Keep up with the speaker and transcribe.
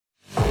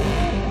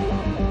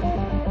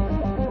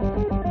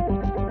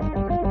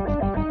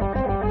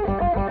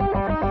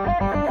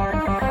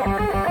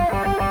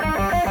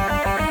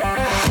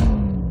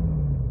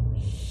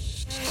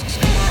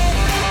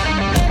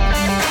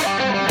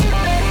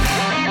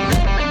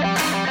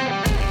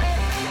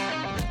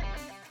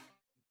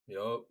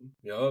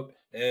Yup.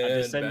 And I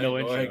just said Ben, no go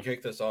intro. ahead and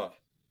kick this off.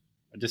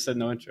 I just said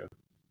no intro.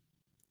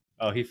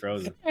 Oh, he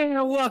froze. And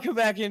welcome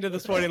back into the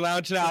Sporting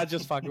Lounge. Now,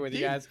 just fucking with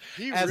you guys.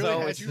 He As really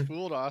always. had you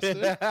fooled, Austin.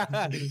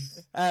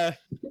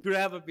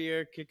 Grab a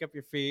beer, kick up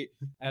your feet.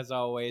 As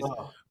always,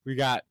 Oh. we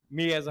got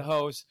me as a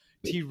host,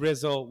 T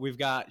Rizzle. We've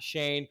got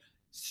Shane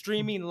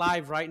streaming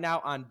live right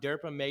now on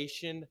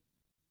Derpamation,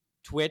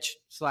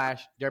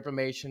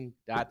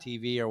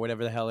 Twitch/Derpamation.tv or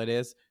whatever the hell it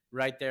is.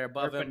 Right there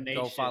above him.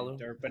 Go follow.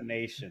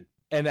 Derpination.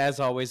 And as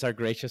always, our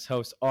gracious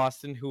host,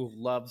 Austin, who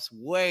loves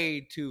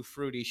way too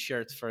fruity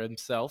shirts for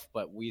himself,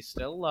 but we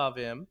still love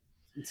him.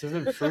 This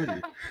isn't fruity.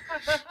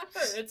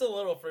 It's a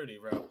little fruity,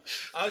 bro.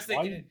 I was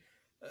thinking.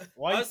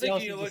 Why I was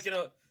thinking you you looking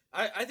up.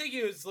 I think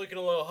he was looking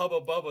a little hubba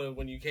bubba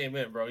when you came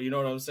in, bro. You know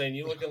what I'm saying?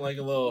 You looking like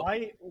a little.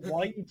 Why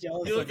you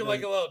jealous? You looking of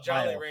like the a little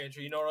Jolly style?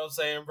 Rancher. You know what I'm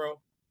saying, bro?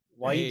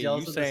 Why Hey, you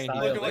jealous you of the saying style?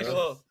 you Looking like a bro.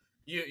 little.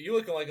 You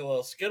looking like a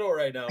little Skittle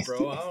right now,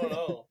 bro. I don't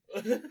know.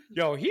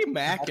 Yo, he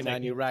macking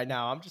on you right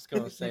now. I'm just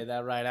going to say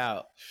that right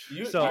out.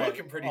 You're So-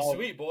 looking pretty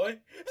sweet, boy.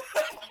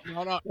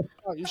 No,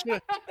 you should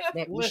have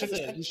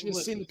Listen.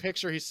 seen the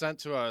picture he sent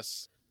to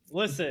us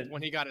Listen,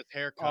 when he got his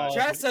hair cut. Oh.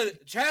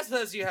 Chad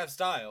says you have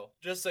style,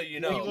 just so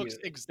you know. He looks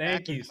thank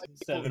exactly you, like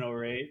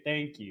 708.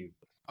 Thank you.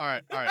 All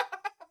right.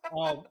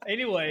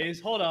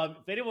 Anyways, hold on.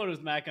 If anyone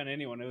was Mac on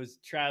anyone, it was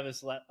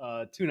Travis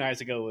 2 nights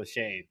ago with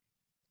Shane.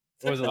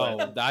 Or was it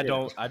Oh,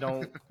 I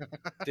don't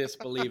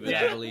disbelieve it.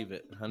 Yeah. I believe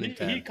it. He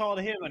 110. called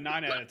him a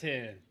 9 out of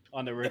 10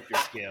 on the Richter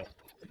scale.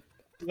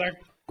 Like,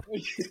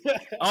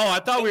 Oh, I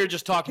thought we were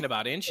just talking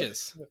about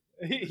inches.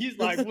 he's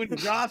like, when he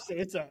drops it,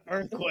 it's an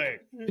earthquake.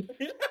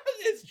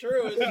 It's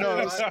true. It's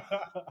No,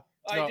 true.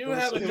 I do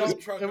have a dump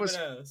truck of an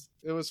ass.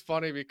 It was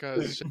funny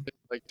because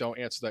like don't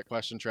answer that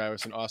question,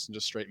 Travis, and Austin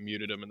just straight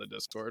muted him in the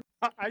Discord.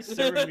 I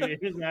server muted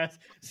his ass.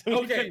 So he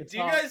Okay, couldn't do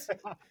you talk.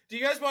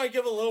 guys want to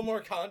give a little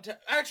more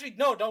context? Actually,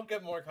 no, don't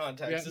give more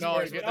context. Yeah, It's no,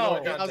 worse it with get-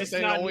 more no, I was context.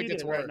 saying it not only needed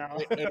gets right worse. now.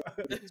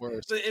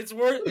 It's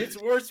worse.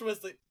 It's worse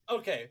with the.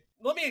 Okay,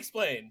 let me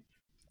explain.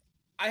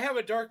 I have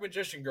a Dark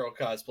Magician Girl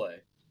cosplay,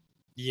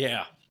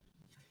 Yeah.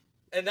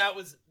 and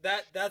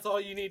that's all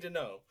you need to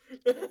know.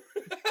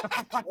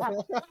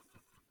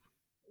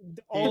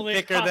 Only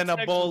Thicker than a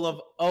context bowl was-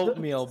 of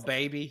oatmeal,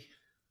 baby.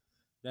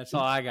 That's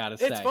all I got to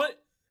say.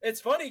 It's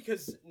funny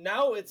because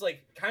now it's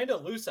like kind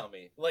of loose on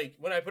me. Like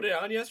when I put it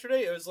on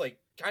yesterday, it was like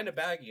kind of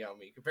baggy on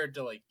me compared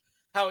to like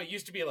how it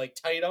used to be like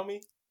tight on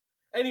me.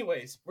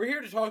 Anyways, we're here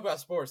to talk about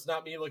sports,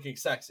 not me looking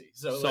sexy.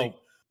 So like,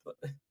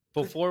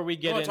 before we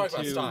get wanna talk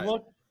about into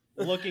style.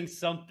 looking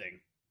something.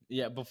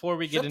 before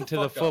we Shut get the into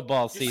the fuck up.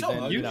 football You're so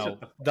season, ugly. you know,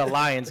 the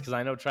Lions, because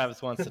I know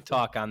Travis wants to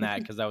talk on that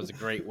because that was a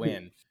great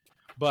win.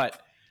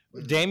 But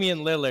Damian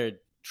Lillard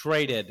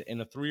traded in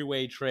a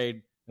 3-way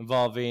trade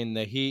involving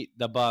the Heat,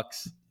 the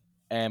Bucks,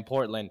 and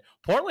Portland.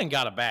 Portland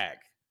got a bag.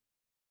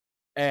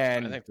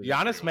 And I think they did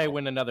Giannis pretty may well.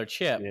 win another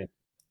chip. Yeah.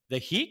 The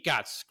Heat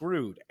got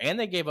screwed, and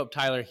they gave up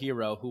Tyler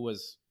Hero, who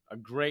was a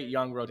great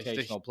young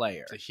rotational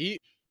player. The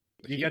Heat.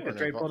 You got the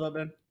trade pulled up,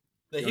 Ben?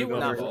 the You Heat wanna were go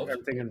not over involved.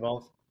 everything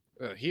involved.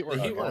 The Heat were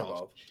The Heat not were involved.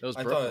 involved. It was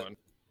I Brooklyn. thought-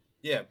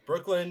 Yeah,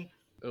 Brooklyn,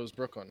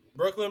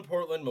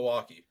 Portland,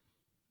 Milwaukee.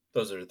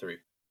 Those are the three.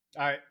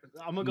 All right,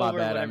 I'm gonna go My over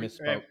bad, I what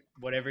misspoke.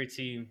 what every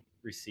team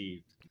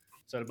received.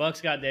 So the Bucks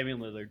got Damian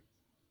Lillard,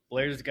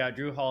 Blazers got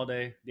Drew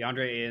Holiday,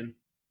 DeAndre Ayton,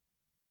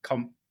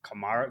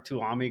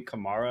 Tuami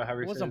Kamara.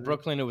 However, It wasn't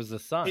Brooklyn, it was the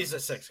Suns. He's a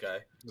sixth guy.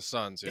 The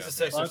Suns. Yeah. He's a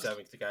sixth or Bucks.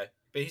 seventh guy,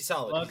 but he's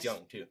solid. Bucks. He's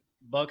young too.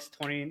 Bucks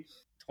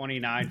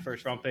 2029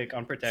 first round pick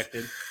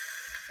unprotected,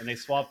 and they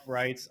swapped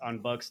rights on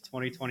Bucks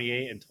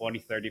 2028 and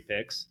 2030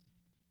 picks.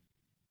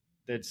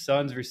 The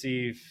Suns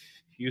receive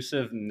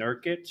Yusuf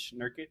Nurkic,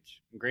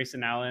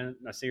 Grayson Allen,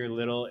 Nasir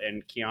Little,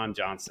 and Keon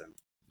Johnson.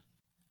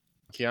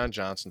 Keon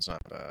Johnson's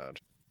not bad.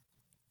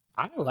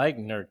 I like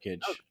Nurkic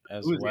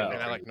as who's the well. other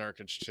And I like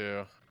Nurkic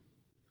too.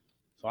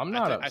 So I'm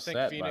not I think upset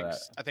by that.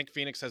 Phoenix. I think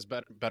Phoenix has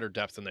better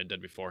depth than they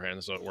did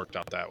beforehand, so it worked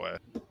out that way.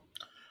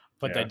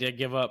 But Yeah. they did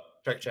give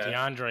up Check chat.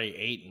 DeAndre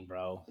Ayton,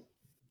 bro.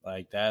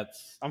 Like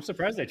that's I'm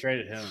surprised they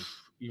traded him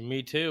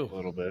me too. a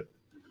little bit.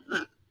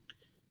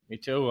 Me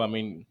too. I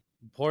mean,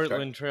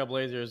 Portland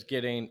Trailblazers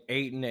getting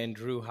Ayton and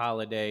Drew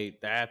Holiday.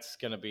 That's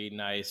gonna be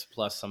nice,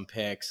 plus some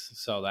picks.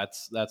 So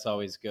that's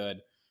always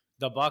good.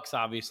 The Bucks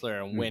obviously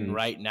are in win Mhm.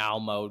 right now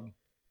mode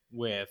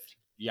with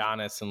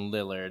Giannis and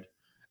Lillard.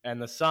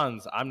 And the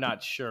Suns, I'm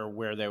not sure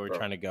where they were Bro.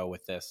 trying to go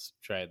with this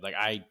trade. Like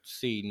I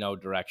see no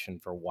direction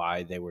for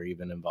why they were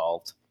even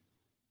involved.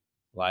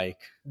 Like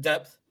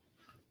Depth.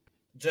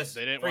 Just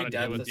They didn't free want to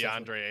deal depth, with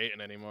essentially. DeAndre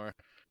Ayton anymore.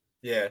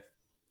 Yeah.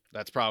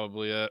 That's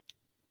probably it.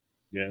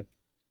 Yeah.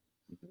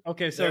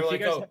 Okay, So so if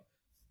you guys,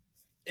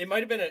 it might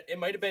have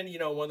been,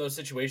 one of those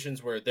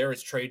situations where there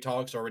was trade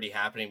talks already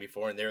happening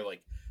before, and they're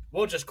like,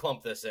 we'll just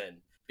clump this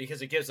in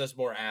because it gives us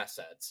more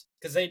assets.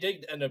 Because they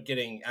did end up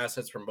getting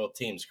assets from both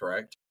teams,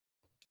 correct?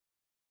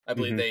 I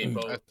believe they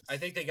both. I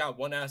think they got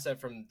one asset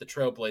from the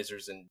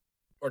Trailblazers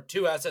or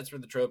two assets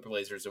from the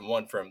Trailblazers and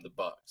one from the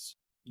Bucks.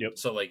 Yep.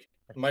 So like,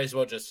 might as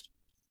well just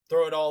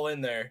throw it all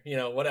in there.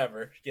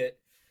 Whatever.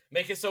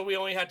 Make it so we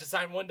only had to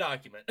sign one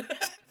document.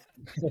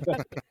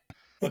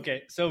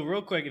 Okay, so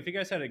real quick, if you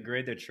guys had to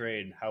grade the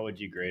trade, how would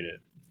you grade it?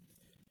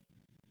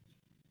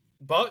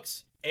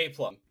 Bucks A+.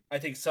 I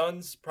think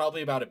Suns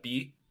probably about a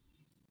B.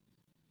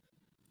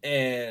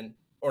 And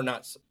or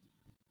not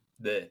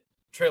the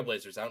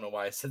Trailblazers. I don't know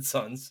why I said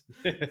Suns.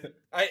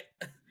 I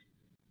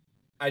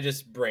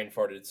just brain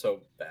farted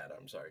so bad.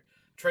 I'm sorry.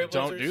 Trailblazers.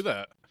 Don't do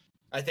that.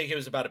 I think it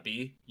was about a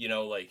B.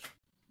 Like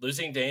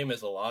losing Dame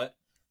is a lot.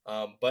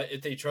 But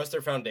if they trust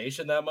their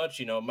foundation that much,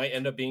 it might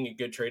end up being a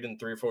good trade in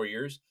 3 or 4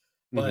 years.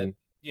 But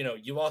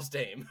you lost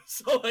Dame,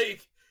 so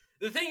like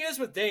the thing is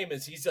with Dame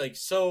is he's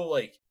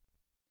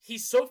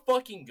he's so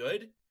fucking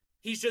good.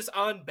 He's just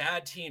on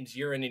bad teams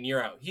year in and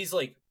year out. He's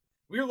like,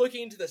 we were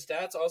looking into the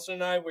stats. Austin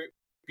and I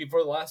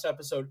before the last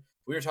episode.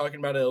 We were talking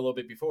about it a little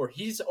bit before.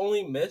 He's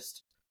only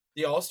missed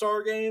the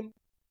All-Star game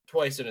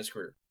twice in his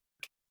career.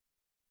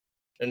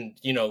 And,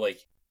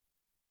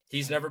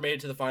 he's never made it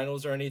to the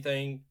finals or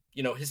anything.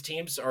 His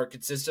teams are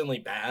consistently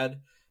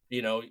bad.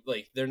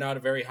 They're not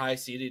a very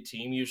high-seeded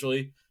team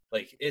usually.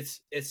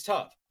 It's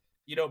tough.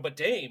 But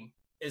Dame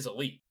is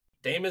elite.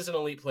 Dame is an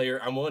elite player.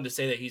 I'm willing to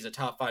say that he's a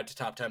top 5 to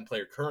top 10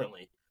 player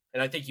currently.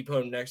 And I think you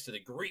put him next to the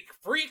Greek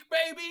Freak,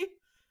 baby.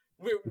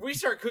 We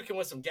start cooking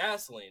with some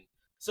gasoline.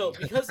 So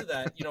because of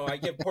that, I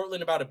give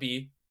Portland about a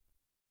B.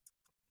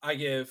 I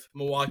give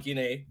Milwaukee an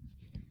A.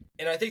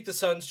 And I think the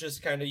Suns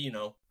just kind of,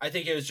 I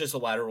think it was just a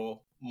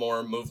lateral,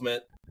 more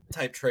movement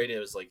type trade. It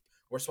was like,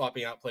 we're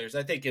swapping out players.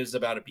 I think it was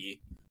about a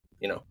B.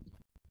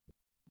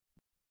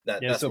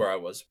 That's where I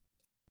was.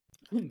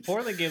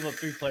 Portland gave up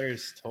 3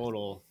 players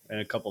total and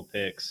a couple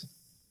picks.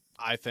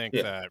 I think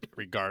that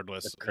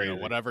regardless,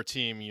 whatever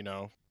team,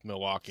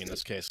 Milwaukee in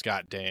this case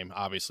got Dame,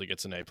 obviously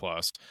gets an A+.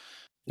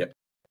 Yep.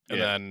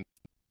 And then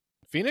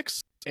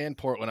Phoenix and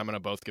Portland, I'm going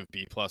to both give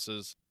B+.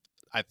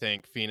 I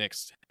think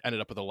Phoenix ended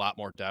up with a lot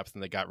more depth,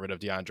 and they got rid of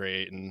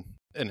DeAndre Ayton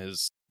and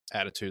his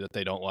attitude that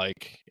they don't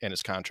like and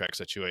his contract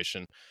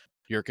situation.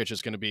 Jurkic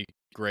is going to be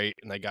great,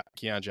 and they got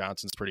Keon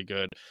Johnson's pretty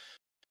good.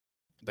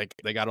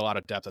 They got a lot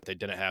of depth that they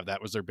didn't have.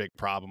 That was their big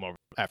problem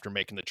after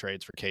making the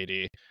trades for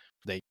KD.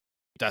 They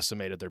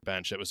decimated their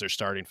bench. It was their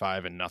starting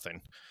 5 and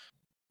nothing.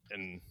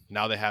 And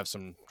now they have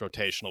some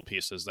rotational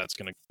pieces that's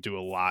going to do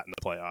a lot in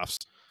the playoffs.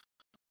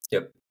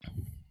 Yep.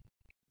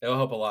 It'll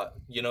help a lot.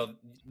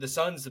 The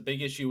Suns, the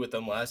big issue with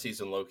them last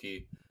season,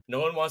 low-key, no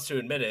one wants to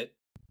admit it.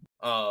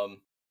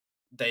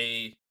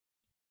 They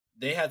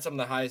had some of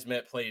the highest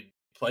met played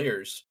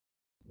players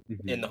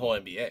in the whole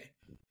NBA.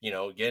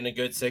 Getting a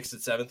good 6th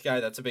and 7th guy,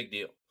 that's a big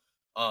deal.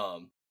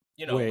 I'm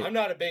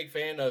not a big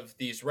fan of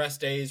these rest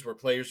days where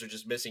players are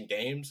just missing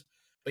games,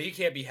 but you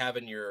can't be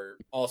having your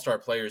all-star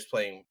players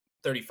playing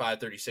 35,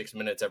 36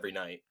 minutes every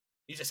night.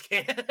 You just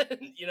can't.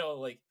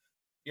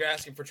 You're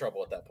asking for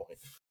trouble at that point.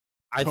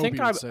 I think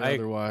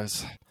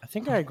otherwise. I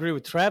think I agree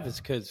with Travis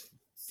because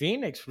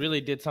Phoenix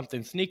really did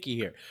something sneaky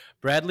here.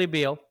 Bradley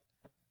Beal,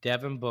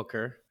 Devin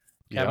Booker,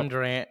 Kevin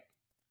Durant,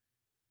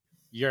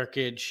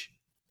 Jurkic,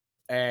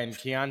 and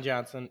Keon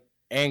Johnson,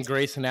 and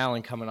Grayson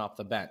Allen coming off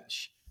the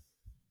bench.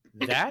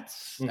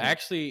 That's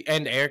actually,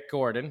 and Eric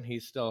Gordon,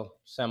 he's still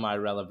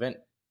semi-relevant.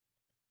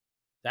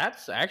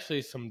 That's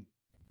actually some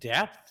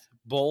depth.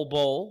 Bol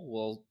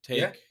will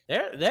take.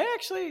 Yeah. They're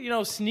actually,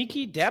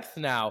 sneaky depth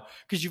now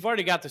because you've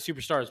already got the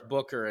superstars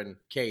Booker and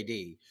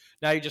KD.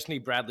 Now you just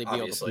need Bradley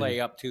Beal to play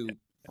up to,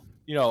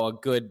 a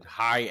good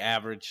high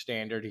average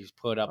standard he's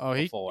put up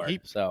before.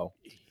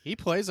 He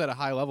plays at a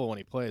high level when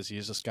he plays.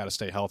 He's just got to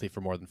stay healthy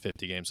for more than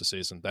 50 games a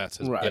season. That's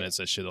been his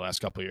issue the last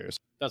couple of years.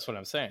 That's what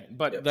I'm saying.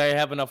 But they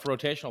have enough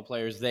rotational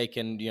players. They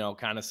can,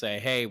 kind of say,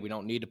 hey, we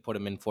don't need to put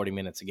him in 40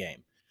 minutes a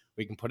game.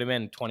 We can put him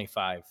in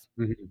 25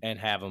 and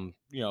have him,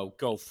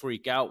 go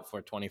freak out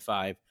for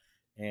 25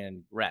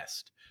 and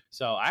rest.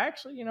 So I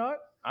actually,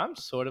 I'm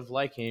sort of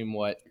liking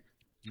what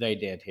they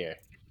did here.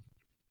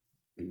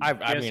 I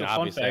mean,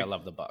 obviously, I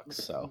love the Bucks.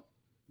 So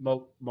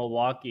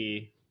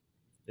Milwaukee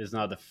is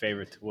now the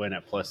favorite to win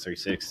at plus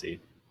 360,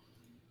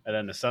 and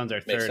then the Suns are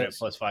third at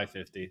plus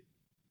 550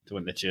 to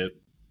win the chip.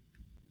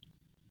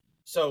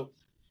 So,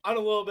 on a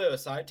little bit of a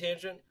side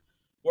tangent,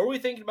 what are we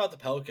thinking about the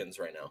Pelicans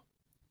right now?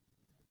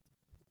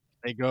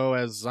 They go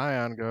as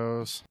Zion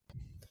goes.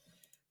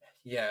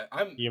 Yeah,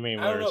 I don't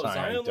know.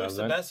 Zion looks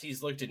the best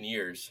he's looked in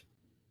years.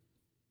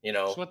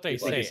 That's what they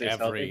say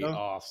every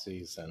off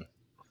season.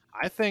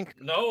 I think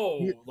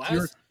the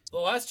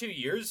last 2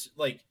 years,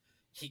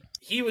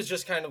 he was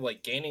just kind of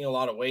gaining a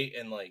lot of weight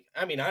and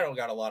I don't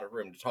got a lot of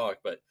room to talk,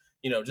 but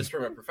just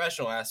from a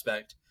professional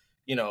aspect,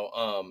 he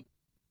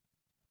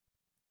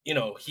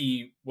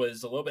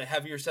was a little bit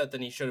heavier set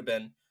than he should have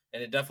been,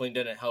 and it definitely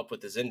didn't help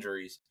with his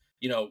injuries.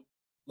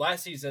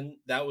 Last season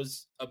that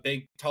was a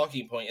big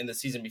talking point, and the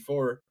season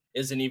before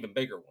is an even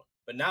bigger one.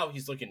 But now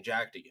he's looking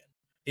jacked again.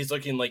 He's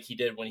looking like he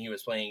did when he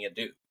was playing at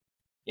Duke.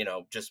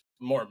 Just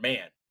more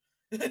man.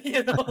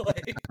 He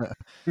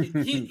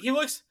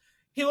looks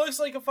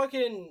like a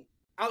fucking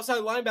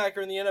outside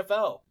linebacker in the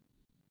NFL.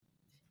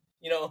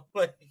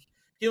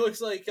 He looks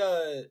like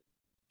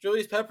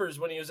Julius Peppers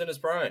when he was in his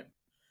prime.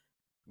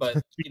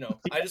 But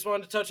I just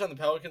wanted to touch on the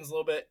Pelicans a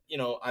little bit.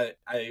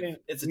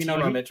 It's a team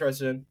I'm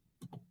interested in.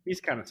 He's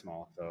kind of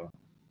small, so.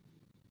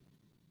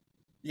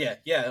 Yeah,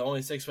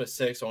 only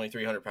 6'6", only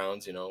 300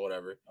 pounds.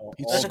 Whatever.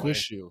 He'd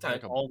squish you.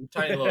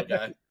 Tiny little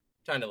guy.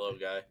 Tiny little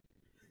guy.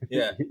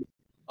 Yeah.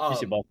 You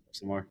should bulk up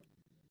some more.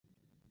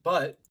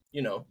 But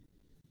yeah.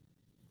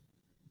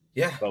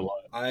 But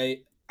what?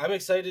 I'm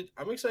excited.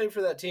 I'm excited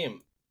for that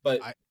team.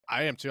 But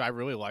I am too. I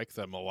really like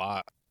them a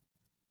lot.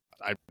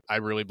 I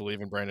really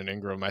believe in Brandon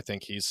Ingram. I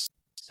think he's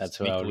that's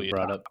who I would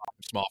brought up.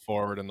 Small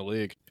forward in the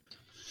league.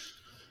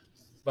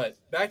 But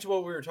back to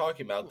what we were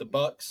talking about: the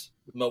Bucks,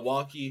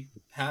 Milwaukee,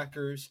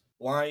 Packers,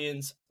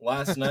 Lions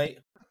last night.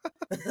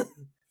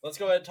 Let's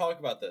go ahead and talk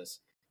about this.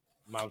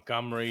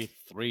 Montgomery,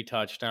 3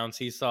 touchdowns.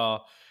 He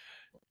saw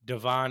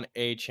Devon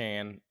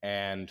Achane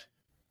and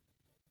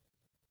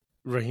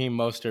Raheem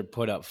Mostert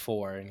put up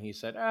 4, and he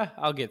said,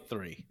 I'll get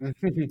 3.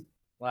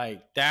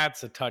 Like,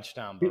 that's a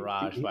touchdown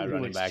barrage by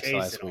running backs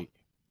last week.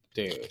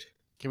 Dude.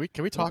 Can we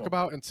talk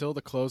about until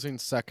the closing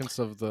seconds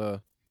of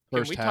the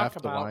first half?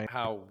 Can we talk about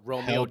how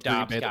Romeo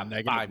Doubs got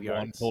 -5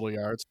 yards? Total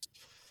yards.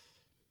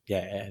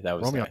 Yeah, that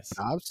was Romeo nice.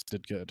 Doubs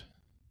did good.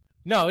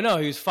 No,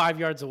 he was 5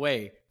 yards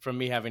away from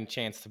me having a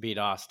chance to beat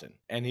Austin.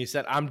 And he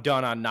said, I'm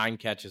done on 9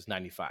 catches,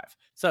 95.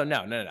 So,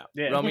 no.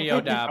 Yeah.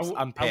 Romeo Doubs,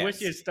 I'm pissed. I wish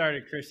you had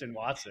started Christian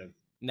Watson.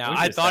 Now,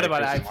 I thought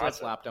about it. I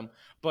flip-flopped him.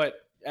 But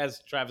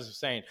as Travis was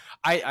saying,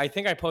 I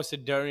think I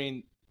posted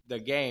during the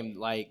game,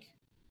 like,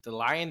 the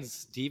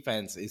Lions'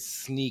 defense is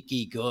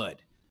sneaky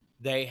good.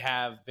 They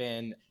have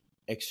been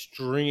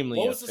extremely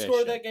What was efficient. the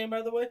score of that game,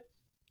 by the way?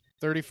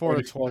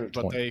 34-20,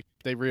 but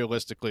they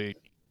realistically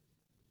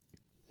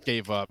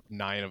gave up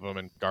 9 of them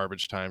in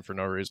garbage time for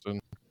no reason.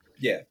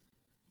 Yeah.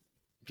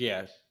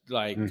 Yeah,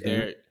 like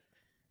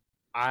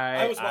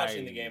I was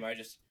watching the game.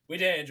 We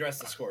didn't address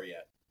the score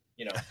yet.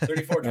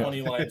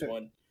 34-20 Lions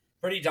won.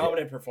 Pretty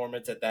dominant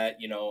performance at that.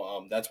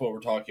 That's what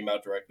we're talking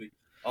about directly.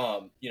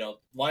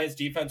 Lions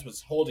defense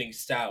was holding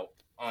stout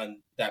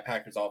on that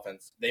Packers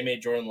offense. They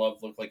made Jordan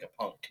Love look like a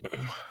punk.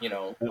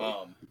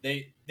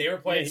 They were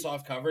playing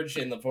soft coverage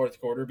in the fourth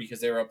quarter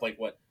because they were up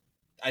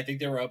I think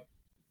they were up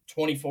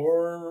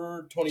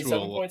 24,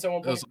 27 points at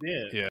one point.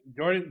 Yeah.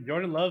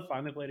 Jordan Love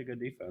finally played a good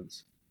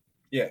defense.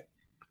 Yeah.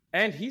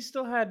 And he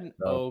still had an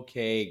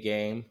okay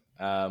game.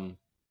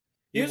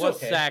 He was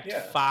okay, sacked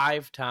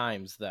 5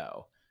 times,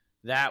 though.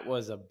 That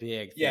was a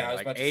big thing. Yeah, I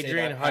was about to say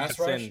Adrian that pass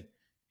rush. Hutchinson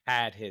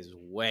had his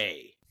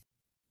way.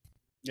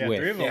 Yeah,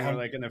 3 of them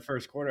were in the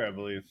first quarter, I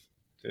believe,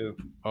 too.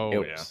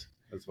 Oh, yeah.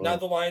 Now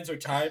the Lions are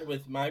tied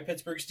with my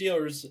Pittsburgh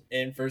Steelers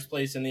in first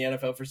place in the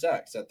NFL for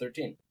sacks at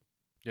 13.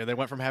 Yeah, they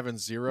went from having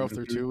 0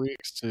 through 2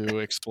 weeks to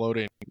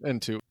exploding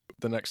into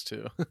the next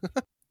 2.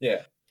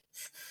 Yeah.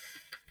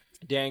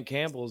 Dan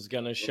Campbell's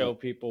going to show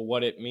people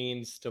what it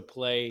means to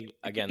play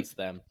against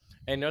them.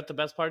 And you know what the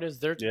best part is?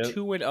 They're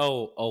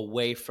 2-0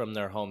 away from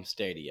their home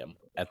stadium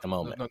at the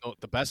moment. No,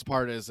 the best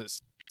part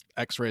is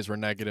X-rays were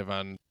negative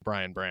on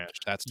Brian Branch.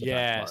 That's the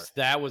best part. Yes,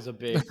 that was a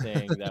big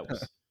thing. That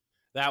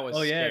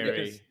was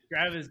scary.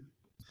 Because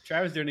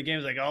Travis during the game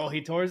was like,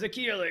 he tore his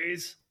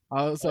Achilles.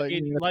 I was what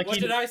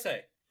did I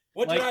say?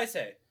 What did I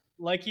say?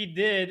 Like he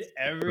did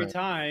every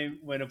time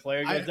when a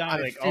player goes down.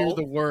 I fear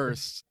the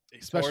worst.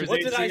 Especially what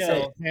did I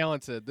say?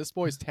 Talented. This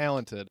boy's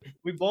talented.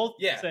 We both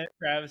said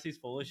Travis, he's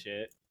full of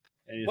shit.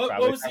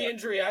 What was the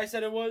injury I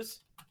said it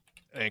was?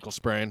 Ankle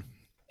sprain.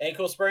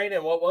 Ankle sprain,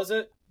 and what was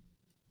it?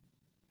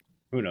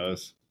 Who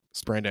knows?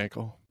 Sprained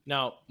ankle.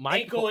 Now, my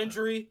ankle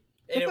injury,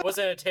 and it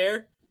wasn't a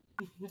tear.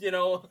 It could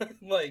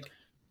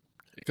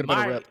have been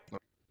a rip.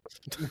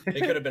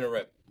 It could have been a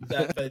rip.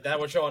 That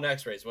would show on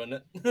X-rays,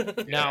 wouldn't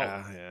it?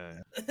 Now,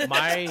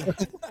 my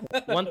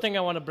one thing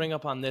I want to bring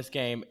up on this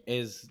game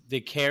is the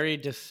carry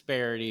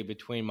disparity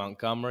between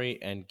Montgomery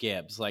and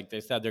Gibbs. Like they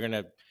said, they're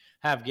going to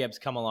have Gibbs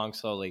come along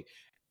slowly.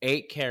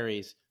 8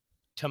 carries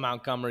to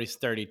Montgomery's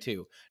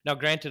 32. Now,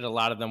 granted, a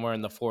lot of them were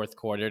in the fourth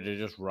quarter to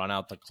just run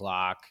out the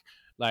clock,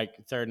 like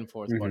third and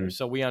fourth quarter.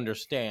 So we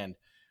understand.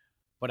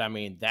 But, I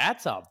mean,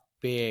 that's a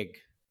big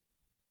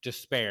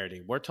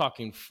disparity. We're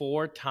talking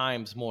 4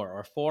 times more,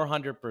 or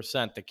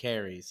 400% the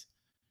carries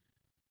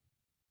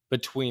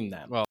between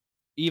them. Well,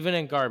 even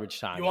in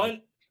garbage time. You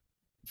want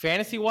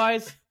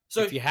fantasy-wise,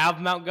 so if you have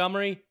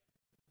Montgomery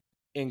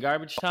in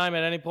garbage time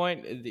at any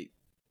point,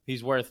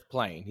 he's worth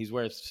playing. He's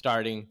worth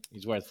starting.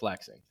 He's worth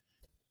flexing.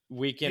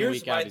 Week in,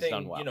 week out, he's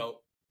done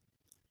well.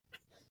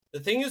 The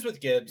thing is with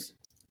Gibbs,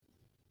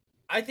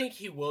 I think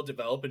he will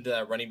develop into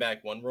that running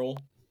back 1 role,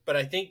 but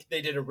I think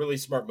they did a really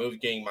smart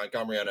move getting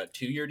Montgomery on a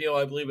 2-year deal,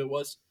 I believe it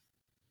was.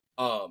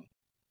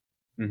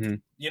 They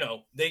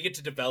get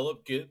to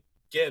develop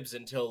Gibbs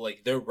until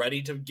they're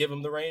ready to give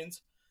him the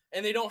reins,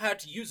 and they don't have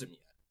to use him yet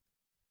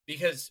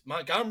because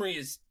Montgomery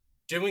is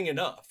doing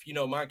enough.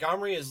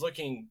 Montgomery is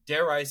looking,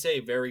 dare I say,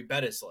 very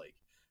Bettis-like.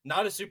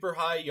 Not a super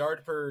high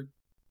yards per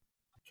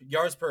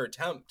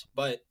attempt,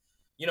 but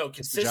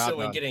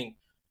consistently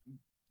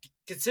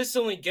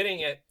getting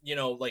it,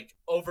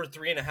 over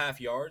 3.5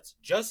 yards,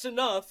 just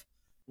enough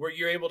where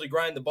you're able to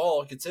grind the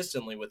ball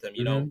consistently with him,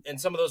 you know, and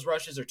some of those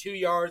rushes are 2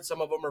 yards, some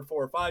of them are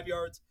 4 or 5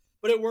 yards,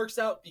 but it works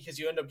out because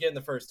you end up getting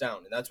the first down,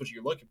 and that's what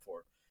you're looking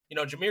for. You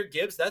know, Jahmyr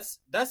Gibbs, that's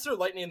their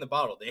lightning in the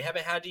bottle. They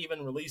haven't had to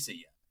even release it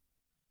yet.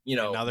 You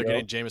know, and now they're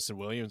getting Jamison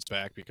Williams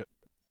back because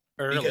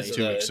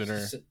 2 weeks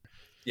sooner.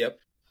 Yep.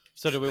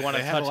 So do we want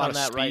to touch on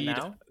that right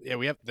now? Yeah,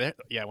 we have.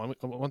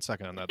 One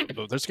second on that.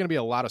 There's going to be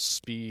a lot of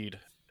speed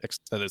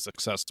that is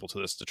accessible to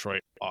this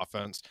Detroit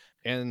offense,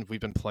 and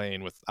we've been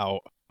playing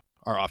without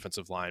our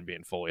offensive line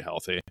being fully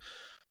healthy.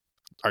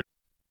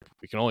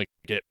 We can only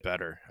get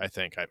better, I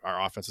think.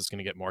 Our offense is going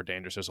to get more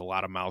dangerous. There's a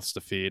lot of mouths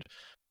to feed,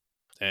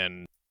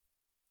 and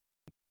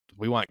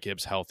we want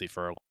Gibbs healthy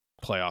for a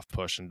playoff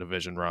push and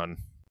division run,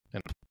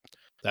 and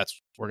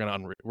we're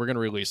gonna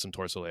release him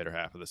towards the later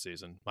half of the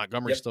season.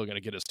 Montgomery's still gonna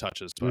get his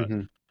touches, but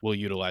we'll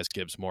utilize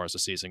Gibbs more as the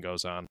season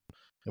goes on,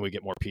 and we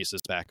get more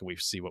pieces back, and we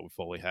see what we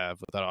fully have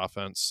with that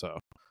offense. So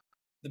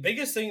the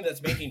biggest thing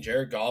that's making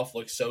Jared Goff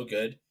look so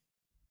good,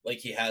 like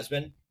he has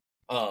been.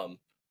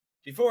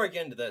 Before I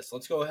get into this,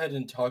 let's go ahead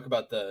and talk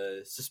about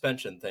the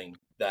suspension thing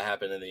that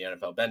happened in the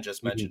NFL. Ben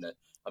just mentioned it.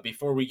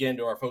 Before we get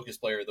into our focus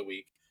player of the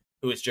week,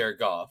 who is Jared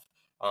Goff,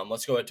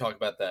 let's go ahead and talk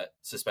about that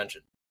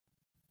suspension.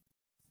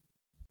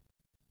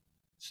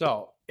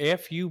 So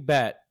if you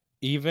bet,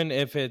 even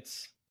if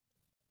it's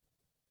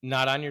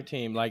not on your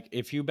team, like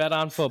if you bet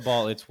on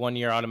football, it's 1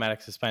 year automatic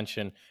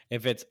suspension.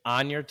 If it's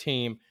on your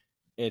team,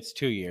 it's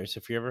 2 years.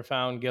 If you're ever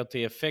found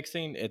guilty of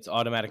fixing, it's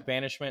automatic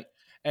banishment.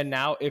 And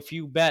now if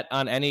you bet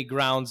on any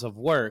grounds of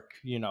work,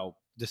 you know,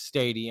 the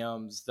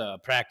stadiums, the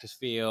practice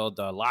field,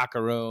 the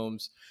locker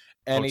rooms,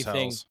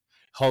 anything,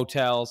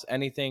 hotels,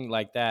 anything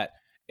like that,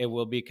 it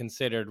will be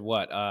considered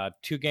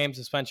 2 game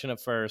suspension at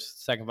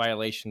first, second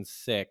violation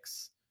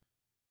 6.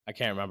 I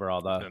can't remember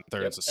all the. And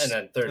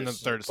then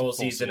third is full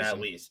season at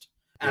least.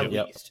 At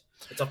least.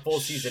 It's a full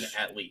season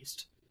at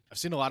least. I've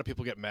seen a lot of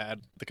people get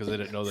mad because they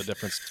didn't know the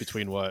difference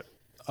between what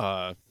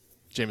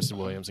Jamison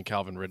Williams and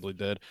Calvin Ridley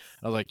did.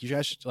 I was like, you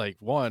guys should,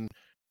 one,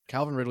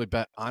 Calvin Ridley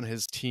bet on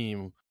his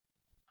team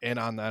and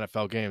on the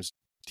NFL games.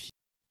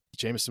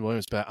 Jamison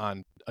Williams bet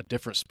on a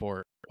different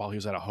sport while he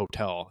was at a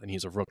hotel, and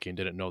he's a rookie and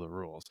didn't know the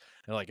rules.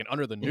 And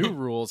under the new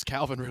rules,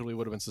 Calvin Ridley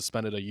would have been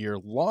suspended a year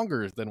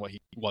longer than what he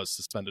was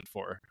suspended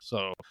for.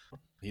 So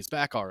he's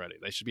back already.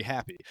 They should be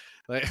happy.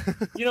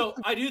 You know,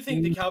 I do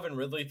think the Calvin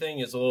Ridley thing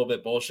is a little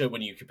bit bullshit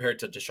when you compare it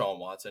to Deshaun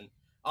Watson.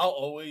 I'll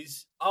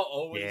always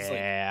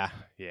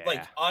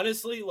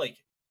honestly,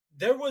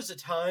 there was a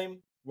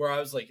time where I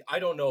was like, I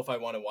don't know if I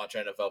want to watch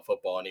NFL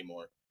football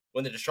anymore.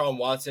 When the Deshaun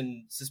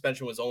Watson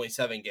suspension was only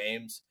 7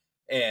 games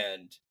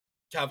and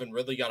Calvin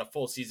Ridley got a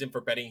full season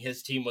for betting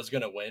his team was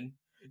going to win.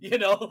 You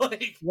know,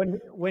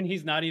 when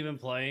he's not even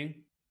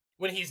playing.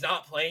 When he's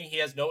not playing, he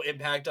has no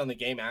impact on the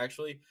game,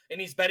 actually.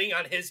 And he's betting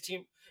on his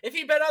team. If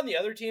he bet on the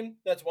other team,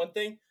 that's one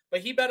thing.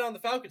 But he bet on the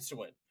Falcons to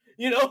win.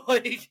 You know,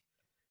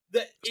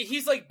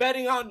 he's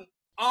betting on,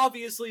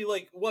 obviously,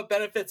 what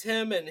benefits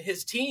him and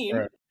his team.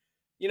 Right.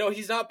 You know,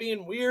 he's not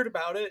being weird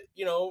about it.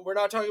 You know, we're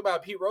not talking about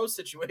a Pete Rose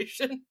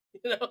situation.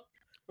 You know,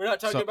 we're not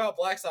talking about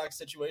Black Sox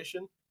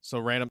situation. So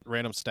random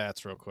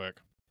stats real quick.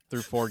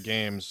 Through 4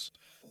 games,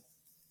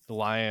 the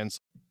Lions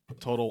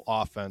total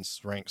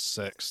offense ranks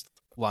 6th.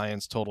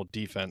 Lions total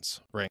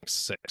defense ranks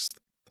 6th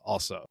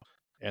also.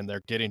 And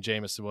they're getting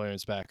Jamison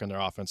Williams back, and their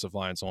offensive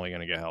line's only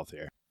going to get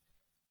healthier.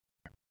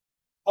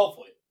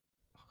 Hopefully.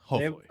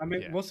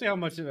 We'll see how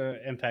much of an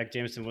impact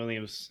Jamison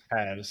Williams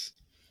has.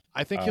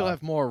 I think he'll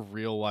have more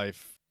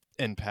real-life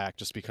impact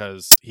just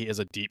because he is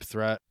a deep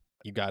threat.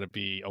 You got to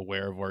be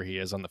aware of where he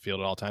is on the field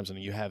at all times. And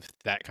you have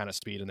that kind of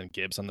speed and then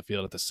Gibbs on the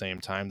field at the same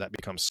time. That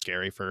becomes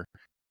scary for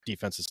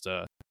defenses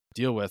to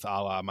deal with, a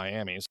la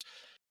Miami's.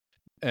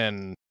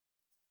 And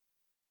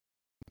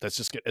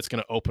it's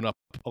going to open up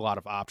a lot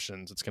of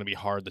options. It's going to be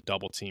hard to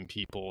double team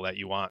people that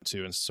you want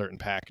to in certain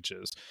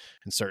packages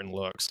and certain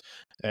looks.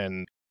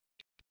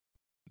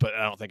 But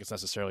I don't think it's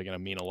necessarily going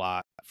to mean a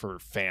lot for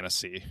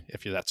fantasy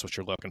if that's what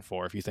you're looking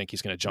for. If you think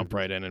he's going to jump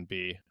right in and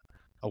be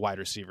a wide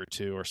receiver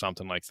 2 or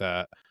something like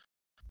that,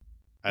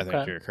 I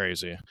think you're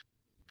crazy.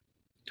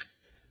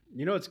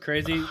 You know what's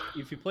crazy?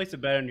 If you place a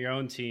bet on your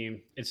own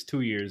team, it's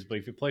 2 years. But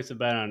if you place a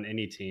bet on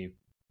any team,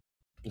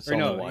 if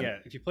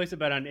you place a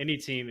bet on any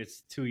team,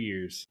 it's 2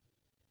 years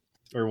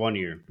or 1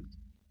 year.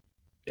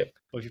 Yep.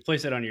 But if you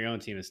place it on your own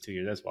team, it's 2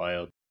 years. That's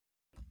wild.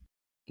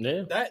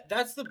 Yeah.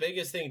 That's the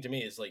biggest thing to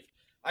me is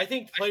I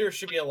think players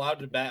should be allowed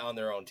to bet on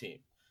their own team.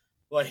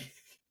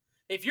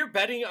 If you're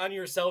betting on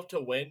yourself to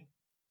win,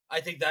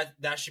 I think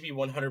that should be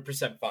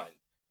 100% fine.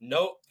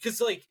 No,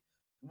 because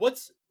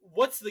what's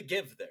the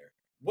give there?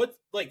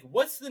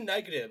 What's the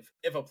negative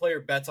if a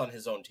player bets on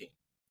his own team?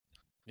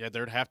 Yeah,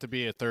 there'd have to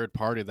be a third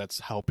party that's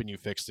helping you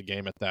fix the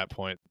game at that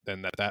point.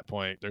 Then at that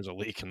point, there's a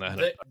leak in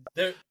that.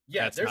 There's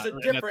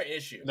a different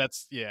issue.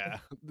 That's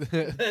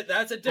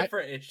that's a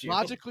different issue.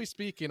 Logically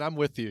speaking, I'm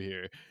with you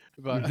here,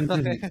 but I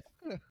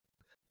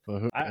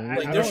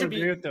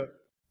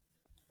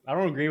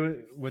don't agree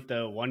with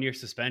the 1 year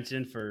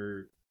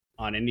suspension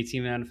on any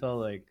team in the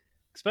NFL.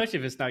 Especially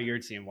if it's not your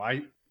team.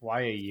 Why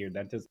Why a year?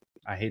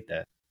 I hate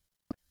that.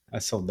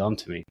 That's so dumb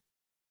to me.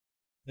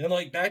 And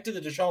like back to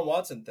the Deshaun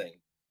Watson thing.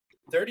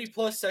 30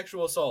 plus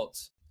sexual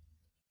assaults.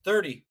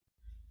 30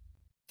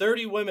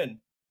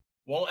 women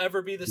won't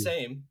ever be the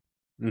same.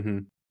 Mm-hmm.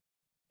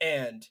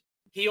 And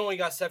he only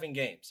got 7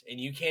 games, and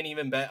you can't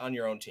even bet on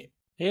your own team.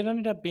 It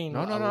ended up being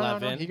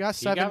 11. No. He got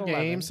 7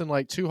 games and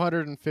like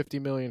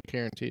 $250 million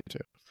guaranteed too.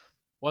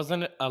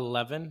 Wasn't it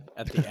 11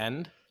 at the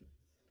end?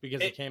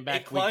 Because it came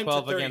back week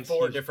 12 to 34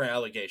 against different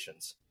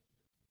allegations.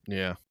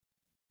 Yeah.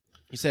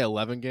 You say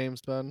 11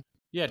 games, Ben?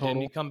 Yeah, total?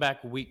 didn't he come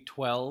back week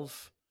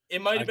 12?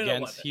 It might have been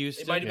 11.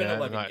 Houston. It might have been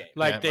 11 games.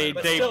 Like they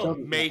still,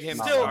 made him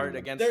start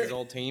against his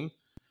old team.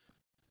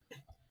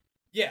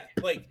 Yeah,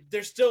 like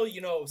there's still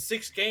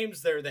 6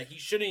 games there that he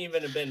shouldn't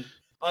even have been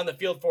on the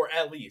field for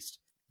at least,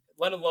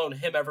 let alone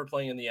him ever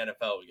playing in the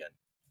NFL again.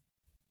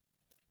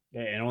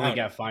 Yeah, and only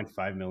got fined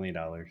 $5 million.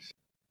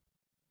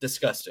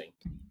 Disgusting.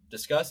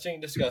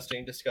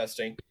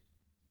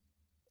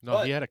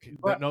 No, he had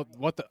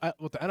what the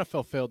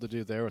NFL failed to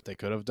do there, what they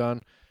could have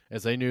done,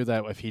 is they knew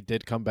that if he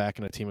did come back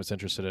and a team was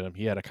interested in him,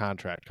 he had a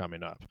contract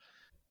coming up.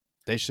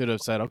 They should have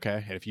said,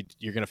 okay, if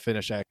you're going to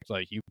finish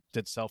like you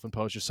did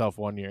self-impose yourself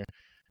 1 year,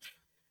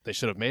 they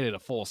should have made it a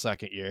full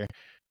second year,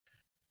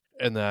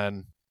 and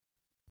then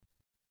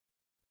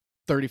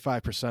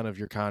 35% of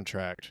your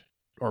contract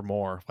or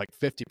more, like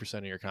 50%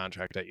 of your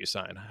contract that you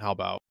sign, how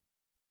about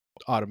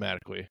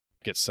automatically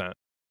gets sent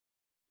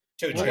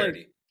to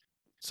charity?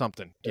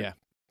 Something, yeah.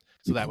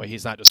 So that way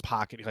he's not just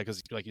pocketing,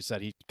 like you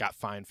said, he got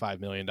fined $5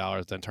 million,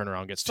 then turn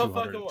around gets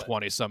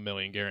 220-some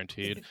million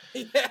guaranteed.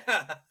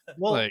 Yeah.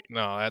 Well,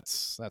 no,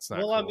 that's not. Well,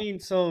 cool. I mean,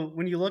 so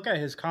when you look at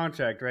his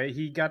contract, right,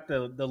 he got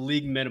the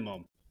league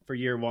minimum for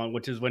year 1,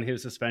 which is when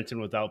his suspension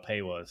without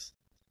pay was.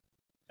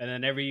 And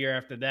then every year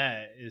after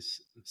that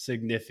is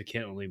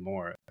significantly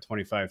more,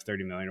 25,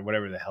 30 million or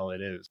whatever the hell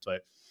it is.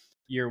 But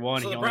year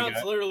 1, so he the only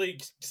Browns literally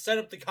set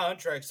up the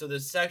contract so the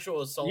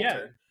sexual assaulter.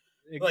 Yeah.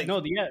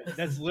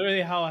 That's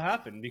literally how it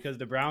happened, because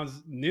the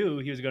Browns knew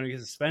he was going to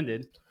get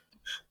suspended.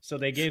 So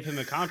they gave him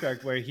a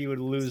contract where he would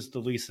lose the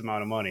least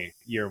amount of money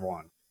year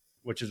 1,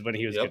 which is when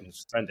he was getting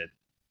suspended.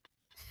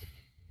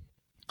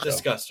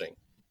 Disgusting.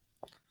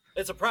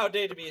 It's a proud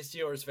day to be a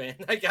Steelers fan.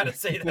 I gotta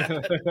say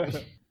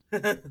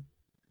that.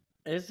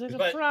 Is it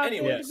a proud day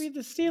to be the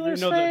Steelers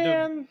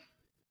fan?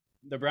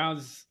 The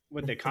Browns,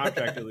 with the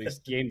contract at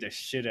least, gamed the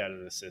shit out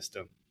of the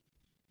system.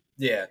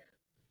 Yeah,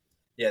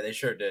 they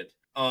sure did.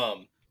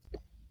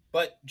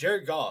 But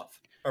Jared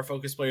Goff, our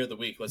focus player of the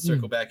week. Let's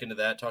circle back into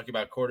that, talking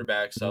about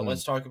quarterbacks. So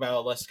let's talk about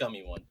a less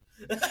scummy one.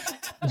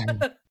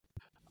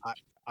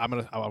 I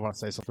want to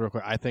say something real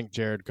quick. I think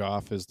Jared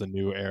Goff is the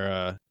new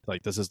era.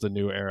 Like, this is the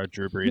new era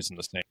Drew Brees and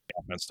the Snake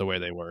offense, the way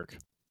they work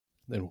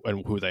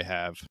and who they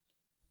have.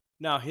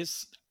 Now,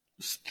 he's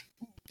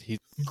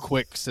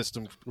quick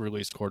system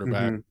release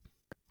quarterback.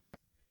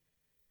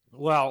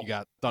 Mm-hmm. Well, you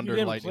got thunder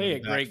and lightning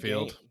in the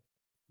backfield.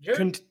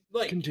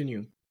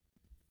 Continue.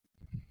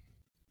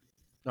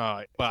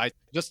 But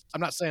I'm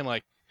not saying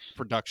like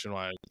production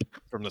wise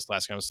from this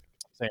last game. I was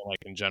saying like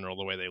in general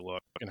the way they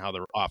look and how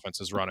their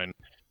offense is running.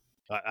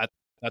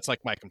 That's like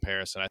my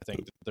comparison. I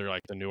think they're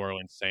like the New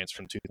Orleans Saints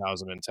from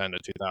 2010 to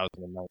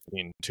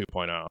 2019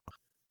 2.0.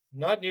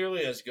 Not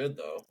nearly as good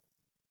though.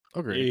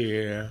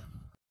 Agreed. Yeah.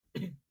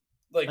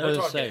 Like we're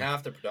talking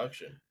half the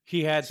production.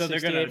 He had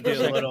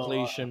 68%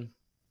 completion.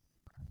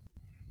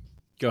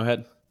 Go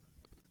ahead.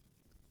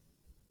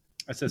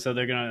 I said, so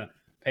they're gonna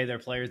pay their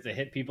players to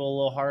hit people a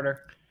little harder.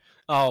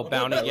 Oh,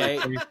 Bounty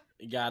Gate.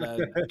 You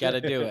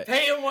gotta do it.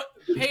 Pay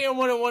him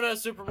when it won a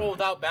Super Bowl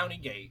without Bounty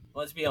Gate.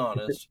 Let's be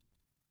honest.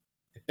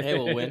 They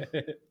will win.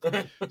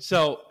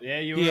 So yeah,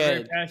 you were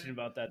very passionate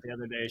about that the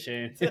other day,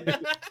 Shane.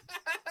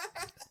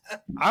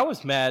 I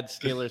was mad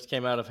Steelers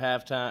came out of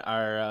halftime.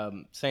 Our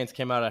Saints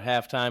came out at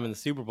halftime in the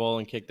Super Bowl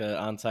and kicked an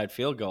onside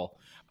field goal,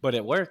 but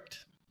it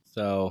worked.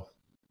 So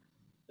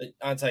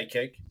onside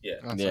kick,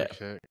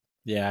 kick.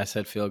 Yeah, I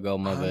said field goal.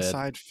 My bad.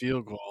 Onside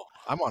field goal.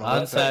 I'm on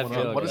onside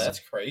field goal. What is that's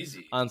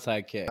crazy.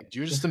 Onside kick. Did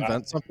you just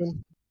invent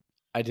something?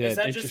 I did. Is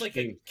that just like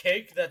a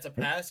kick that's a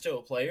pass to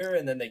a player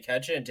and then they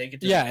catch it and take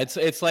it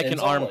to it's like an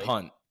arm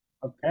punt.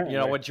 Apparently. You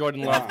know what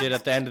Jordan Love did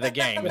at the end of the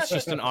game. It's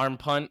just an arm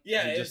punt.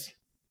 Yeah, it's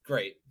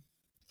great.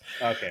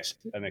 Okay,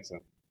 that makes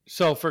sense.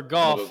 So for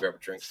Goff,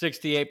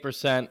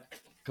 68%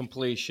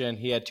 completion.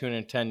 He had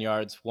 210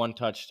 yards, 1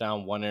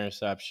 touchdown, 1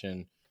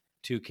 interception,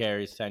 2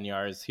 carries, 10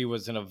 yards. He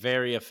was in a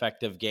very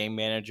effective game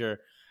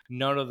manager.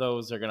 None of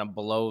those are going to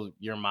blow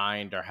your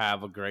mind or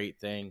have a great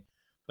thing.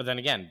 But then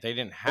again, they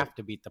didn't have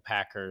to beat the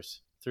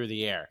Packers through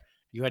the air.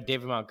 You had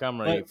David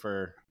Montgomery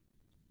for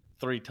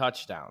 3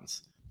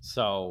 touchdowns.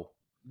 So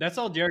that's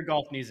all Jared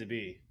Goff needs to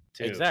be,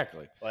 too.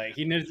 Exactly. Like,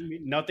 he needs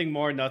nothing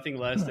more, nothing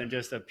less than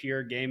just a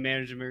pure game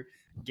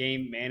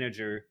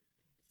manager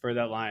for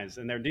that Lions.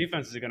 And their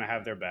defense is going to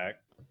have their back.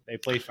 They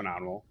play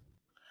phenomenal.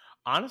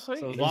 Honestly,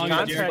 so his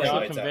contract's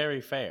looking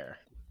very fair.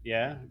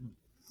 Yeah.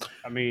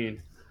 I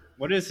mean,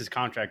 what is his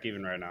contract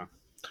even right now?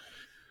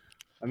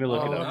 Let me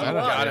look it up. I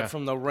got it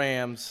from the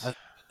Rams.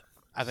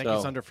 I think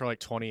he's under for like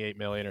 28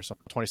 million or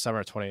something, 27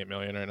 or 28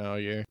 million right now a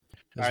year.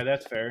 All right,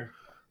 that's fair.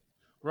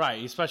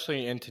 Right,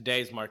 especially in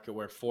today's market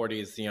where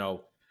 40 is, the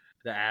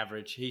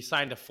average. He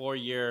signed a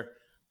 4-year,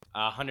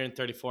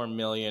 134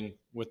 million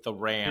with the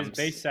Rams. His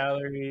base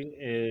salary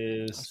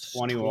is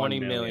 21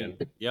 million.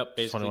 Yep,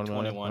 basically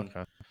 21.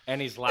 Okay.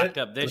 And he's locked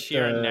up this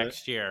year and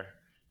next year.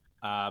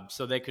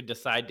 So they could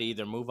decide to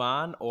either move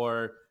on,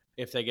 or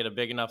if they get a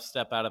big enough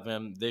step out of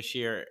him this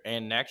year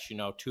and next,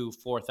 2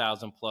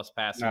 4,000 plus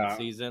passing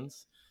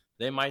seasons,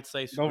 they might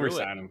say screw They'll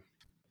resign him.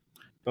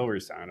 They'll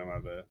resign him, I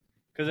bet.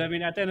 Because, at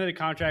the end of the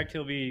contract,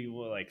 he'll be,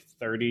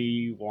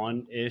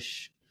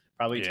 31-ish,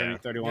 probably turning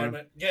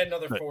 31. Get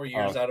another 4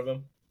 years out of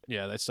him.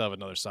 Yeah, they still have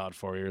another solid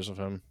 4 years of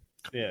him.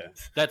 Yeah.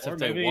 That's if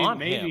they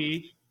want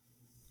him.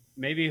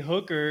 Maybe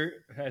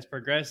Hooker has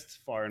progressed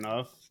far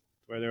enough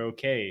where they're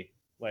okay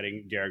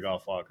letting Jared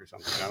Goff walk or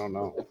something. I don't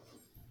know.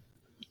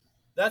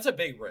 That's a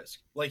big risk.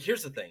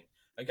 Here's the thing.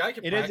 A guy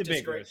can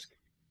practice great. Risk.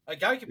 A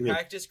guy can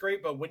practice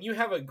great, but when you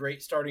have a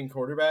great starting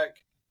quarterback,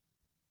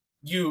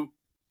 you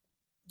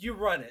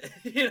run it.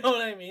 You know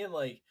what I mean?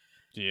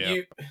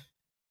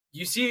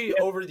 You see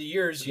over the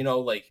years,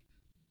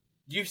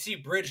 you see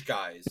bridge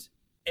guys,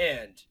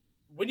 and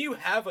when you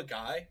have a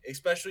guy,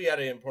 especially at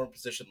an important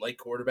position like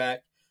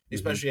quarterback,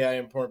 especially at an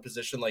important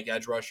position like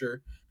edge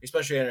rusher,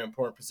 especially at an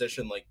important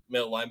position like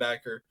middle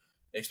linebacker,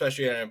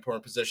 especially at an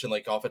important position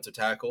like offensive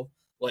tackle,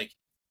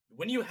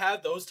 when you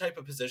have those type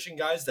of position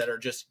guys that are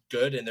just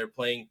good and they're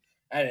playing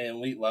at an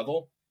elite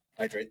level,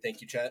 hydrate,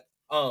 thank you, chat.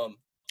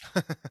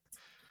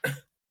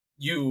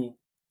 You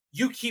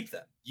keep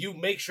them. You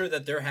make sure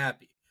that they're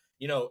happy.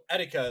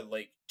 Etika,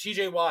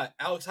 TJ Watt,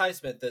 Alex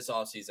Highsmith this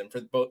offseason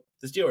for both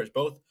the Steelers,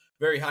 both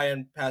very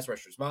high-end pass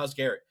rushers. Myles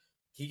Garrett,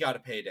 he got a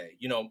payday.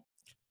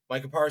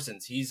 Micah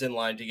Parsons, he's in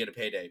line to get a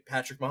payday.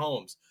 Patrick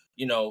Mahomes,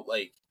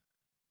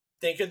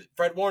 think of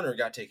Fred Warner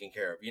got taken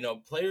care of.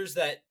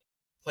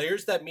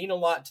 Players that mean a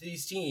lot to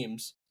these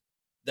teams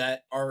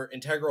that are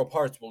integral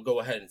parts will go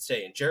ahead and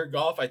stay. And Jared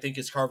Goff, I think,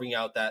 is carving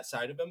out that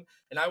side of him.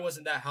 And I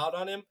wasn't that hot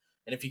on him.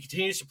 And if he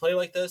continues to play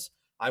like this,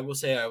 I will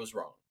say I was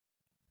wrong.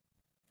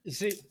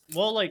 See,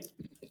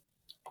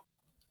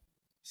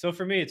 so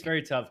for me, it's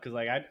very tough because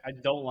I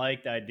don't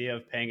like the idea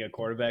of paying a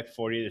quarterback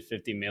 $40 to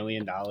 $50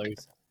 million.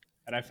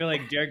 And I feel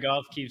like Jared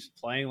Goff keeps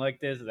playing like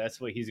this. That's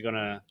what he's going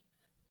to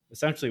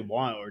essentially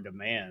want or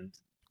demand.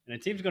 And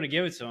the team's going to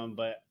give it to him,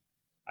 but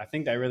I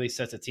think that really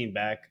sets a team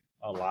back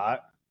a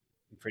lot,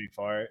 pretty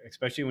far,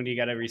 especially when you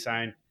got to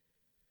re-sign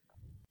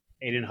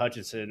Aiden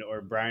Hutchinson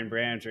or Brian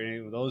Branch or any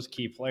of those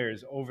key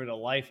players over the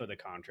life of the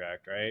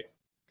contract, right?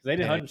 Because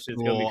Aiden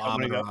Hutchinson's going to be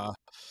coming up.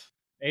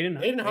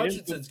 Aiden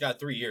Hutchinson's got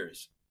 3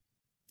 years.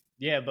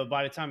 Yeah, but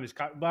by the time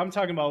but I'm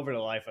talking about over the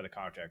life of the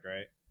contract,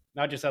 right?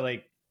 Not just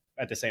at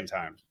the same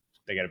time.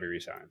 They got to be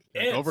re-signed.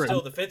 And it's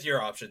still the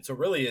 5th-year option, so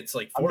really it's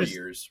 4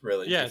 years,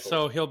 really. Yeah,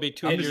 so he'll be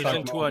 2 years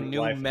into a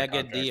new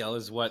mega deal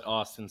is what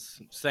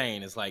Austin's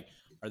saying. Is are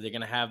they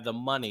going to have the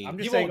money?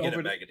 He won't get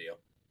a mega deal.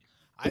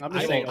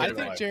 I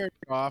think Jared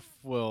Goff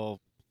will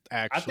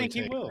actually. I think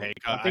he will.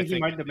 I think he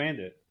might demand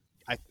it.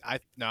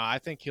 I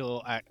think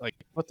he'll act like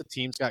what the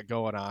team's got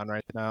going on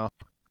right now.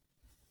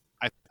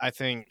 I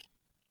think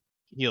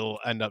he'll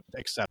end up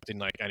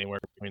accepting anywhere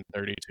between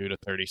 32 to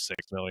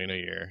 36 million a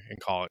year and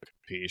call it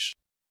capiche.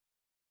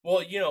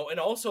 Well, and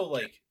also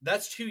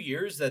that's 2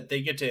 years that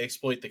they get to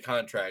exploit the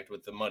contract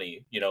with the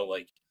money.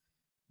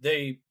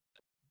 They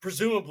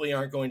presumably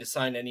aren't going to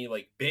sign any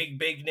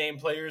big name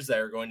players that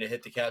are going to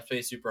hit the cap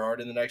space super hard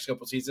in the next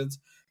couple seasons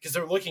because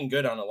they're looking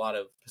good on a lot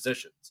of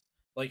positions.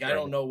 I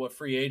don't know what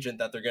free agent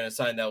that they're going to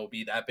sign that will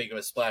be that big of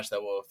a splash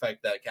that will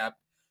affect that cap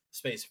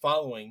space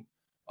following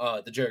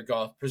the Jared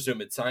Goff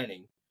presumed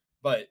signing.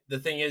 But the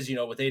thing is,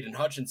 with Aiden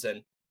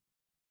Hutchinson,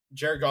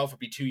 Jared Goff would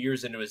be 2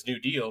 years into his new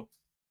deal.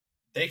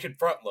 They could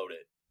front load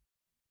it.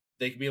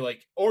 They could be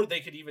or they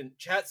could even,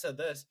 chat said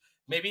this,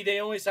 maybe they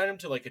only sign him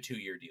to a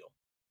 2-year deal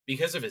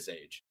because of his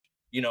age.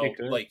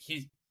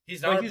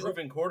 He's not a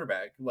proven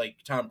quarterback like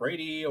Tom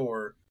Brady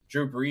or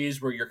Drew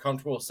Brees where you're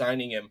comfortable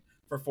signing him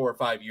for 4 or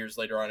 5 years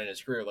later on in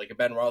his career, like a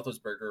Ben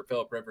Roethlisberger or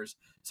Phillip Rivers,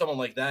 someone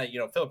like that.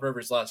 Phillip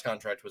Rivers' last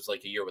contract was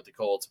a year with the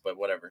Colts, but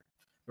whatever.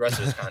 The rest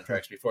of his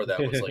contracts before that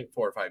was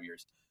 4 or 5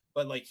 years.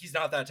 But he's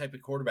not that type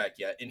of quarterback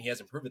yet, and he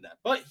hasn't proven that.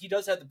 But he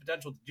does have the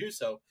potential to do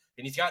so,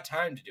 and he's got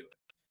time to do it.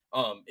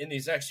 In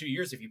these next 2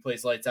 years, if he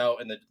plays lights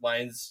out and the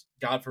Lions,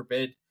 God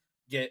forbid,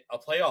 get a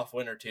playoff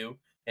win or two,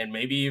 and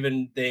maybe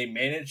even they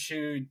manage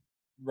to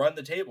run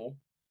the table,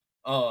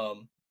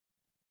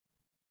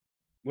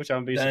 which I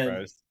would be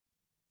surprised.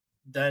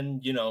 Then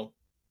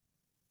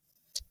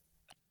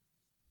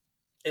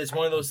it's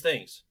one of those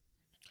things.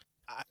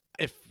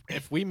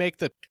 If we make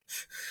the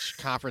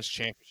conference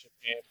championship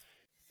game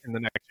in the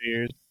next 2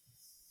 years,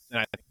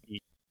 then I think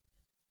he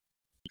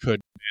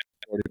could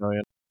 $40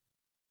 million.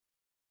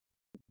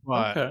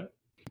 But I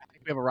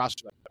think we have a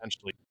roster that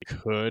eventually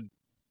could,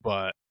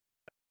 but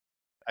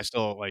I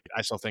still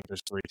think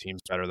there's 3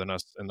 teams better than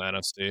us in the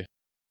NFC,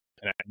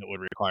 and it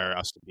would require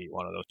us to beat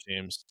one of those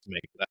teams to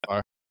make it that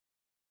far.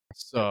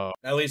 So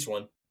at least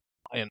one.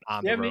 and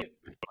on Yeah, the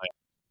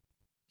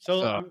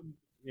road.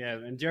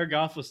 And Jared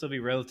Goff will still be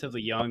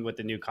relatively young with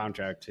the new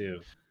contract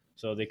too.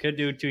 So they could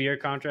do a 2-year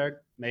contract,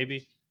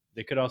 maybe.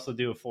 They could also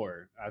do a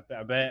 4.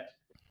 I bet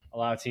a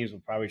lot of teams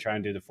will probably try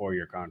and do the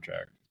 4-year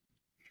contract.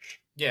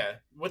 Yeah,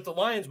 with the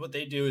Lions, what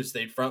they do is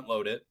they'd front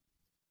load it,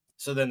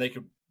 so then they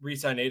could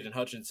re-sign Aiden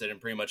Hutchinson and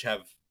pretty much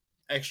have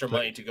extra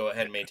money to go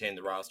ahead and maintain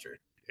the roster.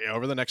 Yeah,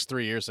 over the next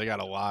 3 years, they got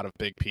a lot of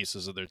big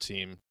pieces of their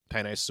team.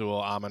 Penei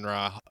Sewell,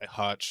 Amon-Ra,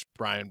 Hutch,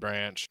 Brian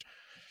Branch,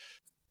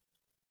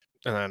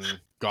 and then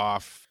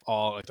Goff,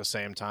 all at the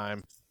same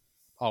time,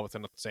 all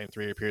within the same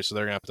 3-year period. So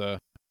they're going to have to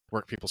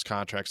work people's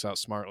contracts out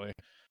smartly.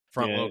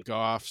 Front load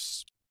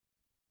Goff's,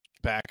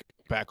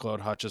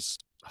 backload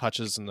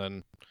Hutches, and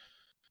then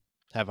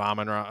have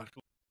Amon-Ra.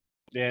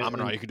 Yeah,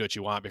 Amon-Ra, you can do what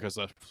you want because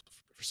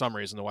for some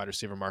reason the wide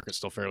receiver market's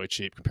still fairly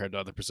cheap compared to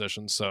other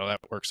positions, so that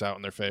works out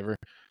in their favor.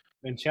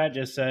 And Chad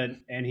just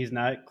said, and he's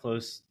not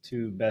close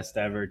to best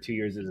ever. 2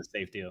 years is a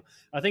safe deal.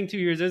 I think 2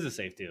 years is a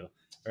safe deal,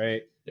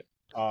 right? Yep.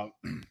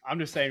 I'm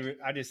just saying.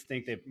 I just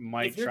think they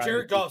might. If you're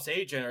Jared Goff's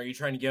agent, are you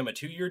trying to give him a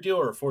 2-year deal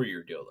or a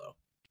 4-year deal, though?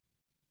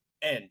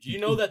 And you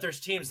know that there's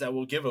teams that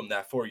will give him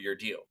that 4-year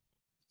deal,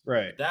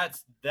 right?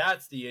 That's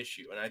the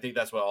issue, and I think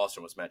that's what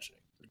Austin was mentioning.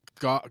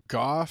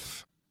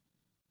 Goff.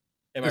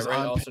 Am I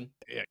right, Austin?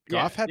 Yeah,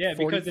 Goff had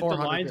because if the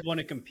Lions want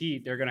to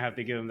compete, they're going to have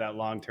to give him that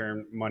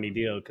long-term money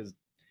deal because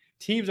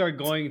teams are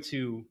going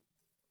to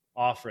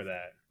offer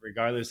that,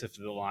 regardless if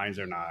the Lions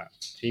or not.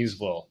 Teams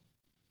will.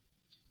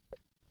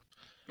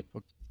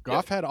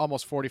 Goff had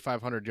almost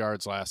 4,500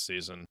 yards last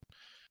season,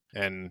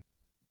 and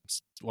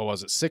what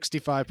was it,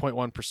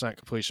 65.1%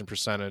 completion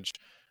percentage,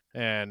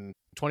 and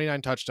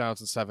 29 touchdowns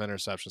and 7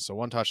 interceptions, so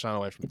 1 touchdown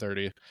away from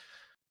 30.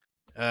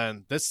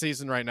 And this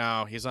season right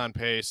now, he's on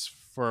pace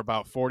for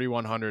about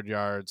 4,100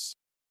 yards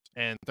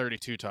and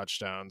 32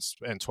 touchdowns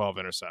and 12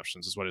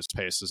 interceptions is what his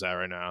pace is at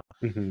right now.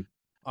 Mm-hmm.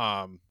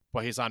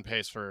 But he's on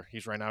pace for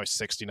he's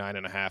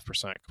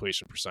 69.5%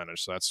 completion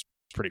percentage, so that's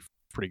pretty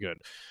good.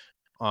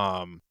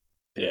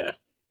 Yeah.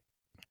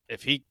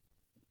 If he,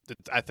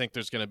 I think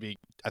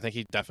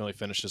he definitely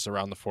finishes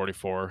around the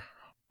 44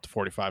 to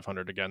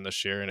 4,500 again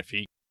this year, and if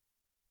he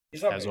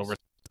has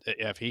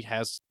if he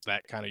has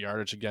that kind of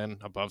yardage again,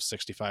 above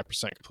 65%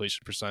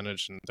 completion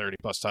percentage and 30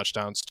 plus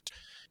touchdowns,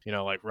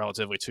 like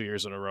relatively 2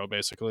 years in a row,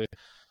 basically.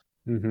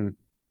 Mm-hmm.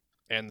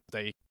 And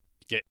he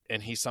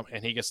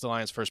gets the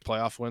Lions' first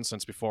playoff win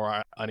since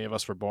before any of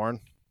us were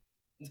born.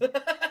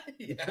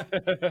 Yeah.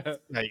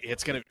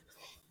 He's gonna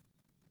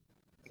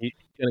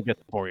get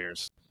the 4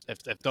 years.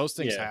 If those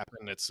things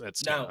happen, it's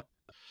now.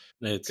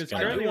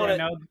 Currently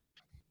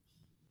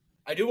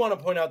I do want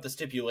to point out the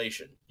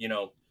stipulation.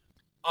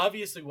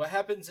 Obviously, what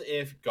happens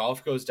if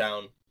Goff goes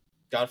down?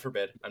 God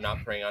forbid, I'm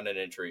not praying on an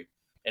injury,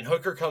 and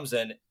Hooker comes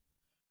in.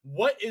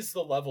 What is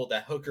the level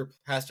that Hooker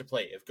has to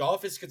play? If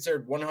Goff is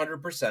considered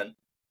 100%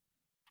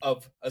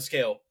 of a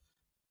scale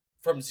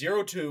from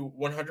 0 to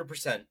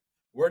 100%,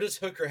 where does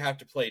Hooker have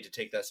to play to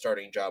take that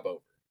starting job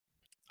over?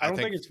 I don't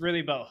think it's really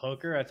about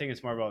Hooker. I think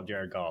it's more about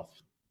Jared Goff.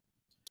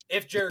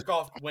 If Jared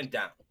Goff went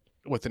down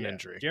with an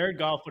injury, Jared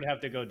Goff would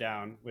have to go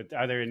down with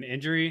either an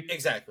injury,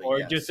 exactly,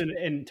 or just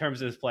in terms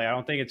of his play. I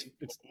don't think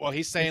it's. Well,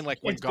 he's saying like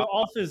when it's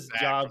Goff's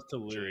job to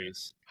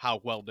lose.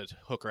 How well did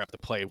Hooker have to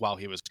play while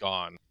he was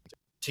gone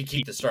to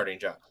keep the starting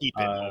job? Keep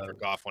it over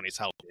Goff when he's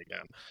healthy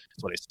again.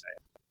 That's what he's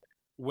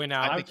saying.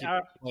 I think he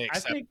play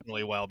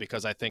exceptionally well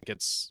because I think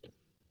it's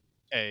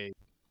a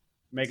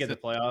make it the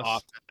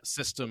playoffs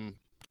system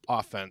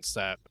offense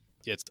that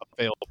it's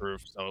fail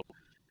proof. So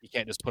you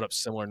can't just put up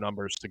similar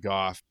numbers to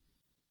Goff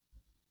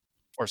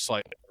or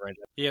slightly. Right?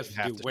 He has to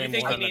do way more on the ground. You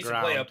think he needs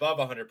to play above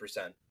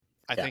 100%?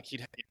 I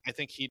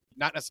think he'd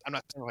not. I'm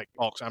not saying like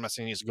bulks. I'm not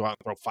saying he needs to go out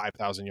and throw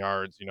 5,000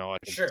 yards.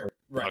 Sure,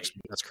 right?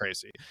 That's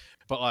crazy.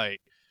 But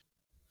like,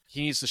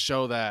 he needs to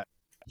show that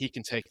he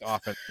can take the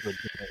offense to a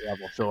different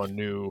level, show a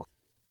new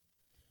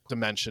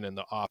dimension in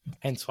the offense.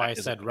 Hence why I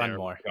said run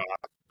more.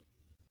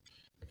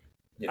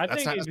 Yeah,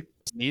 that's not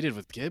needed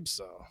with Gibbs,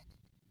 though.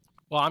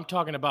 Well, I'm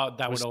talking about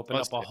that would open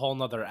up a whole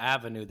nother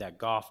avenue that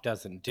Goff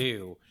doesn't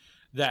do.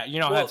 That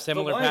have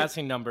similar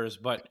passing numbers,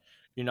 but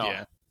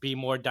be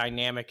more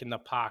dynamic in the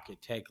pocket,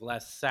 take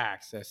less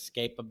sacks,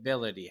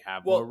 escapability,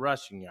 have more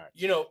rushing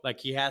yards. Like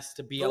he has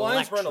to be. The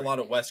Lions run a lot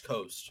of West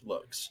Coast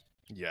looks.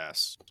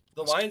 Yes,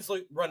 the Lions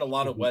run a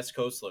lot of West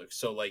Coast looks.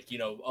 So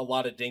a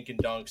lot of dink and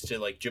dunks to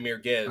like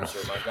Jahmyr Gibbs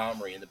or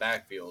Montgomery in the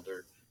backfield,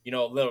 or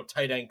a little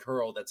tight end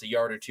curl that's a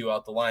yard or two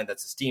out the line.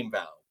 That's a steam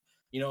valve.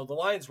 The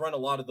Lions run a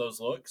lot of those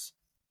looks.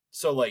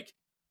 So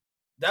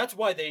that's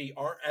why they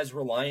aren't as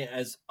reliant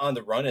as on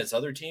the run as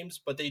other teams,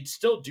 but they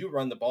still do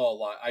run the ball a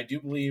lot. I do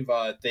believe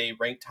they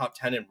rank top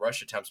 10 in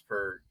rush attempts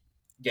per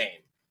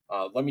game.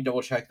 Let me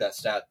double check that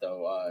stat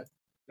though. All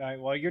right,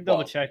 while you're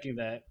double checking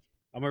that,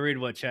 I'm gonna read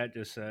what Chat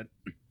just said.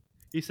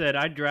 He said,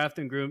 "I draft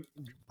and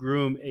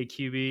groom a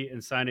QB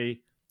and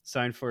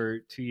sign for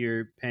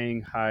 2-year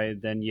paying high.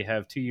 Then you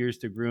have 2 years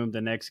to groom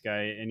the next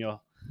guy, and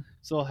you'll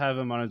still have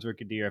him on his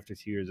rookie deal after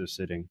 2 years of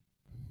sitting."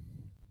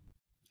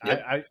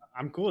 Yep.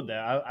 I'm cool with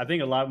that. I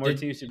think a lot more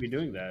teams should be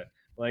doing that.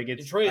 Like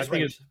Detroit I is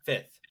think ranked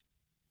 5th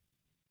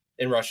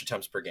in rush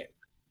attempts per game,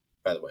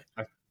 by the way.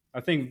 I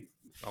think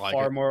I like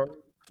far it. more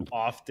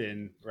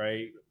often,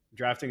 right?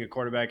 Drafting a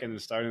quarterback and then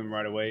starting them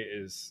right away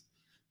is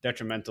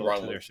detrimental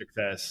Wrong to their move.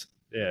 success.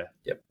 Yeah.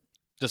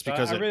 Just So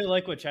because I it really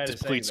like what Chad is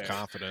saying depletes there.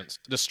 confidence,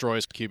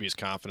 destroys QB's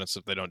confidence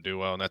if they don't do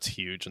well, and that's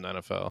huge in the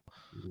NFL.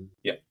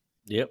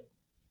 Yep.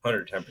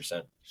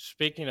 110%.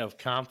 Speaking of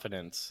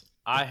confidence,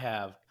 I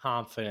have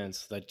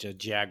confidence that the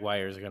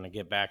Jaguars are going to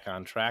get back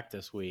on track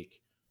this week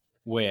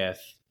with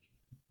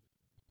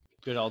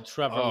good old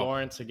Trevor Oh.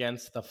 Lawrence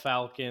against the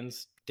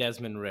Falcons,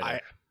 Desmond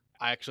Ritter.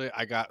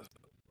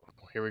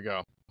 Here we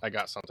go. I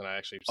got something I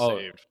actually Oh,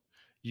 saved.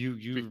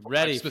 You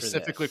ready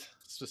specifically for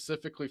this?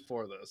 specifically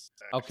for this?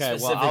 Okay, well, I'll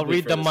Specifically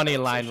read for the this money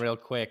line conversation. real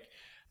quick.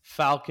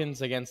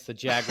 Falcons against the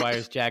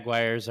Jaguars.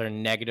 Jaguars are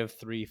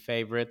 -3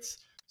 favorites,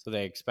 so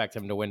they expect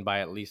them to win by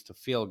at least a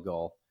field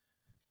goal.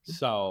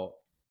 So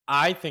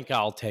I think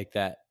I'll take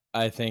that.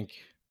 I think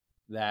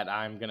that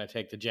I'm going to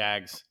take the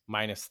Jags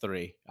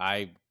 -3.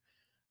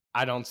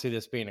 I don't see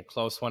this being a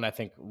close one. I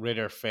think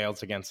Ritter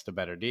fails against a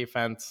better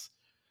defense.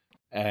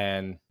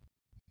 And,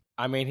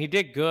 I mean, he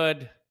did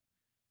good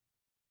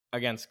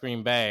against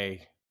Green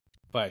Bay,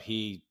 but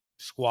he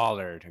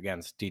squallered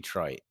against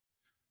Detroit.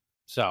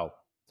 So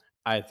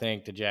I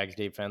think the Jags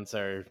defense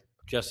are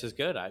just as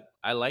good.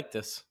 I like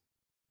this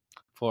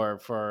for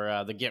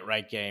the get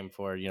right game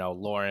for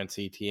Lawrence,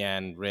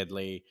 Etienne,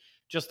 Ridley,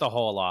 just the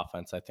whole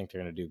offense. I think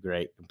they're going to do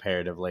great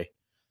comparatively.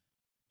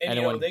 And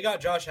Anyone- they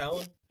got Josh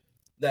Allen,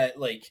 that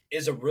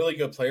is a really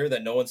good player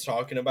that no one's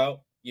talking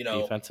about.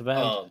 Defensive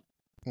end.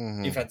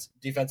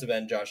 Defensive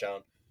end Josh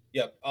Allen.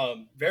 Yep.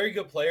 Very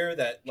good player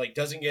that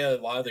doesn't get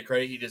a lot of the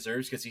credit he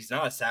deserves because he's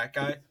not a sack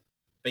guy,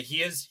 but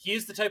he is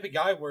the type of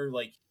guy where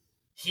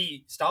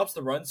he stops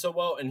the run so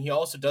well, and he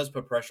also does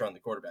put pressure on the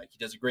quarterback. He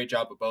does a great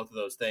job of both of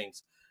those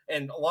things,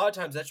 and a lot of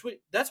times that's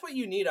what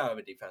you need out of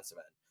a defensive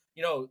end.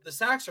 The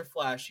sacks are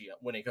flashy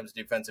when it comes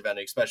to defensive end,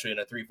 especially in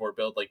a 3-4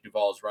 build like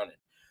Duval's running.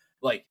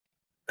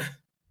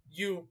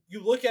 You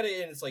look at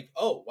it and it's like,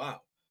 oh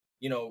wow,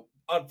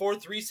 on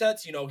 4-3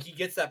 sets, he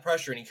gets that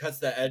pressure and he cuts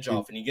that edge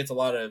off and he gets a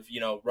lot of,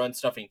 run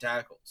stuffing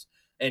tackles.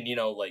 And,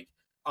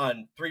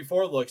 on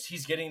 3-4 looks,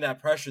 he's getting that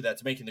pressure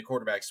that's making the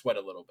quarterback sweat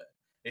a little bit,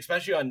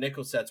 especially on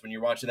nickel sets when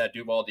you're watching that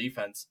Duval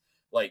defense.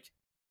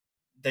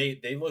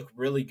 They look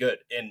really good.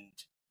 And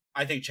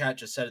I think Chat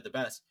just said it the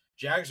best.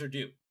 Jags are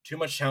due. Too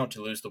much talent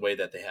to lose the way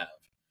that they have.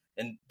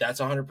 And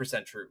that's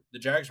 100% true. The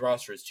Jags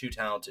roster is too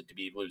talented to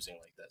be losing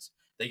like this.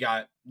 They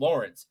got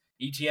Lawrence,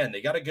 Etienne.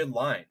 They got a good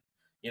line.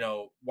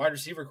 Wide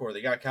receiver core,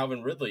 they got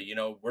Calvin Ridley.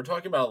 We're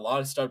talking about a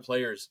lot of stud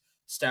players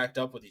stacked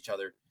up with each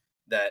other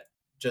that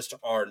just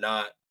are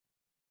not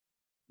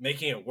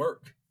making it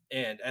work.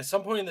 And at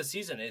some point in the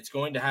season, it's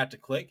going to have to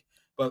click,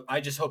 but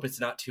I just hope it's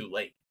not too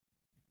late.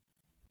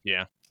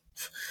 Yeah.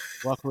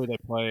 Luckily, they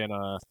play in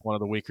one of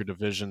the weaker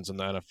divisions in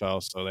the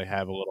NFL, so they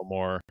have a little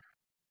more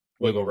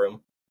Wiggle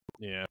room.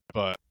 Yeah,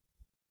 but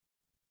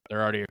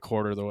they're already a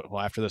quarter of the way.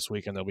 Well, after this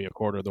weekend, they'll be a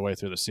quarter of the way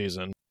through the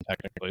season,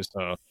 technically,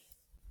 so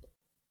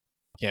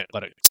can't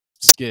let it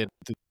skid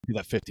to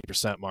that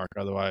 50% mark.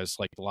 Otherwise,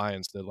 like the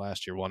Lions did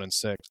last year,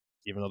 1-6,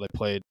 even though they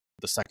played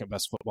the second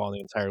best football in the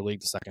entire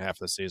league the second half of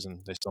the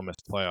season, they still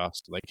missed the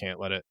playoffs. So they can't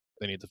let it.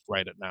 They need to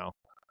write it now.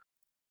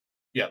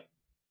 Yep.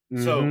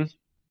 Mm-hmm. So,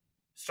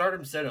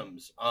 stardom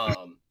situms.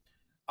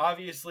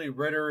 Obviously,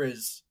 Ritter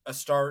is a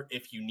start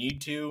if you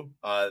need to.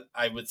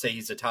 I would say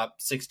he's a top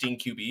 16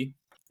 QB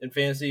in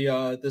fantasy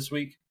this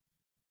week.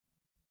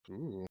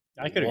 Ooh.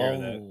 I could agree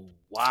with that.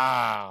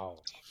 Wow.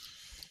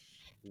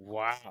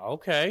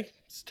 Okay.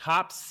 It's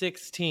top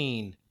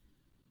 16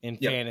 in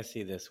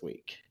fantasy this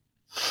week.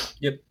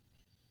 Yep.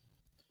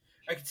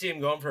 I could see him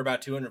going for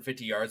about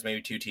 250 yards,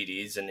 maybe 2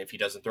 TDs, and if he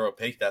doesn't throw a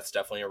pick, that's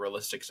definitely a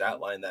realistic stat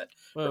line that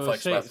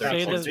reflects about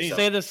 30 points.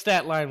 Say the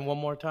stat line one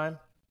more time.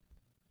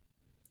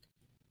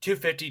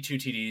 250, 2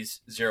 TDs,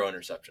 0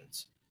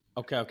 interceptions.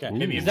 Okay.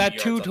 Maybe is that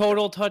 2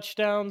 total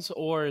touchdowns,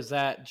 or is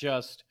that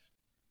just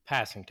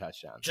passing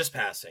touchdowns? Just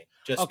passing.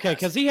 Okay,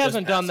 because he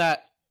hasn't done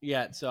that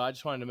yet, so I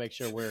just wanted to make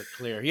sure we're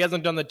clear. He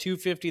hasn't done the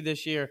 250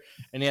 this year,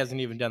 and he hasn't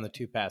even done the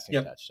 2 passing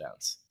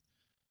touchdowns.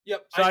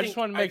 Yep. So I just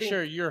want to make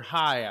sure you're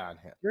high on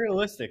him.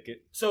 Realistic.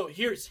 So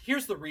here's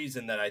the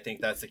reason that I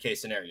think that's the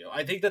case scenario.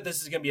 I think that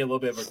this is going to be a little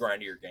bit of a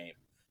grindier game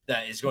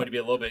that is going to be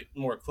a little bit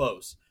more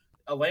close.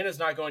 Atlanta's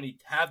not going to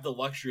have the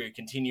luxury of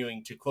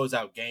continuing to close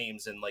out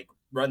games and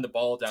run the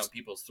ball down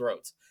people's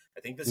throats.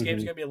 I think this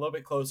game's going to be a little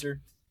bit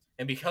closer,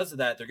 and because of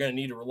that, they're going to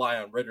need to rely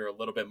on Ritter a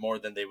little bit more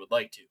than they would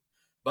like to.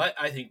 But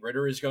I think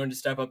Ritter is going to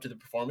step up to the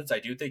performance. I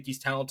do think he's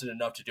talented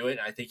enough to do it,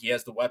 and I think he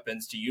has the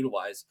weapons to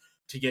utilize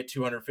to get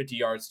 250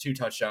 yards, 2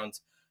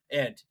 touchdowns.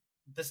 And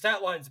the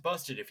stat line's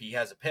busted if he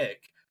has a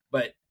pick.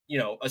 But,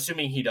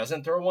 assuming he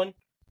doesn't throw one,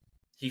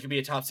 he could be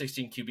a top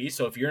 16 QB.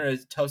 So if you're in a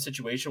tough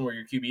situation where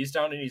your QB is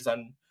down and he's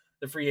on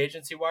the free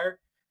agency wire,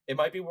 it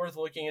might be worth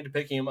looking into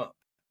picking him up.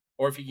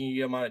 Or if you can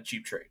get him on a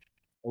cheap trade.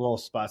 A little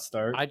spot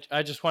start.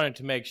 I just wanted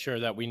to make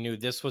sure that we knew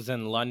this was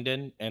in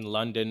London, and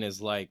London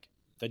is like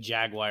the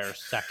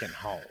Jaguars' second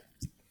home.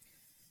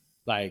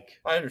 Like,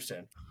 I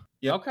understand.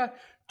 Yep. okay,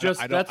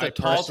 just that's a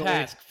tall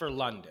task for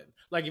London.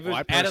 Like if it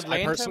was at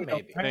Atlanta, I personally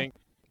maybe. don't think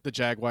the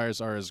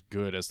Jaguars are as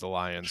good as the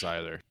Lions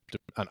either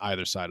on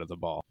either side of the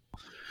ball.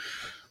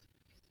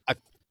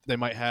 They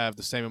might have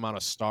the same amount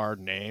of star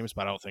names,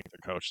 but I don't think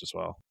they're coached as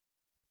well.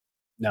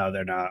 No,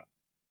 they're not.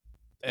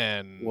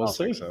 And We'll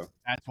see. So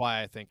that's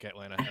why I think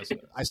Atlanta has.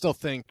 I still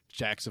think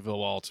Jacksonville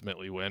will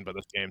ultimately win, but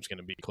this game's going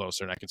to be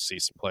closer, and I can see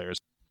some players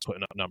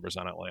putting up numbers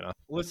on Atlanta.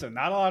 listen,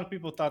 not a lot of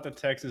people thought the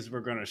Texans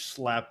were going to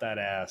slap that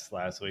ass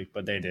last week,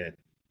 but they did.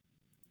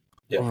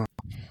 Yeah.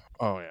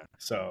 Oh yeah.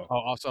 So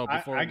also,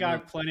 before I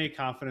got plenty of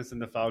confidence in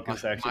the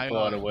Falcons to actually pull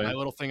out a win. My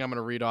little thing I'm going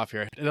to read off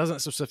here. It doesn't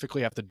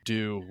specifically have to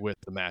do with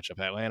the matchup.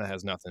 Atlanta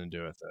has nothing to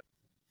do with it,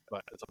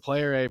 but it's a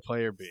player A,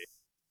 player B.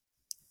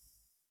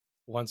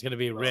 One's going to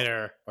be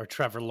Ritter or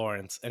Trevor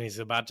Lawrence, and he's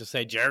about to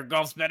say Jared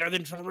Goff's better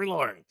than Trevor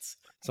Lawrence.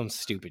 Some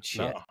stupid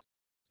shit. No.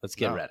 Let's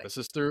get ready. This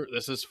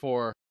is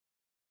for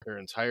their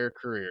entire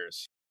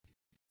careers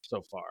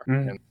so far,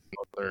 and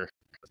they're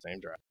the same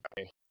draft.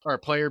 All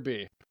right, player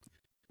B.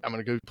 I'm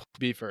going to go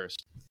B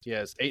first. He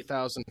has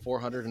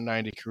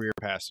 8,490 career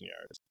passing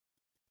yards,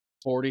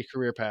 40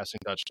 career passing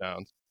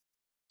touchdowns,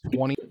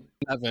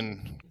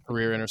 27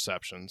 career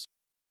interceptions,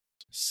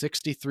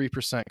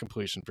 63%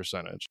 completion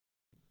percentage,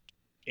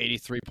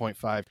 83.5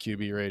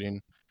 QB rating,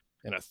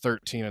 and a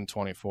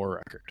 13-24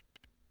 record.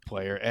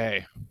 Player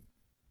A,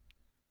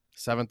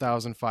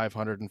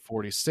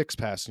 7,546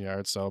 passing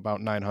yards, so about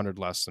 900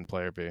 less than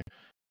player B.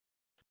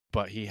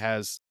 But he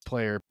has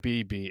player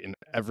B beat in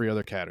every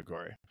other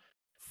category.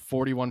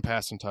 41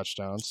 passing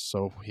touchdowns,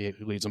 so he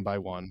leads them by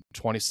one.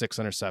 26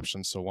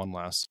 interceptions, so one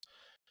less.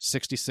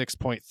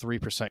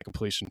 66.3%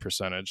 completion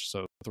percentage,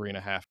 so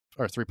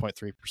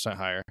 3.3%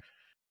 higher.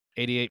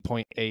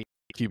 88.8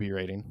 QB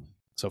rating,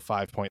 so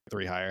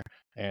 5.3 higher,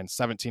 and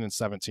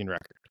 17-17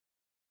 record.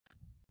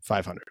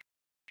 500.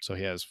 So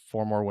he has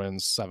 4 more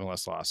wins, 7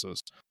 less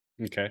losses.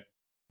 Okay.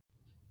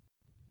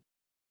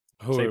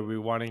 Who are we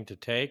wanting to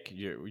take?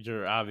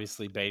 You're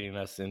obviously baiting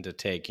us into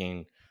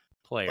taking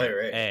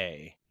player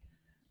A.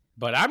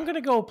 But I'm going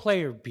to go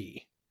player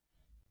B.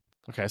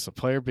 Okay, so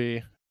player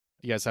B.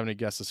 You guys have any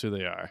guesses who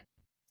they are?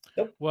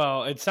 Nope.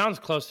 Well, it sounds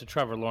close to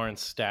Trevor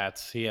Lawrence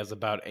stats. He has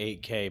about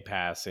 8K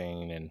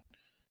passing. And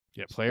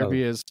yeah, player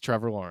B is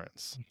Trevor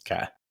Lawrence.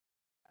 Okay.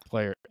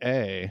 Player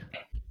A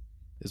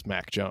is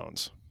Mac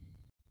Jones.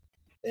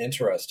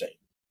 Interesting.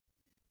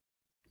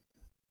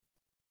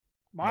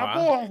 My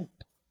boy.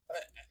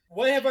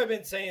 What have I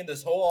been saying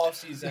this whole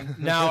offseason?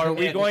 Now, are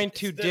we going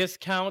to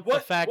discount the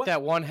fact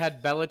that one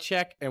had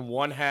Belichick and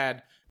one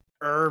had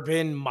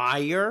Urban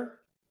Meyer?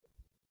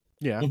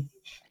 Yeah.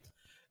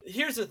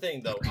 Here's the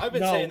thing, though. I've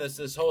been saying this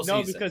whole season.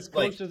 No, because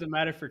coach doesn't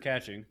matter for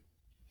catching.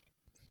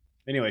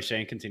 Anyway,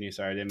 Shane, continue.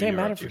 Sorry, I didn't They mean to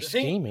matter interrupt for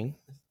you. scheming.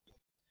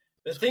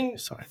 The thing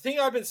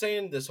I've been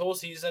saying this whole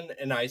season,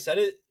 and I said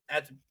it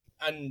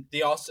on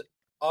the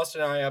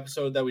Austin and I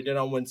episode that we did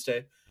on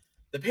Wednesday,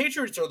 the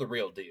Patriots are the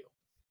real deal.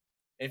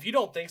 If you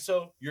don't think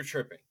so, you're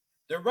tripping.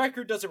 Their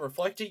record doesn't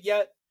reflect it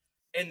yet,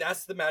 and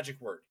that's the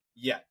magic word.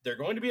 Yet. They're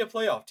going to be a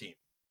playoff team.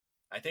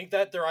 I think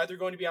that they're either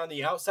going to be on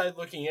the outside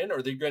looking in,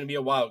 or they're going to be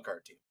a wild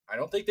card team. I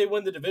don't think they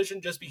win the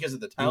division just because of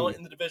the talent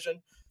in the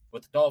division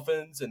with the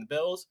Dolphins and the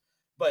Bills.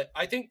 But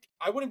I think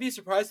I wouldn't be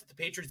surprised if the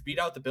Patriots beat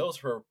out the Bills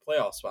for a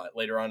playoff spot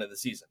later on in the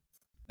season.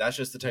 That's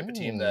just the type of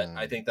team that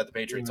I think that the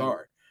Patriots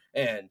are.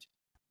 And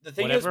the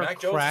thing is, Mac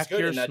Jones is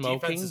good, and that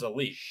defense is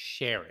elite.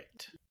 Share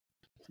it.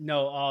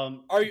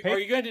 No, are you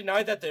going to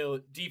deny that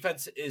the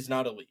defense is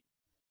not elite?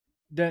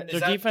 Their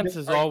defense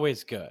is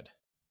always good.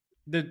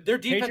 Their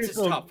defense is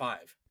top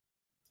 5.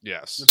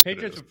 Yes. The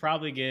Patriots would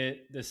probably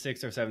get the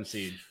 6th or 7th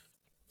seed.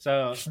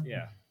 So,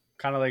 yeah,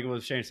 kind of like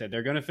what Shane said.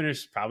 They're going to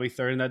finish probably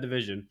 3rd in that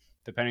division,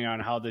 depending on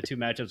how the 2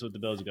 matchups with the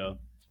Bills go.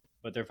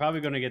 But they're probably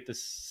going to get the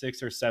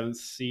 6th or 7th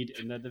seed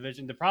in that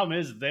division. The problem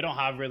is they don't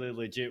have really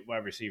legit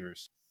wide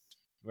receivers,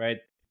 right?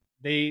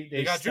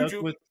 They got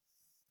Juju.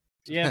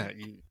 Yeah,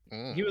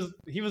 he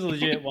was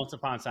legit once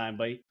upon a time,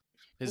 but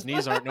his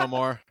knees aren't no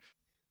more.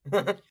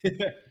 But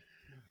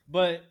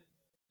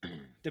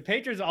the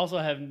Patriots also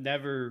have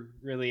never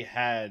really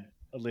had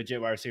a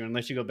legit wide receiver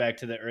unless you go back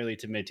to the early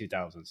to mid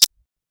 2000s.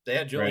 They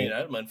had Julian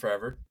Edelman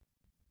forever.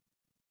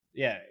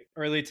 Yeah,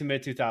 early to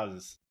mid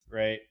 2000s,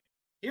 right?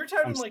 He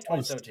retired in like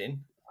 2017.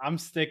 I'm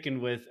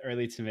sticking with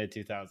early to mid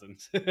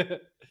 2000s.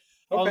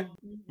 Okay.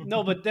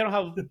 No, but they don't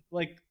have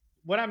like.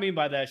 What I mean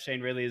by that,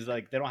 Shane, really is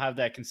like they don't have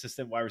that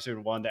consistent wide receiver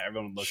one that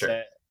everyone looks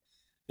at.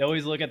 They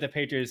always look at the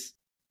Patriots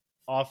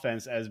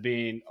offense as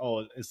being,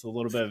 it's a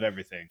little bit of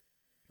everything,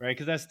 right?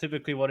 Because that's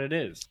typically what it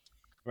is,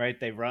 right?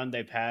 They run,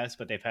 they pass,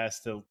 but they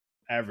pass to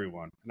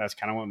everyone. And that's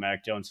kind of what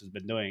Mac Jones has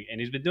been doing. And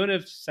he's been doing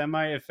it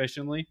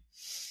semi-efficiently.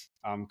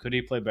 Could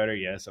he play better?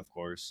 Yes, of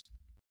course.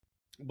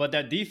 But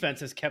that defense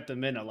has kept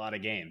him in a lot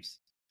of games.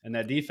 And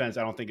that defense,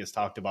 I don't think is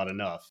talked about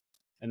enough.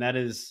 And that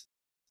is,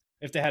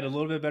 if they had a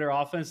little bit better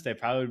offense, they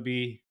probably would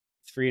be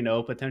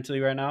 3-0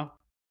 potentially right now,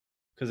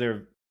 because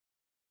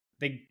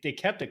they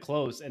kept it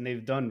close and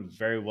they've done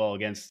very well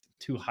against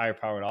 2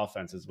 high-powered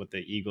offenses with the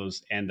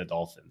Eagles and the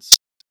Dolphins.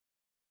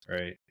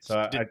 Right.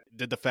 So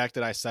Did the fact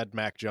that I said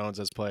Mac Jones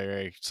as player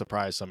A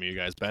surprise some of you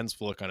guys? Ben's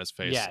look on his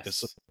face.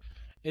 Yes,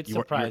 it you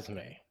were- surprised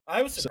me.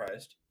 I was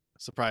surprised.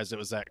 Surprised it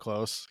was that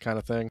close, kind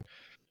of thing.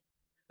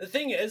 The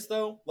thing is,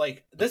 though,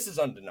 like, this is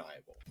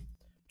undeniable.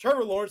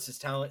 Trevor Lawrence's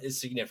talent is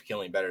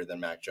significantly better than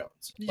Mac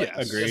Jones. Like,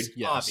 Yes, agreed. just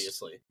Yes.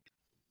 obviously.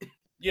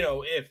 You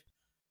know, if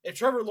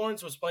Trevor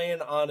Lawrence was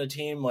playing on a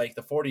team like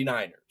the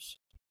 49ers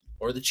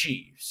or the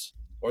Chiefs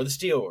or the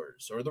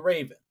Steelers or the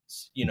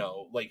Ravens, you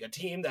know, like a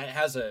team that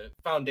has a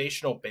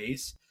foundational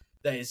base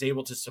that is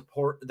able to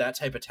support that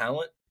type of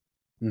talent,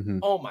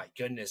 oh my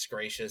goodness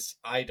gracious,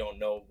 I don't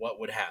know what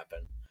would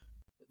happen.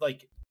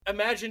 Like,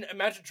 imagine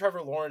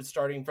Trevor Lawrence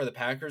starting for the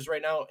Packers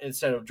right now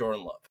instead of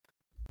Jordan Love.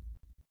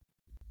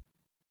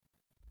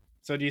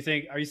 So do you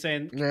think? Are you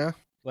saying Yeah.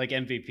 like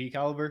MVP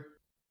caliber,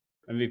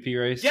 MVP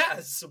race?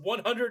 Yes,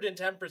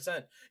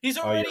 110%. He's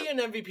already in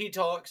MVP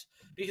talks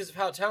because of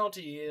how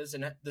talented he is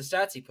and the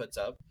stats he puts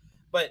up.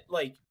 But,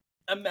 like,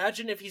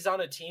 imagine if he's on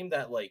a team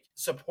that, like,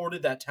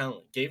 supported that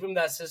talent, gave him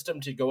that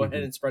system to go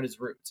ahead and spread his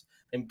roots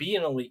and be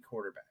an elite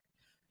quarterback.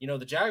 You know,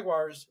 the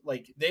Jaguars,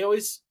 like, they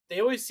always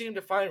seem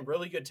to find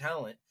really good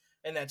talent,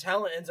 and that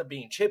talent ends up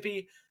being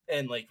chippy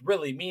and, like,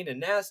 really mean and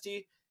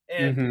nasty.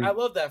 And I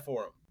love that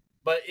for him.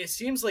 But it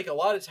seems like a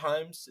lot of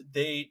times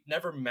they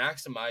never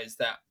maximize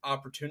that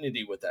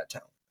opportunity with that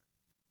talent.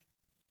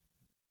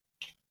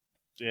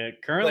 Yeah.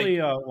 Currently,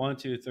 1,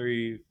 2,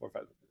 3, 4,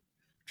 5.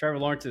 Trevor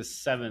Lawrence is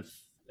 7th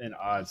in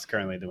odds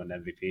currently to win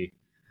MVP.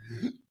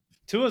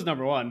 Tua's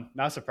number 1.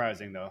 Not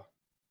surprising though,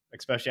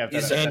 especially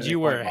after that. And you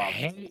were 70-point bomb.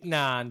 hating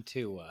on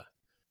Tua.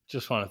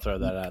 Just want to throw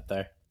that out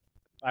there.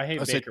 I hate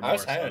I'll say- Baker I more.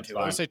 was So high on it's Tua.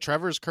 I fine. would say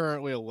Trevor's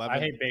currently 11th. I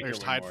hate Baker He's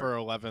way tied more. for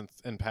 11th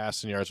in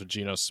passing yards with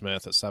Geno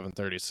Smith at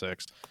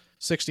 736.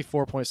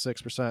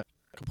 64.6%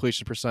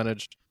 completion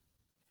percentage,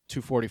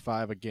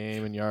 245 a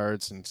game in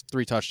yards, and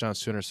 3 touchdowns,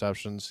 2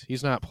 interceptions.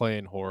 He's not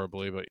playing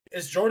horribly, but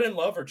Is Jordan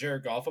Love or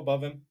Jared Goff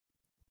above him?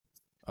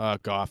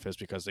 Goff is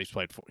because he's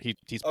played.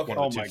 He's Okay. one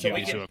Oh of the my two God.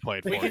 QBs who have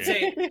played We for could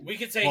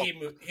you. say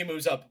Well- he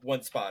moves up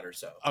one spot or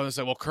so. I would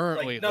say, well,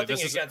 currently, Like, nothing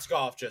this is. against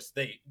Goff, just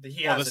he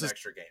Well, has this an is-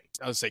 extra game.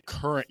 I would say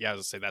current. Yeah, I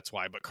would say that's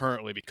why. But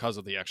currently, because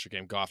of the extra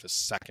game, Goff is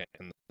second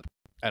in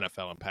the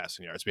NFL in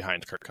passing yards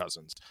behind Kirk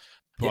Cousins.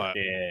 But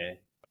Yeah.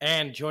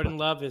 And Jordan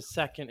Love is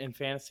second in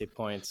fantasy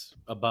points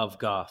above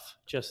Goff.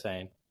 Just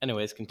saying.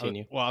 Anyways,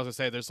 continue. Well, I was gonna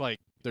say there's like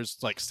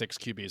 6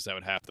 QBs that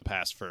would have to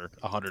pass for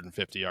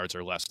 150 yards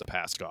or less to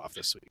pass Goff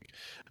this week,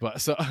 but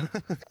so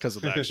because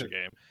of the extra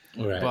game.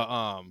 Right. But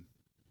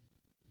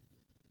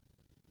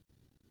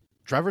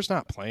Trevor's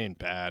not playing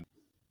bad.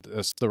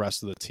 The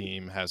rest of the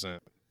team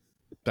hasn't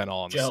been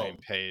all on the Gel. same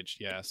page.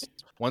 Yes,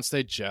 once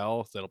they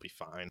gel, that'll be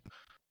fine.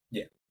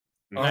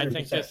 I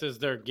think 100%. this is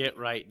their get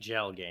right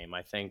gel game.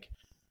 I think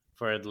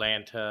for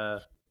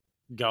Atlanta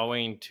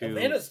going to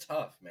Atlanta's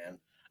tough, man.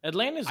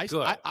 Atlanta's I-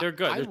 good. I- They're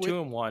good. I They're would-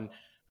 2-1,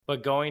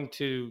 but going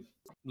to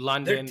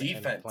London and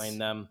defense. playing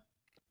them,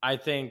 I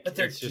think But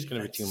their it's just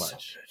going to be too defense is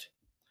much. so good.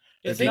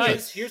 It's The thing nice.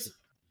 is, here's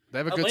They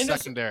have a good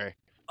Atlanta's- secondary.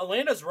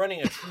 Atlanta's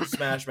running a true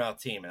Smash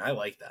Mouth team, and I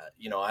like that.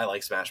 You know, I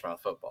like Smash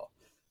Mouth football.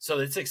 So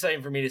it's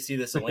exciting for me to see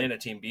this Atlanta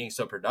team being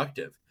so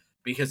productive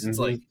because it's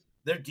like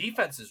their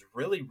defense is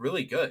really,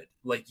 really good.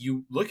 Like,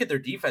 you look at their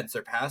defense,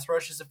 their pass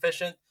rush is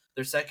efficient,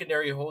 their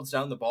secondary holds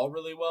down the ball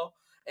really well,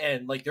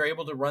 and like they're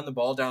able to run the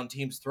ball down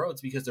teams'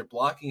 throats because their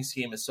blocking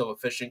scheme is so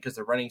efficient because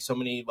they're running so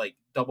many like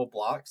double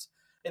blocks,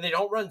 and they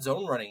don't run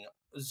zone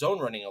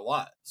running a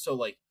lot. So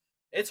like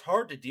it's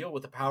hard to deal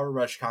with a power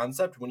rush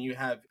concept when you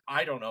have,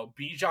 I don't know,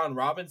 Bijan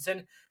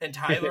Robinson and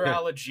Tyler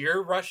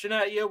Algier rushing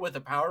at you with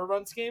a power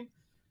run scheme.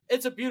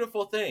 It's a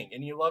beautiful thing,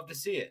 and you love to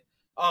see it.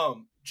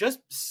 Just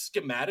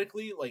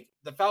schematically, like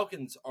the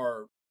Falcons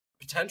are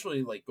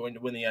potentially like going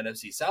to win the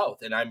NFC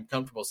South, and I'm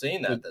comfortable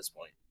saying that at this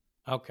point.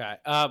 Okay.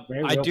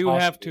 Very I real do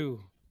have possible.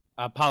 to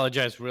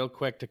apologize real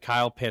quick to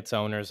Kyle Pitts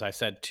owners. I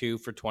said 2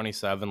 for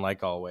 27,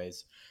 like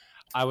always.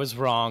 I was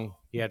wrong.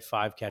 He had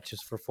 5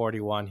 catches for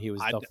 41. He was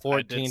I the d- I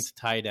 14th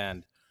tight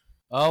end.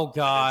 Oh,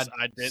 God.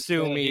 I did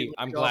Sue say he me. looked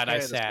I'm glad I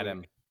okay this sat week.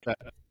 him.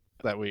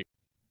 That week.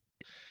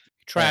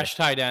 Trash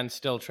tight end,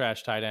 still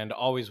trash tight end.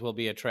 Always will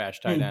be a trash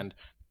tight end.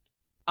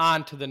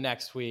 On to the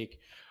next week,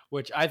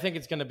 which I think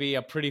it's going to be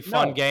a pretty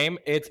fun game.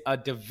 It's a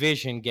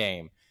division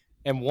game,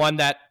 and one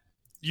that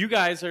you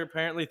guys are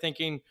apparently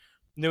thinking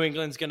New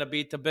England's going to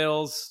beat the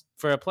Bills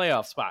for a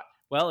playoff spot.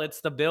 Well, it's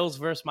the Bills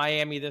versus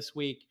Miami this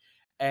week,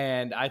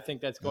 and I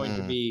think that's going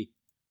to be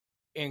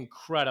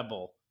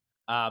incredible.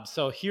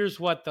 So here's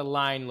what the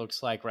line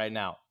looks like right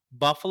now.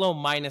 Buffalo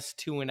minus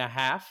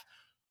 2.5,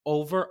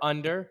 over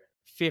under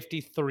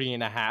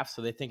 53.5.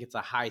 So they think it's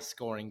a high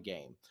scoring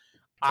game.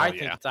 I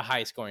think it's a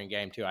high scoring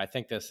game too. I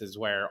think this is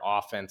where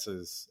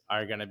offenses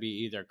are going to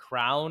be either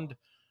crowned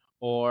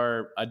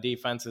or a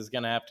defense is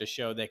going to have to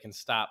show they can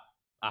stop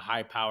a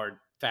high powered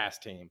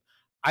fast team.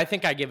 I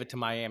think I give it to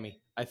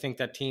Miami. I think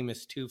that team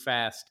is too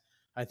fast.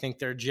 I think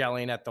they're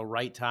gelling at the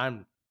right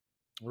time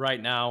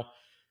right now.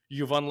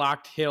 You've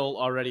unlocked Hill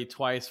already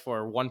twice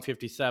for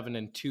 157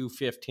 and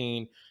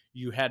 215.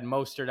 You had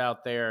Mostert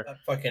out there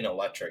fucking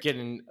electric,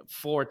 getting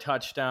 4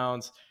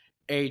 touchdowns.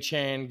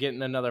 A-Chain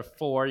getting another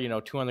 4,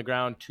 2 on the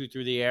ground, 2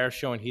 through the air,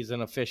 showing he's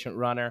an efficient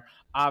runner.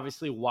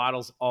 Obviously,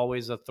 Waddle's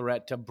always a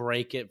threat to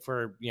break it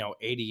for,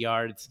 80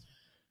 yards.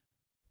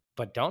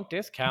 But don't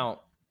discount,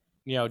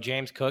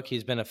 James Cook.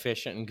 He's been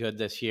efficient and good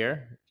this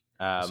year.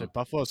 So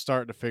Buffalo's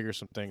starting to figure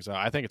some things out.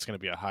 I think it's going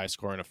to be a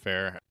high-scoring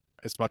affair.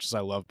 As much as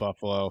I love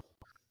Buffalo,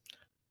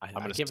 I'm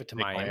going to give it to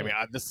Miami.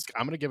 I'm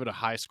going to give it a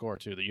high score,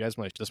 too. This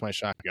might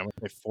shock you. I'm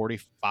going to say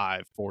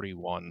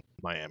 45-41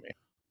 Miami.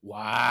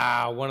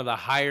 Wow, one of the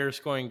higher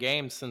scoring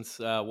games since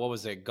what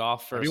was it,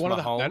 Goff versus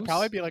Mahomes? That'd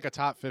probably be like a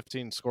top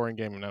 15 scoring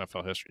game in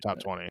NFL history, top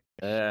 20.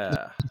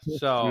 Yeah.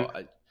 So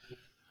I'm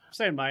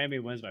saying Miami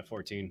wins by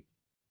 14.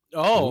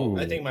 Oh,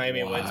 I think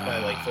Miami wins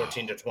by like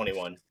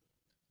 14-21.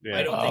 Yeah.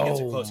 I don't think it's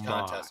a close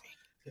contest.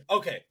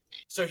 Okay,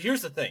 so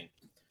here's the thing: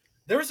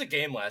 there was a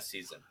game last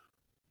season,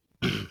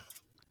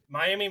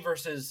 Miami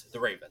versus the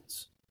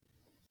Ravens,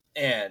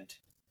 and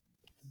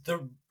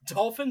the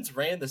Dolphins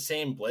ran the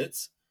same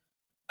blitz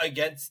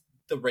against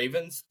the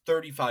Ravens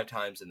 35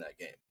 times in that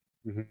game.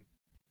 Mm-hmm.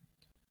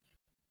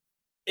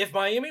 If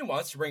Miami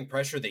wants to bring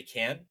pressure, they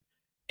can.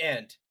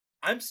 And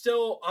I'm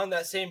still on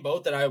that same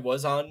boat that I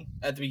was on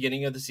at the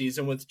beginning of the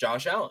season with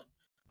Josh Allen.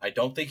 I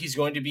don't think he's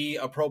going to be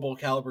a Pro Bowl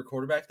caliber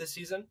quarterback this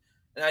season.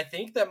 And I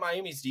think that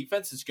Miami's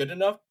defense is good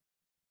enough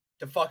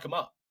to fuck him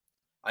up.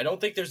 I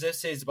don't think there's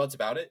ifs, ands, buts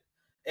about it.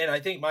 And I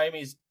think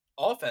Miami's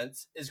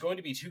offense is going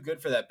to be too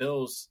good for that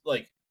Bills,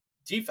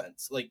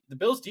 defense. The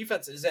Bills'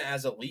 defense isn't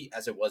as elite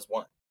as it once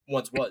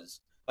was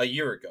a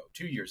year ago,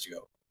 2 years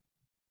ago.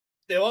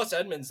 They lost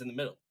Edmonds in the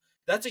middle.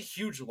 That's a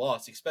huge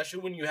loss,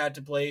 especially when you had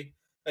to play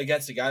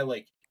against a guy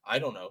like, I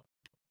don't know,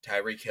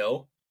 Tyreek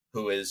Hill,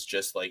 who is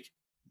just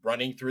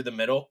running through the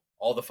middle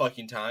all the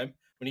fucking time.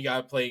 When you got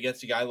to play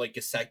against a guy like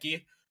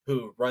Gesicki,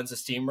 who runs a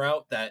seam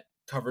route that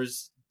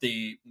covers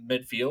the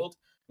midfield.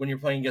 When you're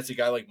playing against a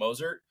guy like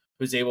Mostert,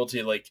 who's able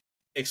to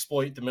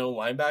exploit the middle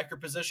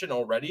linebacker position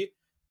already.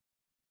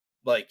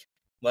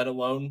 Let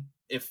alone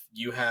if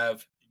you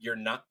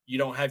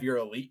don't have your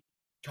elite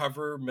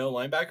cover middle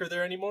linebacker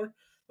there anymore.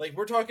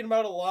 We're talking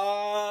about a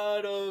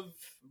lot of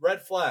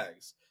red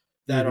flags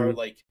that are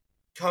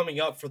coming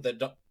up for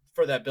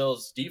that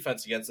Bills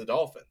defense against the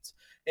Dolphins.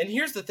 And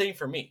here's the thing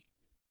for me: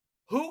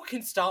 who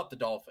can stop the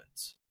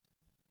Dolphins?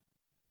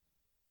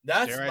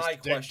 That's my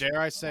question.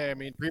 Dare I say? I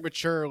mean,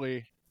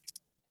 prematurely,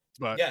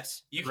 but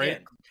yes, you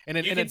can. And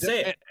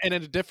in a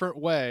different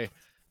way,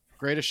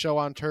 greatest show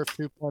on turf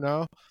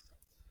 2.0.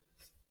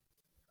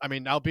 I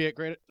mean, albeit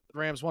great,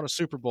 Rams won a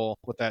Super Bowl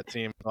with that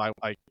team.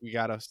 We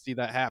got to see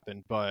that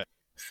happen, but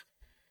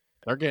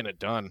they're getting it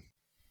done.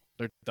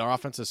 Their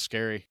offense is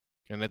scary,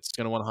 and it's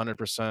going to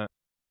 100%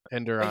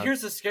 hinder. But here's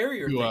the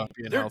scarier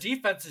thing: their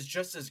defense is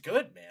just as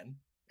good, man.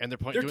 And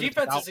their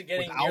defense isn't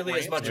getting nearly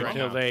as much.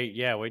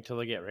 Wait till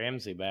they get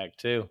Ramsey back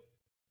too.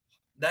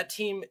 That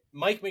team,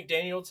 Mike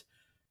McDaniels,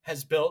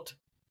 has built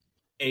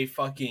a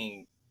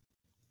fucking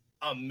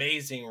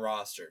amazing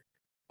roster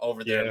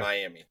over there in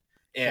Miami.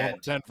 And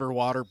Denver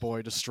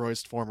Waterboy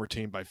destroys former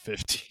team by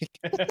 50.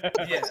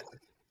 Yeah.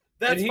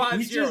 That's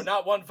 5-0,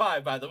 not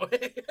 1-5, by the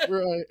way.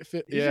 Right.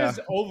 He's just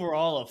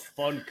overall a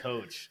fun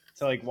coach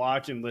to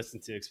watch and listen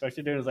to,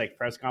 especially during his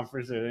press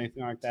conference or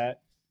anything like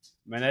that.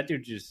 Man, that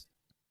dude he's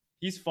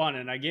fun,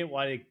 and I get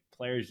why the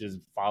players just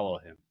follow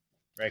him,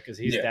 right? Because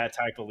he's that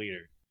type of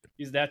leader.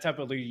 He's that type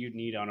of leader you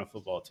need on a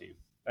football team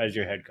as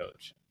your head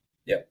coach.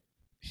 Yeah.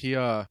 He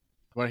want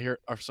to hear?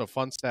 So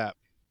fun stat: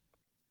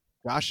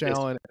 Josh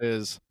Allen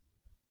is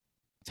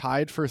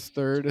tied for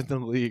third in the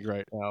league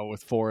right now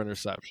with 4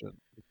 interceptions,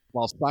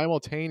 while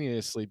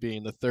simultaneously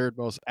being the third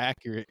most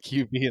accurate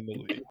QB in the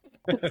league.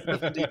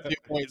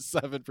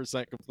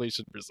 52.7%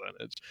 completion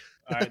percentage.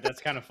 All right,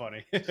 that's kind of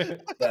funny.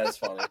 That is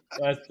funny.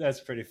 That's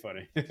pretty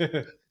funny.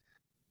 The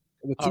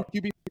two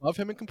QB above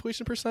him in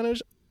completion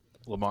percentage: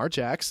 Lamar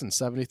Jackson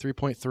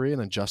 73.3,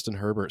 and then Justin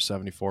Herbert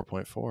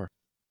 74.4.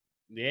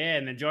 Yeah,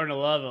 and then Jordan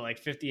Love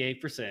at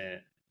 58%.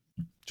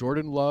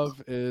 Jordan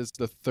Love is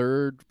the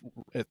third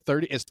at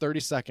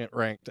 32nd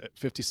ranked at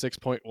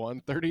 56.1.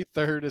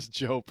 33rd is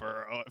Joe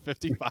Burrow at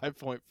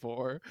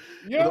 55.4.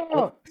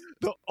 Yeah.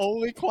 The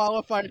only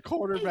qualified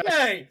quarterback.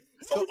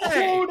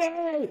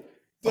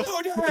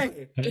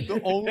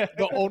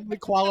 The only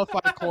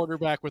qualified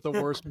quarterback with a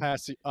worse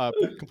pass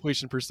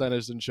completion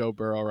percentage than Joe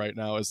Burrow right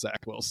now is Zach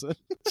Wilson.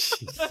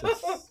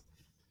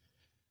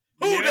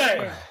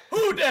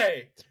 Who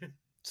day?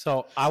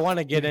 So I want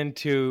to get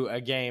into a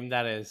game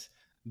that is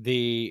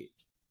the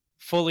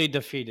fully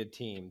defeated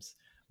teams.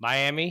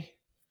 Vikings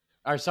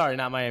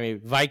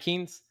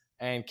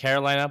and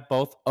Carolina,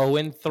 both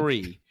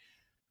 0-3.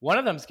 One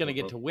of them's going to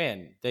get to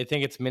win. They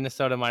think it's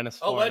Minnesota minus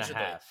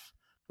 4.5.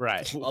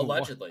 Right.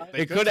 Allegedly.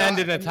 It could end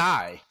in a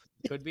tie.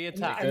 Could be a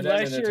tie.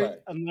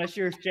 Unless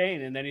you're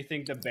Shane, and then you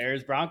think the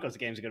Bears-Broncos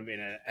game is going to be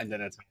end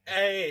in a tie.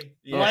 Hey.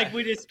 Yeah. Like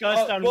we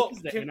discussed on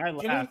Wednesday, and I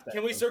laughed.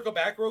 Can we circle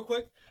back real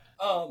quick?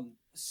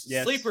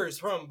 Yes. Sleepers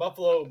from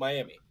Buffalo,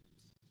 Miami.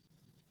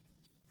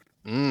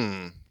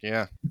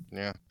 Yeah.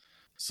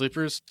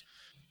 Sleepers.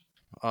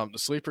 The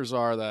sleepers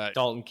are that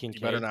Dalton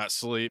Kincaid. you better not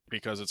sleep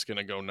because it's going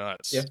to go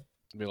nuts. Yeah.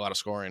 It'll be a lot of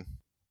scoring.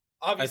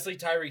 Obviously,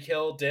 Tyreek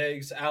Hill,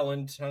 Diggs,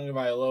 Allen,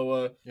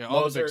 Tagovailoa, Yeah,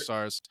 all Moser, the big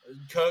stars.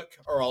 Cook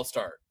are all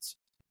starts.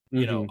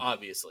 You know,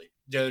 obviously,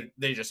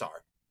 they just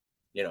are.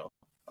 You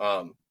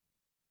know,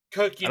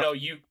 Cook. You know,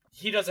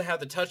 he doesn't have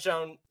the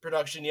touchdown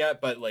production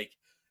yet, but like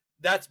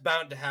that's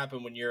bound to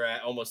happen when you're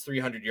at almost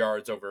 300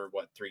 yards over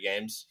 3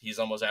 games. He's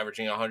almost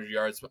averaging 100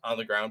 yards on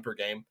the ground per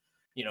game.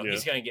 You know,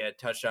 he's going to get a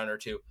touchdown or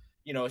two.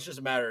 You know, it's just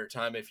a matter of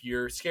time. If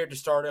you're scared to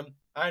start him,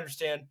 I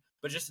understand,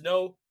 but just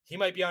know he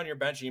might be on your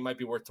bench and he might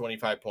be worth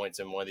 25 points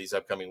in one of these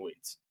upcoming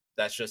weeks.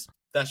 That's just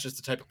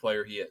the type of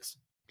player he is.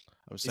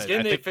 He's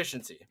getting the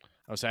efficiency.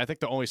 I think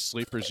the only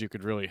sleepers you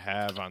could really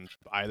have on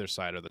either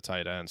side of the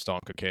tight ends,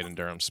 Dalton Kincaid and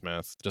Durham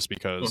Smith, just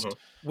because.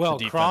 Well,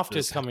 Croft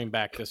is coming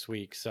back this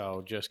week,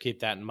 so just keep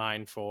that in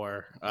mind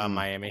for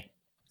Miami.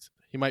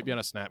 He might be on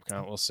a snap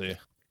count. We'll see.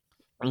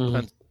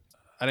 I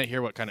didn't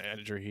hear what kind of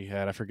injury he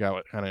had. I forgot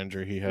what kind of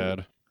injury he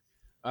had.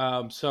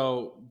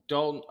 So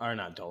Dalton, or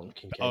not Dalton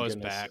Kincaid. Oh, his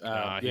back.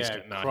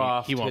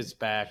 Croft, he won't. His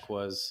back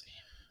was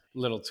a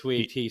little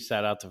tweaked. He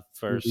sat out the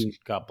first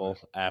couple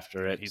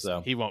after it.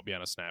 He won't be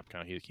on a snap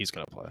count. He's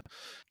going to play.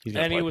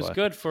 He was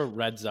good for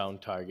red zone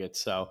targets.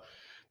 So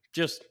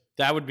just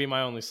that would be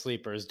my only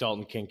sleeper is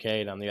Dalton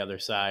Kincaid on the other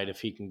side.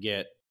 If he can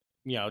get,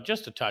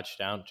 just a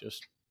touchdown,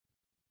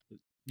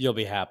 you'll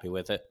be happy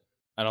with it.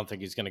 I don't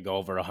think he's going to go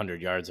over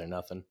 100 yards or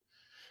nothing.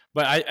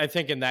 But I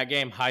think in that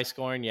game, high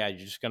scoring, you're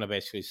just going to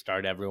basically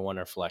start everyone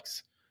or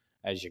flex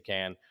as you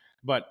can.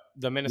 But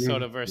the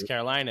Minnesota versus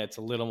Carolina, it's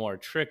a little more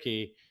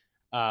tricky.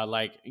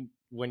 Like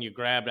when you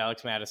grabbed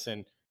Alex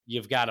Madison,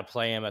 you've got to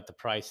play him at the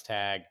price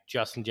tag.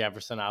 Justin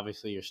Jefferson,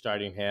 obviously, you're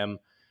starting him.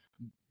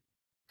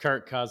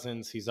 Kirk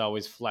Cousins, he's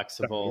always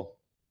flexible.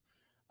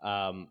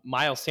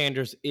 Miles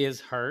Sanders is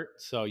hurt,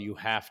 so you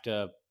have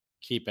to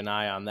keep an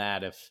eye on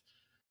that if,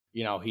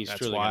 he's That's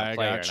truly going to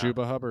play or not. That's why I got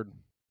Chuba Hubbard.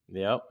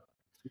 Yep.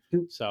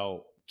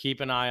 So keep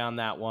an eye on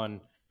that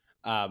one.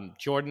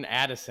 Jordan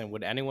Addison,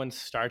 would anyone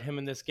start him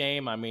in this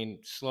game? I mean,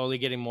 slowly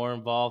getting more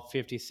involved,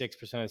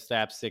 56% of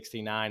snaps,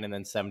 69, and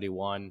then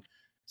 71.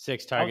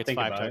 6 targets,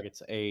 5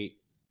 targets, 8.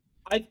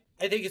 I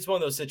think it's one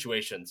of those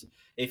situations.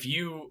 If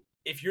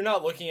you're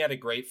not looking at a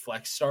great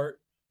flex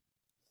start,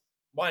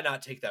 why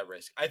not take that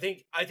risk? I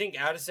think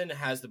Addison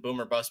has the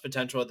boomer bust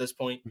potential at this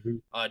point.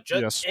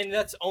 And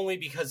that's only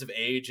because of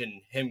age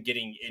and him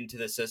getting into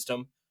the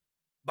system.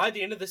 By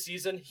the end of the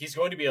season, he's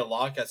going to be a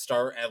lock at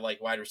start at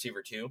like wide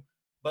receiver 2.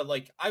 But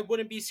like, I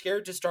wouldn't be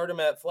scared to start him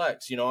at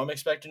flex. I'm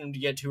expecting him to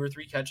get 2 or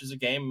 3 catches a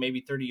game,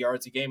 maybe 30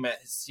 yards a game at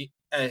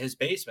his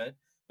basement.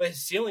 But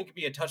his ceiling could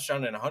be a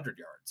touchdown and 100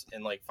 yards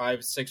and like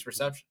 5-6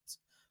 receptions.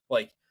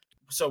 Like,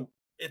 so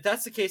if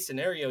that's the case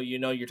scenario,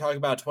 you're talking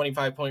about a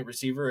 25-point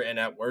receiver and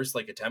at worst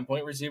like a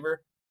 10-point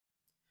receiver.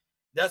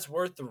 That's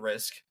worth the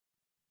risk,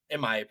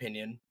 in my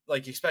opinion.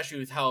 Like, especially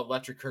with how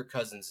electric Kirk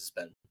Cousins has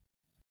been.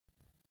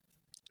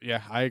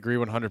 Yeah, I agree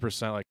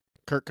 100%. Like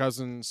Kirk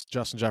Cousins,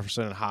 Justin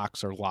Jefferson, and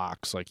Hawks are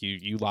locks. Like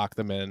you lock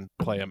them in,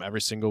 play them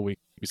every single week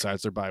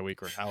besides their bye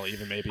week, or hell,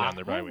 even maybe on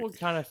their bye week. We'll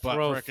kind of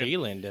throw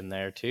Thielen in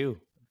there too.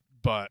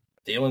 But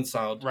Thielen's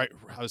solid. Right,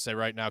 I would say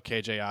right now,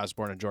 KJ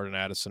Osborne and Jordan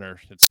Addison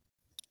it's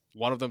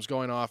one of them's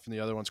going off and the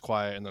other one's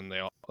quiet, and then they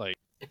all like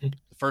the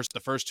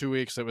first 2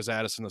 weeks it was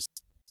Addison.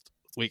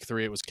 Week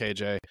 3 it was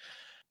KJ.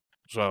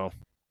 So.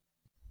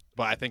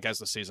 But I think as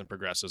the season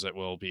progresses, it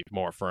will be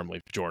more firmly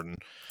Jordan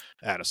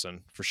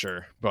Addison for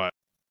sure. But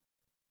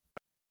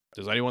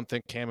does anyone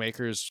think Cam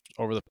Akers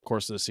over the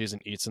course of the season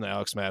eats into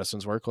Alex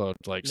Madison's workload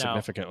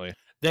significantly?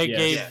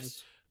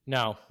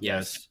 No.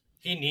 Yes.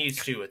 He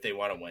needs to if they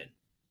want to win.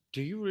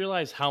 Do you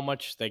realize how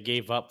much they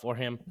gave up for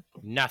him?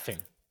 Nothing.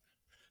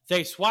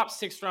 They swapped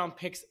 6th-round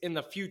picks in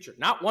the future.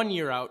 Not 1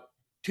 year out,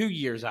 2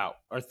 years out,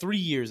 or 3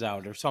 years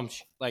out, or some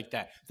like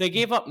that. They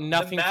gave up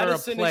nothing for a player.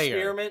 The Madison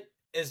experiment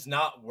is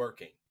not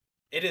working.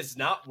 It is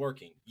not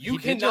working. He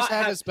cannot just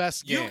have his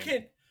best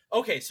game.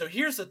 Okay, so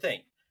here's the thing.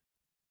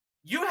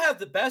 You have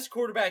the best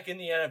quarterback in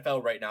the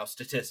NFL right now,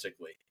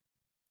 statistically.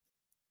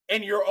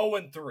 And you're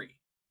 0-3.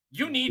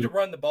 You need to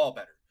run the ball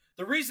better.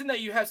 The reason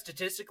that you have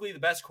statistically the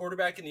best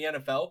quarterback in the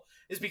NFL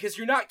is because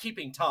you're not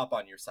keeping top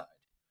on your side.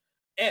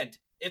 And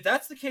if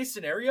that's the case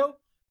scenario,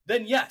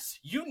 then yes,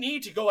 you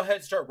need to go ahead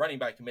and start running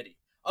by committee.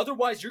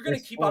 Otherwise, you're going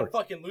to keep on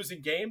fucking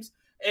losing games.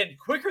 And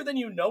quicker than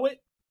you know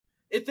it,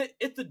 if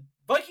the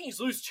Vikings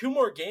lose 2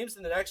 more games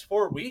in the next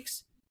 4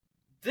 weeks,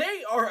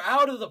 they are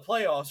out of the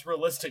playoffs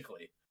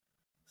realistically.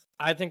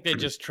 I think they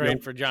just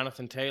trade for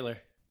Jonathan Taylor.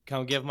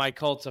 Come give my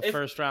Colts a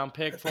first-round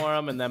pick for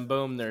him, and then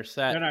boom, they're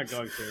set. They're not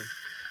going to.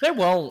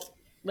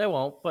 They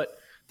won't, but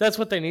that's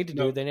what they need to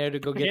do. They need to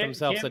go get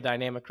themselves a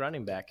dynamic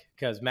running back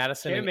because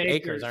Madison and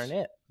Akers aren't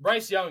it.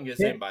 Bryce Young is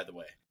in, by the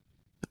way.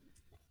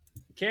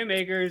 Cam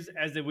Akers,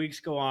 as the weeks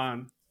go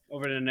on,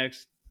 over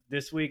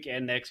this week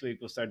and next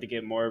week, will start to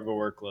get more of a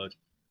workload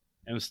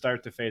and will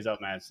start to phase out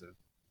Madison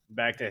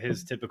back to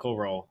his typical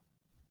role.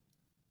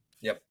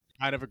 Yep.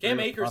 I'd have agreed Cam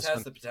with Akers Austin.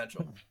 has the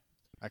potential.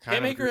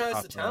 Cam Akers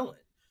has the talent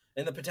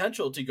and the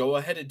potential to go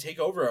ahead and take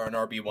over an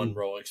RB1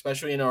 role,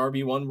 especially in an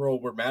RB1 role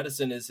where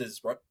Madison is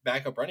his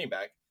backup running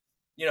back.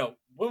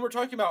 When we're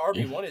talking about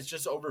RB1, it's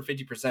just over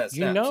 50%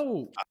 snaps.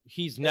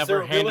 He's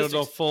never handled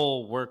a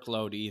full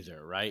workload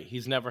either, right?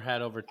 He's never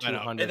had over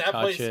 200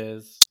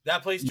 touches.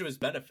 That plays to his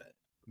benefit.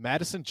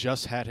 Madison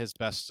just had his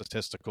best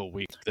statistical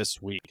week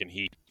this week, and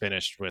he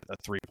finished with a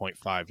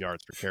 3.5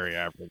 yards per carry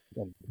average.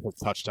 And his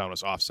touchdown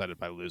was offsetted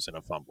by losing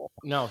a fumble.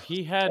 No,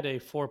 he had a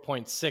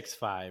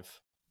 4.65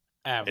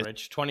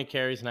 average. 20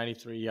 carries,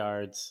 93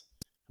 yards,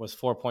 was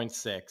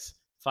 4.6.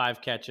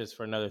 5 catches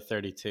for another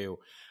 32.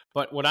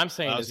 But what I'm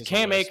saying is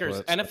Cam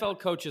Akers, NFL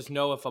coaches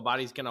know if a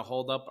body's going to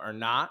hold up or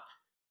not.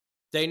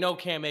 They know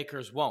Cam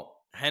Akers won't.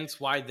 Hence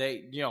why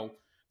they,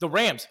 the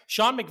Rams,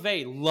 Sean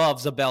McVay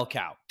loves a bell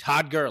cow.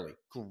 Todd Gurley,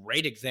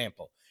 great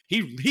example.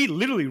 He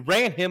literally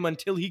ran him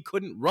until he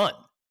couldn't run.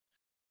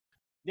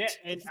 Yeah,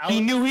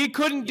 he knew he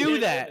couldn't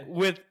do that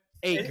with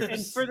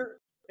Akers.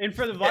 And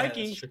for the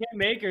Vikings,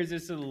 Cam Akers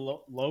is a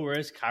low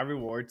risk, high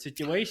reward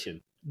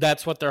situation.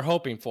 That's what they're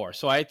hoping for.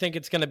 So I think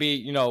it's going to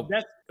be,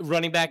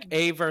 running back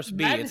A versus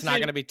B. Madison, it's not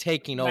going to be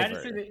taking over.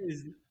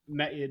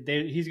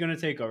 He's going to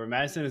take over.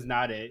 Madison is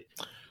not it.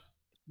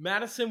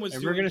 Madison was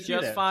doing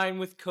just fine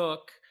with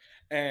Cook.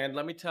 And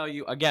let me tell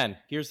you, again,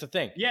 here's the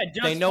thing. Yeah,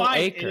 they know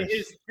Akers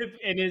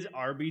in his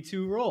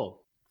RB2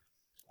 role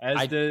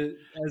as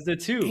the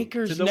 2.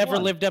 Akers never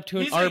lived up to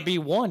an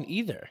RB1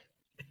 either.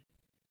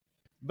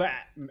 But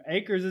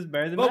Akers is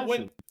better than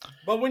Madison.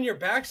 But when your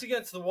back's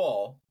against the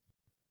wall.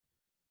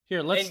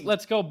 Here,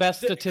 let's go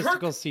best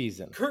statistical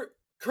season.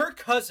 Kirk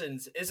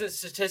Cousins isn't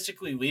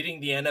statistically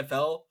leading the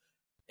NFL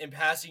in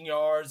passing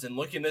yards and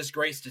looking this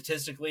great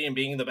statistically and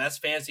being the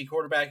best fantasy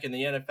quarterback in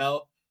the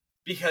NFL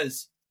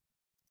because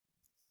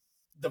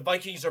the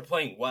Vikings are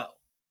playing well.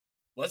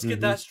 Let's get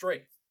that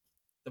straight.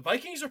 The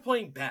Vikings are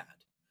playing bad.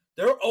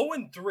 They're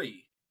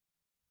 0-3.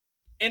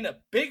 And a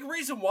big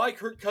reason why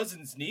Kirk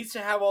Cousins needs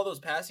to have all those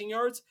passing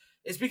yards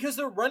is because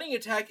their running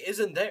attack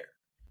isn't there.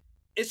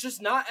 It's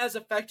just not as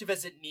effective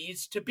as it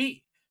needs to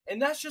be.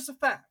 And that's just a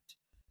fact.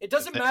 It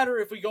doesn't matter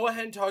if we go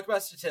ahead and talk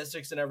about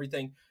statistics and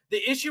everything.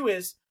 The issue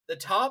is the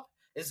top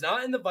is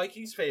not in the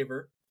Vikings'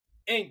 favor.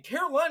 And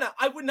Carolina,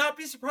 I would not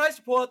be surprised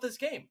to pull out this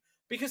game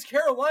because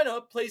Carolina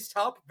plays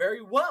top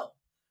very well.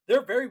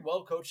 They're a very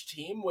well-coached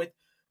team with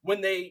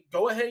when they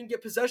go ahead and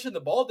get possession of the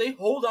ball, they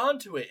hold on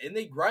to it and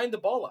they grind the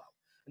ball out.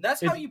 And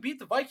that's how you beat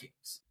the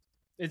Vikings.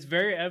 It's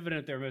very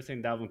evident they're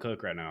missing Dalvin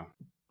Cook right now.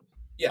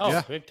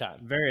 Yeah, big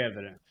time. Very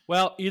evident.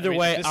 Well, either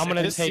way, I'm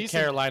going to take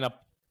Carolina.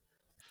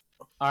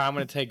 Or I'm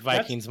going to take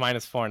Vikings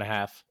minus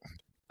 4.5.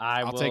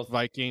 I'll take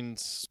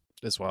Vikings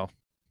as well.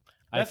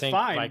 That's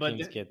fine,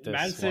 Vikings but get this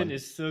Madison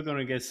is still going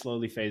to get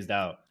slowly phased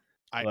out.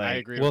 I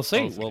agree. We'll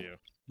see.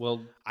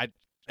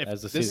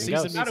 As the season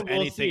goes. Means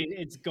anything,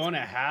 it's going to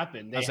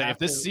happen. If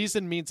this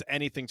season means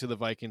anything to the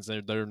Vikings,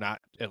 they're not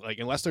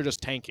unless they're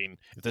just tanking.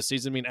 If this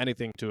season means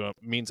anything to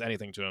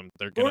them,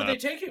 they're gonna. What are they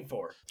tanking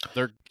for?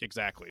 They're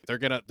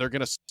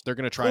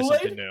gonna try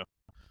something new.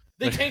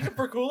 They tanking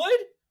for Kool-Aid?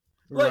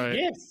 Right.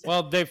 Yes.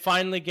 Well, they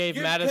finally gave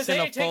Madison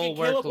a full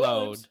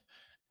workload,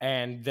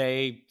 and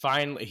he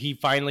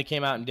finally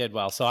came out and did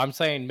well. So I'm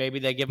saying maybe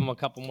they give him a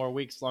couple more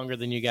weeks longer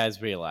than you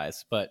guys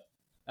realize, but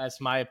that's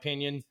my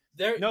opinion.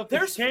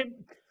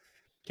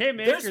 Cam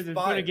Akers is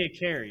going to get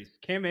carries.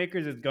 Cam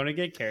Akers is going to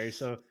get carries,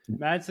 so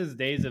Madison's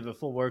days of a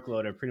full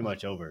workload are pretty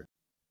much over.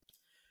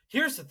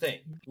 Here's the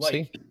thing.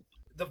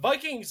 The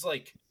Vikings,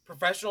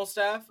 professional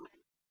staff,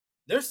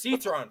 their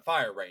seats are on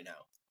fire right now.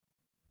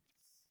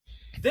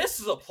 This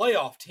is a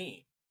playoff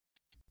team.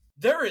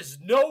 There is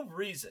no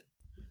reason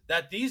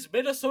that these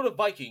Minnesota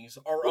Vikings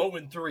are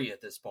 0-3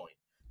 at this point.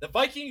 The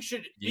Vikings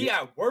should be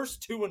at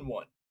worst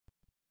 2-1.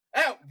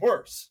 At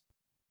worst.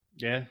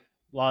 Yeah.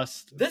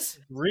 Lost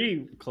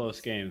 3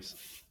 close games.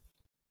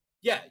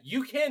 Yeah,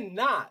 you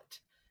cannot,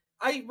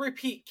 I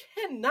repeat,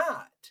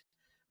 cannot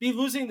be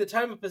losing the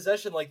time of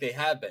possession like they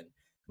have been.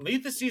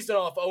 Lead the season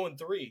off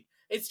 0-3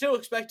 and still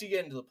expect to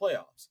get into the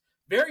playoffs.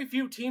 Very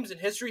few teams in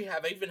history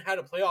have even had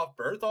a playoff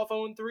berth off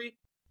 0-3.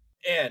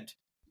 And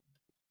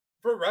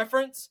for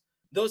reference,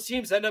 those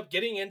teams end up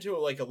getting into a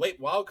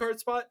late wildcard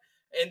spot.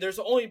 And there's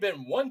only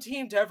been one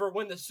team to ever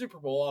win the Super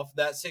Bowl off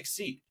that 6th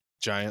seed.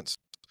 Giants.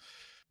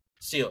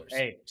 Steelers.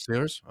 Hey.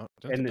 Steelers? Oh,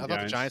 I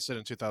thought the Giants did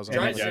in 2000.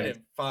 Giants did it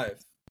in 5.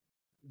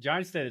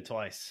 Giants did it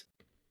twice.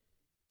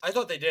 I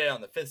thought they did it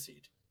on the 5th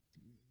seed.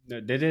 No,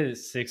 they did it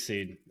 6th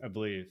seed, I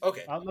believe.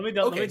 Okay. Let me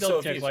double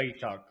check while you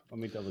talk.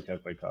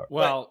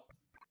 Well,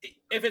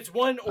 if it's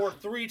 1 or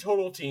 3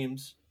 total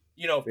teams,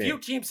 few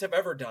teams have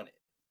ever done it.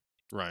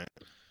 Right.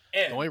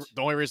 And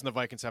the only reason the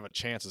Vikings have a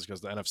chance is because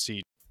the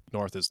NFC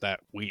North is that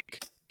weak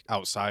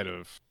outside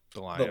of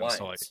the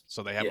Lions.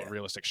 So they have a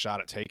realistic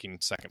shot at taking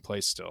second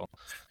place still.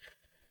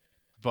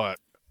 But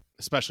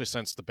especially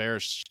since the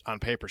Bears on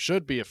paper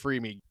should be a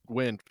free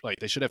win,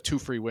 they should have 2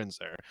 free wins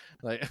there.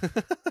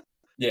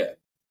 Yeah.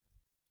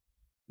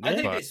 I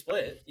think they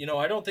split.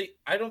 I don't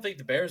think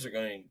the Bears are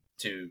going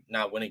to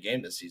not win a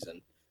game this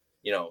season.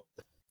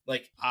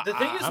 Like the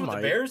thing is I with might.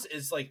 the Bears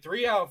is like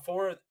 3 out of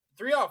 5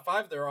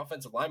 of their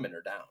offensive linemen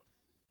are down.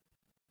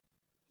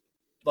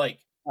 Like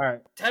All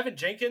right. Tevin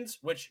Jenkins,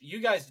 which you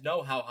guys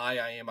know how high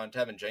I am on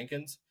Tevin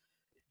Jenkins.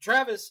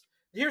 Travis,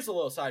 here's a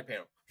little side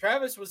panel.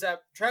 Travis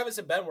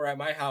and Ben were at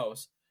my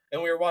house,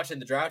 and we were watching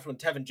the draft when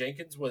Tevin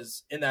Jenkins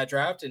was in that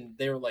draft, and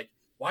they were like,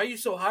 "Why are you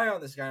so high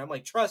on this guy?" I'm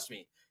like, "Trust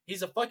me,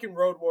 he's a fucking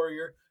road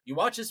warrior. You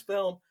watch his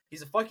film,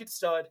 he's a fucking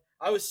stud."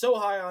 I was so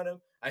high on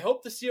him. I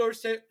hope the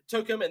Steelers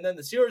took him, and then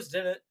the Steelers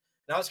didn't,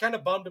 and I was kind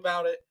of bummed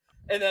about it.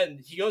 And then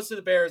he goes to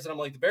the Bears, and I'm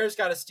like, the Bears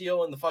got a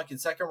steal in the fucking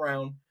second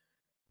round,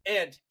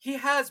 and he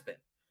has been.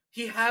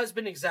 He has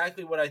been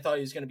exactly what I thought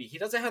he was going to be. He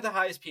doesn't have the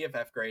highest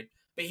PFF grade,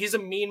 but he's a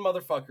mean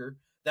motherfucker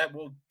that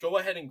will go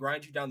ahead and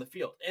grind you down the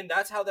field. And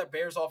that's how that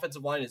Bears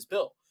offensive line is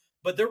built.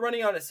 But they're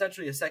running on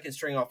essentially a second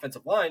string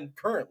offensive line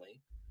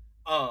currently.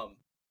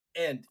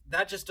 And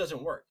that just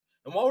doesn't work.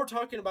 And while we're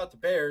talking about the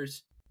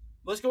Bears,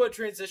 let's go ahead and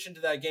transition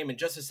to that game in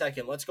just a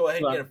second. Let's go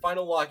ahead and get a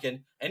final lock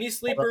in. Any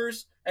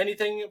sleepers,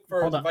 anything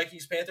for the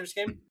Vikings-Panthers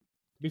game?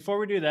 Before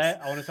we do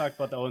that, I want to talk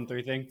about the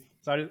 0-3 thing.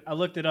 So I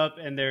looked it up,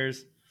 and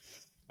there's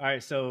all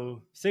right.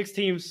 So 6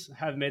 teams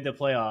have made the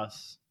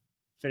playoffs,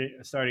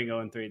 starting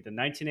 0-3. The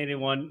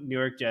 1981 New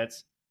York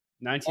Jets,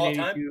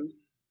 1982,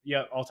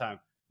 all time.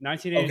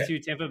 1982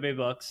 Tampa Bay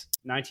Bucks,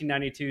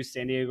 1992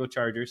 San Diego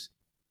Chargers,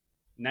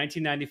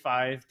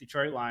 1995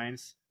 Detroit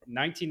Lions,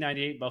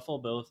 1998 Buffalo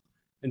Bills,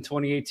 and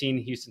 2018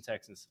 Houston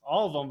Texans.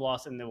 All of them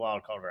lost in the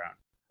wild card round.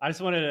 I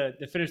just wanted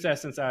to finish that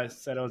since I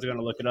said I was going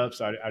to look it up,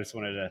 so I just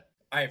wanted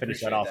to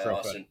finish that off real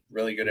quick.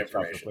 Really good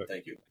information.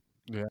 Thank you.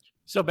 Yeah.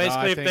 So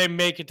basically, if they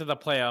make it to the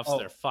playoffs,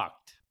 they're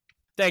fucked.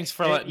 Thanks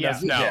for letting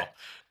us know. Yeah.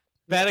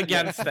 Bet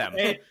against them.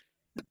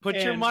 Put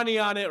your money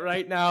on it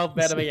right now.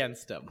 Bet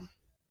against them.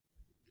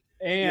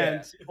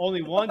 And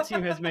only one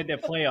team has made the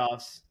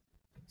playoffs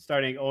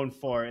starting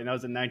 0-4, and that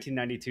was the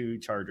 1992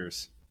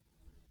 Chargers.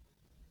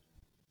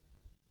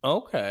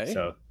 Okay.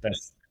 So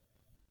that's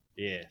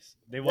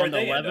they won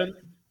 11.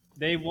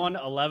 They won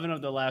 11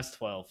 of the last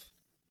 12.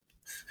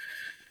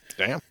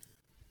 Damn.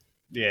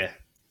 Yeah.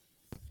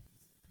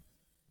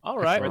 All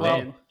right.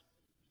 Well,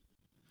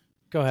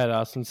 go ahead,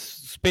 Austin.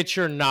 Spit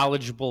your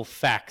knowledgeable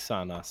facts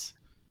on us.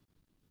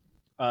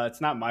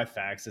 It's not my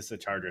facts. It's the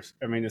Chargers.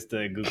 I mean, it's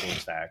the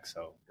Google's facts.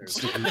 So,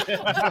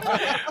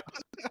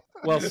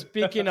 well,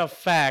 speaking of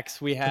facts,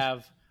 we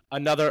have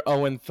another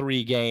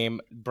 0-3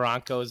 game.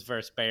 Broncos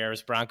versus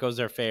Bears. Broncos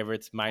are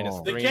favorites,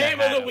 -3.5. The game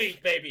of the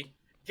week, baby.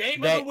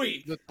 Game of the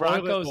week. The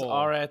Broncos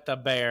are at the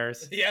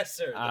Bears. Yes,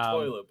 sir. The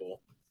toilet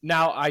bowl.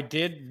 Now, I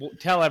did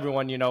tell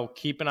everyone,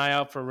 keep an eye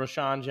out for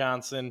Rashawn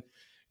Johnson.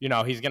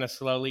 He's going to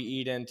slowly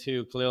eat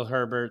into Khalil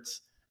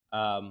Herbert's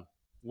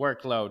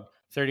workload.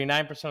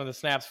 39% of the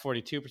snaps,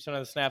 42% of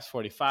the snaps,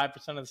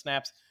 45% of the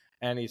snaps,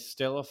 and he's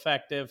still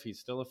effective. He's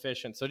still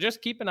efficient. So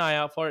just keep an eye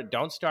out for it.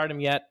 Don't start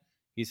him yet.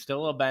 He's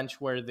still a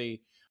bench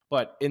worthy.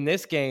 But in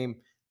this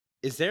game,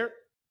 is there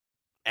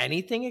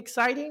anything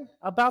exciting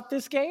about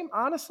this game,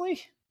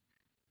 honestly?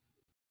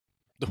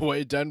 The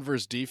way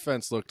Denver's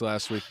defense looked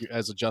last week,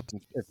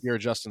 if you're a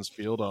Justin's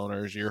Field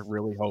owner, you're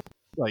really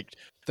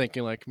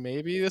thinking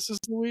maybe this is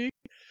the week,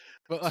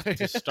 but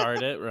to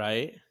start it,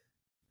 right?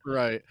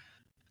 Right.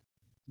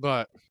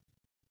 But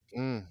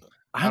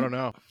I don't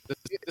know.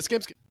 This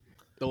game's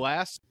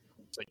it's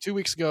 2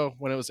 weeks ago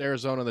when it was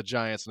Arizona and the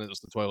Giants, and it was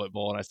the toilet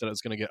bowl, and I said it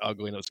was going to get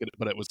ugly, and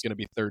it was going to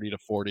be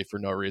 30-40 for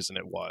no reason.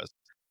 It was.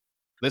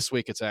 This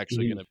week it's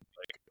actually going to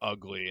be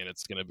ugly, and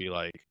it's going to be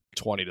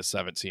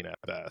 20-17 at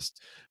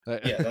best.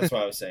 Yeah, that's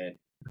what I was saying.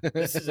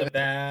 This is a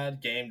bad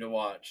game to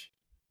watch.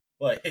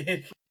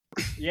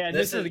 Yeah,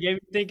 this is the game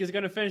you think is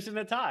going to finish in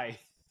a tie.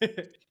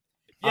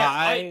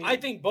 I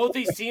think both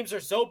these teams are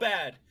so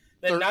bad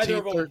that neither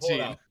of them will pull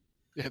out.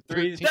 Yeah,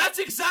 that's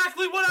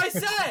exactly what I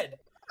said.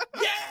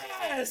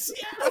 Yes,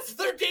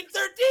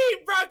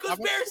 13-13. Broncos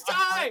Bears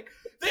tie.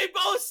 They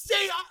both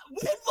stay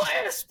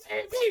winless,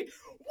 baby.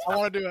 I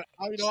want to do it.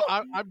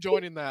 I'm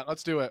joining that.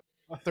 Let's do it.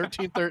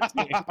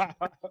 13-13.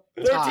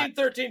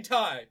 13-13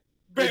 tie.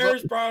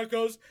 Bears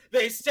Broncos.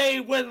 They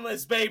stay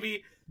winless,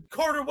 baby.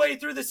 Quarter way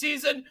through the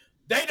season.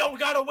 They don't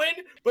gotta win,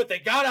 but they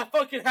gotta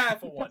fucking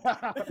have a one.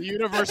 The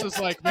universe is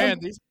man.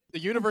 The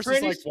universe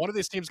is one of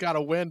these teams got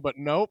to win, but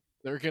nope,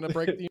 they're gonna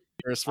break the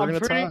universe. We're gonna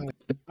tie.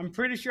 I'm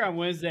pretty sure on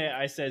Wednesday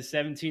I said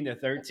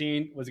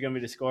 17-13 was gonna be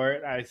the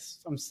score.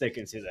 I'm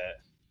sticking to that.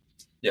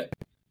 Yeah,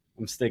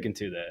 I'm sticking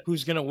to that.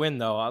 Who's gonna win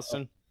though,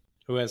 Austin?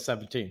 Who has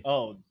 17?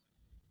 Oh,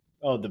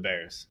 the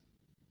Bears.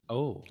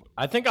 Oh,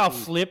 I think I'll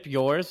flip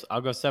yours.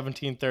 I'll go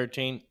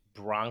 17-13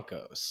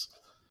 Broncos.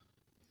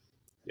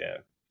 Yeah.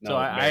 So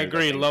I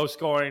agree. Low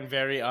scoring,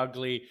 very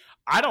ugly.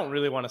 I don't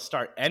really want to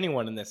start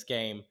anyone in this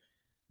game.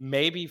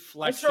 Maybe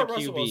flex the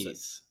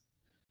QBs.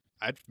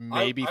 I'd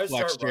maybe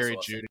flex Jerry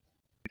Jeudy.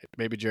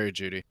 Maybe Jerry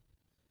Jeudy.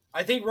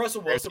 I think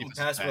Russell Wilson will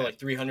pass for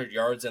 300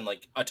 yards and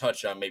a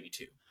touchdown, maybe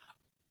 2.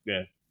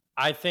 Yeah.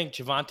 I think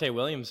Javonte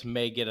Williams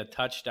may get a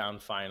touchdown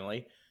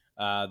finally,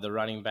 the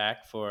running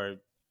back for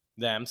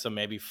them. So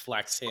maybe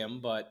flex him.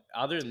 But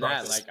other than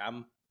that,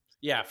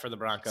 for the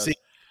Broncos.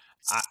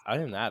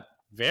 Other than that,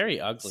 Very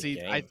ugly See,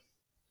 game.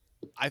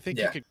 I think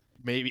you could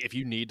maybe, if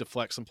you need to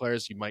flex some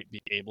players, you might be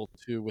able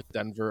to with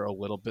Denver a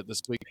little bit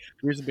this week.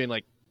 The reason being,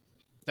 like,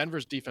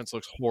 Denver's defense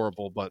looks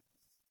horrible, but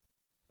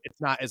it's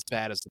not as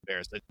bad as the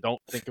Bears. I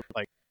don't think of,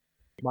 like,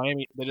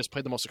 Miami. They just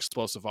played the most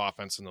explosive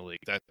offense in the league.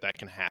 That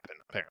can happen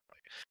apparently.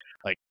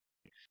 Like,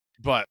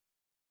 but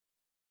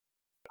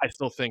I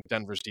still think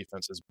Denver's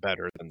defense is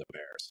better than the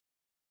Bears.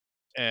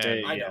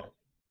 And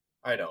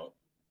I don't.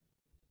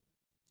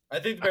 I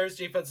think the Bears'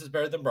 defense is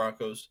better than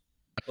Broncos.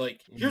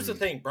 Like, here's the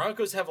thing.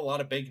 Broncos have a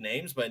lot of big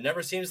names, but it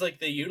never seems like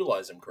they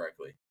utilize them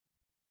correctly.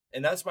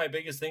 And that's my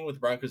biggest thing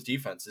with Broncos'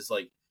 defense is,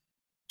 like,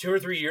 2 or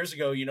 3 years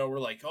ago, we're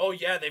like, oh,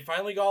 yeah, they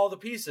finally got all the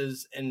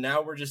pieces. And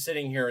now we're just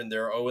sitting here and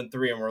they're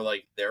 0-3, and we're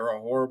like, they're a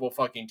horrible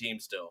fucking team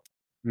still.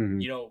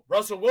 Mm-hmm.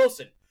 Russell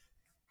Wilson.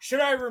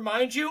 Should I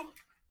remind you?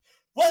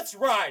 Let's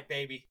ride,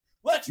 baby.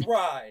 Let's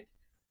ride.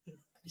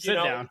 Sit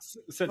down.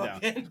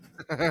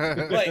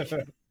 Like,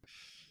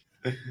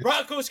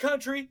 Broncos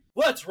country,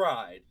 let's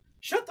ride.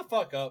 Shut the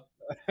fuck up.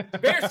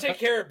 Bears take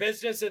care of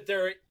business if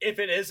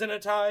it isn't a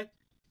tie.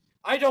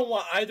 I don't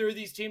want either of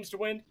these teams to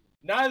win.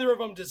 Neither of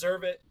them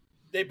deserve it.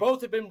 They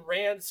both have been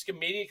ran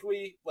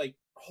schematically, like,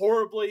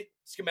 horribly.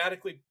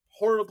 Schematically,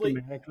 horribly.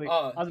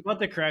 I was about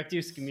to correct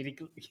you,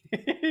 schematically.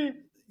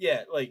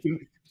 Yeah, like,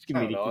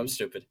 I don't know, I'm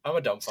stupid. I'm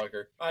a dumb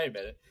fucker. I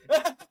admit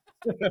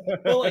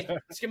it. Well, like,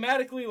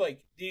 schematically,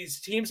 like,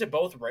 these teams have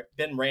both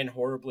been ran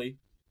horribly.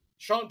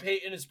 Sean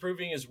Payton is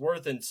proving his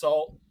worth and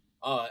salt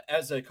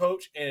as a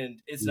coach,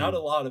 and it's not a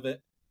lot of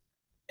it.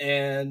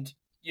 And,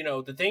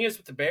 the thing is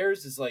with the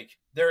Bears is, like,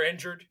 they're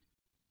injured.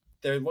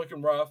 They're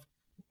looking rough.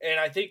 And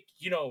I think,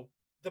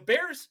 the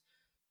Bears,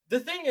 the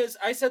thing is,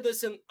 I said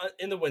this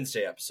in the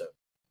Wednesday episode.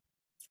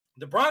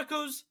 The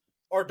Broncos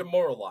are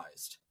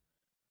demoralized.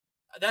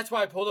 That's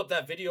why I pulled up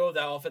that video of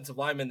that offensive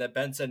lineman that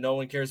Ben said no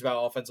one cares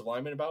about offensive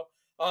linemen about.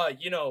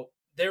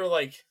 They were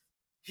like,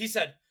 he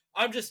said,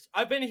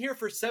 I've been here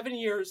for 7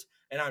 years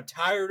and I'm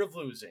tired of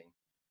losing.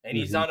 And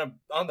he's on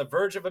the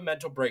verge of a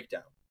mental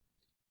breakdown.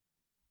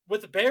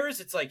 With the Bears,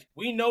 it's like,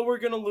 we know we're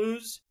going to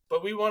lose,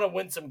 but we want to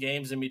win some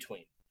games in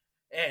between.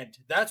 And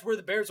that's where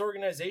the Bears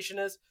organization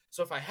is.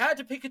 So if I had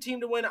to pick a team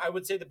to win, I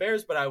would say the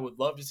Bears, but I would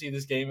love to see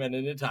this game end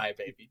in a tie,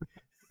 baby.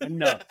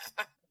 No.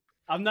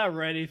 I'm not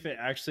ready if it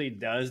actually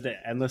does the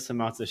endless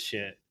amounts of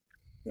shit.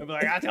 I'll be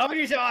like, I told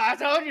you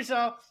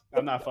so.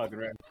 I'm not fucking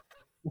ready.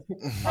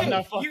 I'm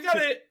not fucking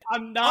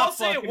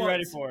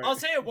ready for it. I'll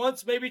say it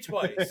once, maybe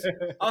twice.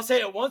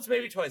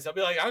 I'll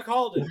be like, I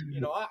called it.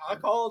 I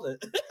called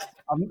it.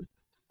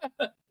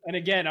 And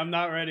again, I'm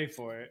not ready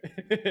for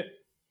it.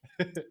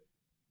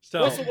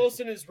 So Russell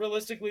Wilson is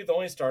realistically the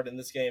only start in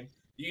this game.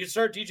 You can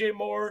start DJ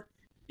Moore.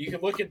 You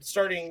can look at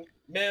starting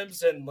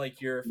Mims and,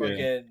 like, your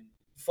fucking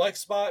flex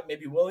spot,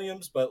 maybe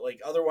Williams, but, like,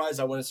 otherwise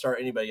I wouldn't start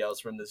anybody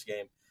else from this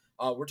game.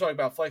 We're talking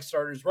about flex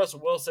starters. Russell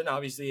Wilson,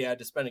 obviously, had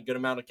to spend a good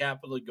amount of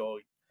capital to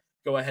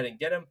go ahead and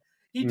get him.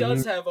 He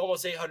does have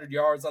almost 800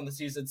 yards on the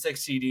season, 6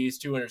 CDs,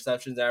 2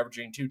 interceptions,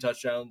 averaging 2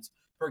 touchdowns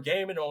per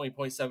game, and only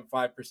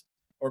 0.75%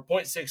 or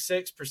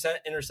 0.66%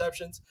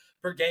 interceptions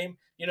per game.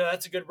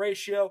 That's a good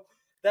ratio.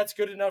 That's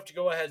good enough to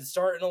go ahead and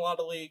start in a lot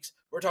of leagues.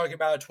 We're talking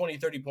about a 20,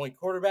 30-point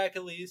quarterback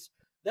at least.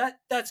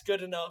 That's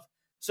good enough.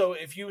 So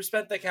if you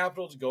spent the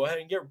capital to go ahead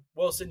and get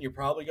Wilson, you're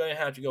probably going to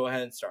have to go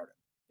ahead and start him.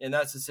 And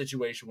that's the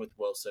situation with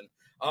Wilson.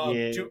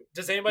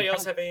 Does anybody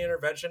else have any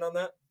intervention on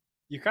that?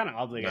 You're kind of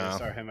obligated to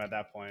start him at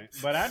that point.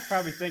 But I'd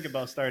probably think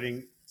about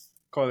starting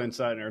Cortland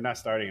Sutton, or not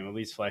starting him, at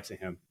least flexing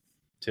him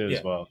too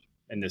as well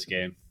in this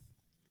game.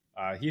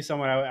 He's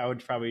someone I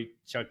would probably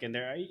chuck in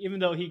there, even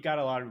though he got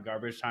a lot of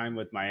garbage time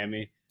with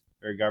Miami,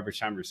 or garbage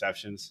time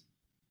receptions.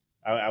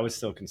 I would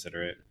still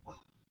consider it.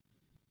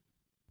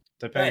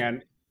 Depending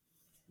on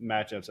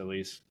matchups, at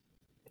least.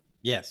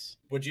 Yes.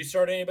 Would you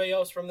start anybody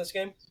else from this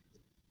game?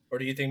 Or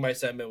do you think my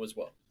sentiment was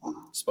well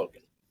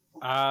spoken?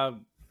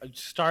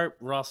 Start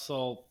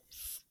Russell,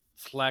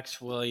 flex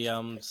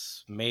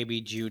Williams, maybe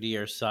Judy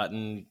or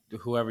Sutton,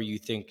 whoever you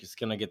think is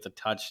going to get the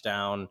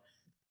touchdown.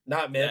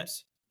 Not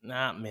Mims?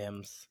 Not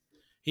Mims.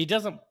 He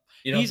doesn't.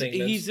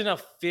 He's an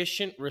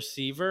efficient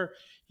receiver.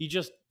 He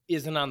just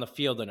isn't on the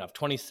field enough.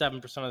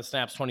 27% of the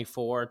snaps,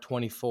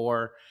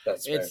 24.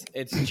 That's fair.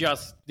 It's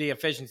just the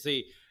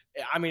efficiency.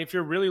 I mean, if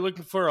you're really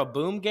looking for a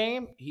boom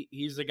game,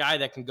 he's the guy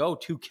that can go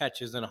 2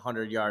 catches and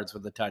 100 yards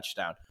with a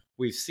touchdown.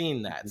 We've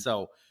seen that.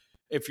 So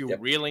if you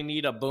really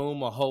need a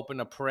boom, a hope,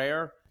 and a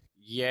prayer,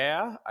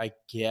 I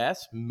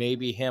guess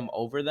maybe him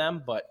over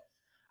them. But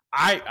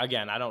I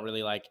don't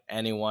really like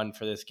anyone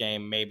for this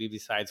game, maybe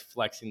besides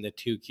flexing the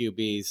 2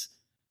 QBs.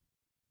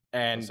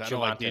 And I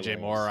don't like DJ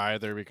Moore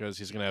either, because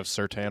he's going to have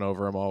Surtain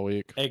over him all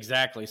week.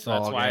 Exactly. So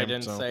that's why I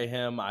didn't say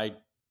him.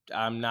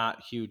 I'm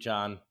not huge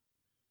on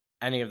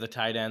any of the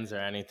tight ends or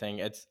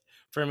anything.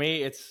 For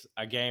me, it's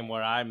a game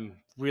where I'm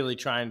really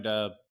trying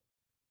to,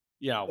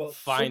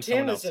 find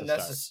someone else to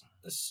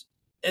start.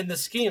 In the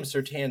scheme,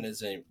 Surtain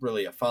isn't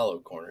really a follow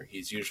corner.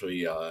 He's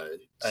usually a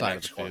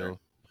next corner.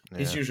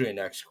 He's usually a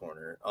next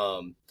corner.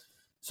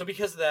 So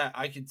because of that,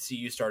 I could see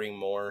you starting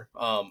more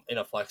in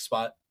a flex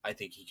spot. I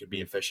think he could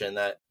be efficient in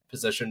that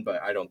position,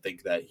 but I don't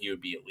think that he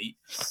would be elite.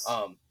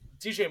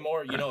 DJ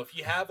Moore, if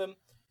you have him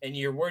and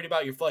you're worried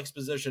about your flex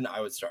position,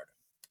 I would start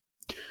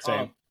him.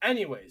 Same.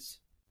 Anyways,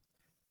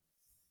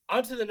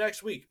 on to the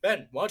next week.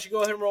 Ben, why don't you go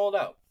ahead and roll it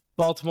out?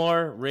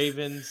 Baltimore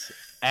Ravens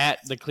at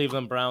the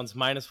Cleveland Browns,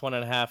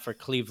 -1.5 for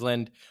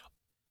Cleveland,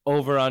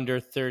 over under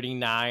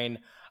 39.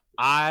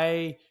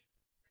 I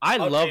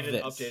love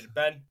this. Updated.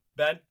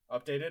 Ben,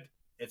 updated.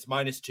 It's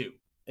 -2.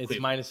 It's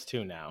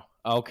 -2 now.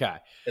 Okay.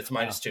 It's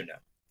 -2 now.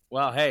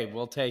 Well, hey,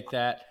 we'll take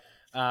that.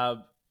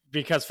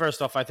 Because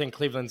first off, I think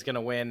Cleveland's going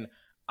to win.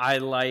 I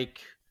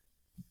like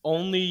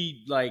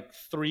only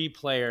 3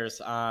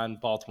 players on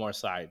Baltimore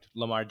side.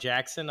 Lamar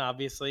Jackson,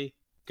 obviously.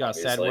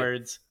 Gus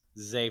Edwards,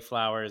 Zay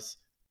Flowers,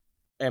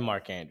 and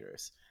Mark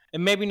Andrews.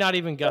 And maybe not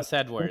even Gus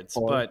Edwards,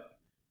 but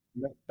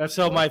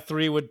my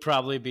 3 would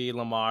probably be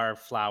Lamar,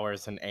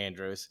 Flowers, and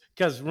Andrews.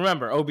 Because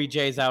remember,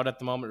 OBJ's out at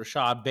the moment.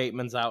 Rashad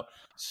Bateman's out.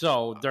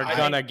 So they're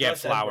going to get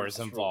Flowers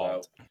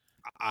involved.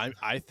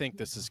 I think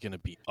this is going to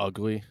be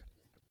ugly.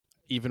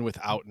 Even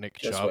without Nick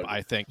Chubb,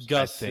 I think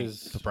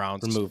is the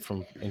Browns removed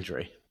from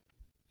injury.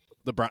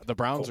 The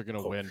Browns are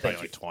going to win by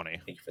 20.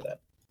 Thank you for that.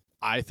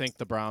 I think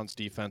the Browns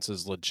defense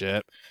is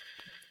legit.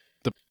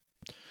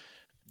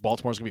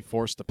 Baltimore's going to be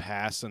forced to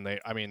pass, and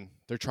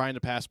they're trying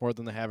to pass more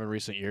than they have in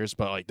recent years,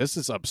 but this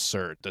is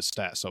absurd, the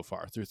stat so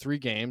far. Through 3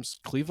 games,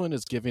 Cleveland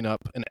is giving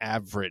up an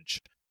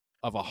average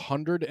of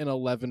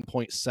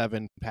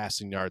 111.7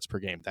 passing yards per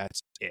game.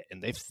 That's it.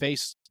 And they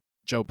faced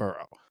Joe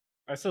Burrow.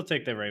 I still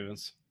take the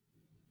Ravens.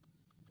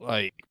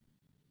 I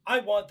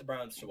want the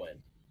Browns to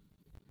win.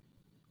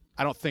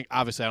 I don't think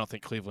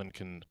Cleveland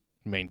can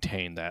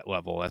maintain that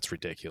level. That's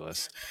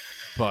ridiculous.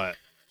 But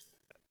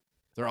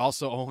they're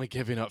also only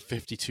giving up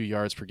 52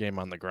 yards per game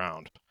on the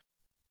ground.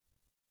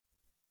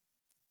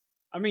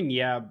 I mean,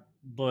 yeah,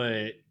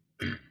 but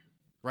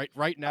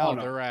right now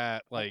they're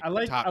at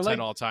top 10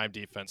 all-time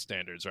defense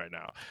standards right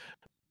now.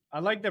 I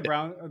like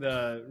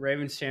the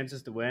Ravens'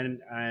 chances to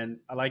win, and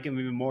I like him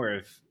even more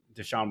if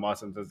Deshaun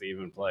Watson doesn't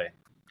even play.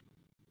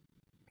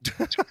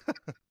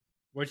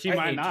 Which he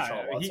might not.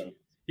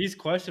 He's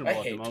questionable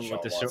at the moment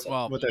with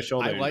the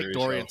shoulder I like injury,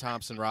 Dorian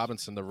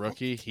Thompson-Robinson, the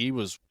rookie. He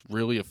was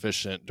really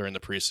efficient during the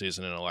preseason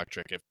in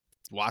electric. If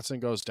Watson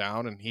goes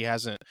down and he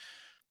hasn't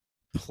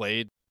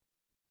played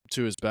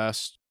to his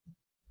best,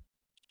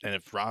 and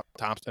if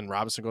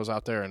Robinson goes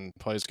out there and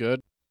plays good,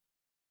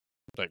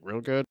 real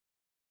good.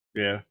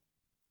 Yeah.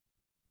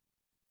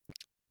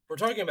 We're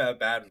talking about a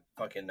bad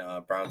fucking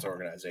Browns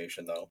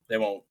organization, though. They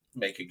won't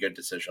make a good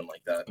decision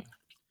like that.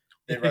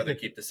 They'd rather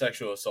keep the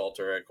sexual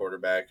assaulter at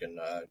quarterback and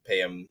pay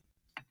him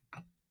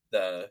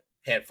the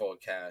handful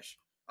of cash.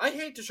 I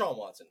hate Deshaun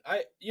Watson.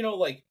 Hate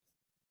here's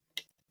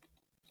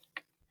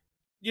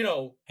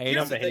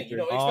the thing,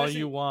 all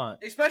you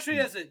want. Especially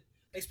as a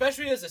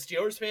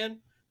Steelers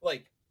fan,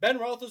 Ben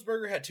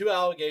Roethlisberger had 2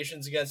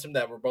 allegations against him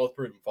that were both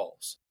proven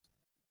false.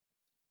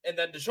 And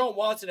then Deshaun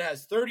Watson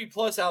has 30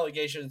 plus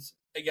allegations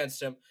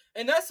against him,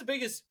 and that's the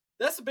biggest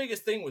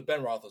thing with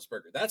Ben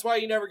Roethlisberger. That's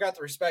why he never got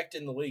the respect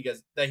in the league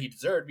that he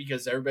deserved,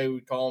 because everybody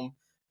would call him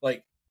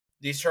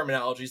these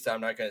terminologies that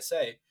I'm not going to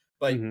say,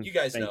 but you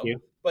guys know.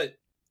 But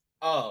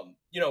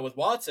with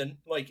Watson,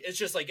 it's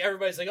just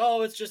everybody's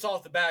oh, it's just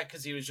off the bat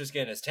because he was just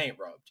getting his taint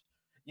rubbed.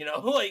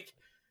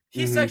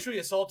 He sexually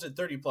assaulted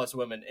 30 plus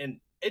women,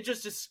 and it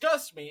just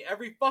disgusts me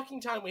every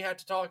fucking time we have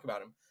to talk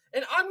about him.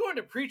 And I'm going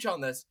to preach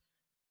on this.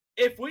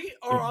 If we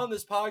are on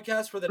this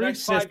podcast for the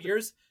next 5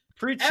 years,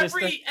 every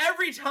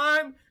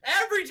time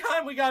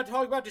we gotta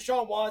talk about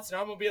Deshaun Watson,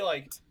 I'm gonna be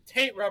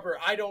taint rubber,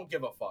 I don't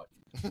give a fuck,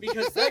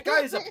 because that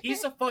guy is a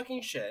piece of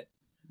fucking shit.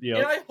 Yep.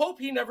 And I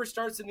hope he never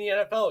starts in the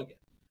NFL again.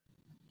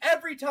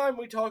 Every time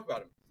we talk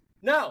about him.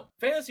 Now,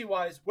 fantasy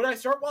wise, would I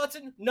start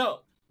Watson?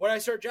 No. Would I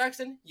start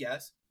Jackson?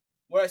 Yes.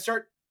 Would I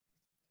start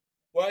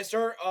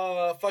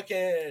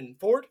fucking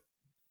Ford?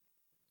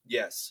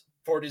 Yes.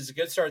 Ford is a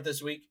good start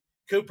this week.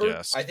 Cooper,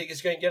 yes. I think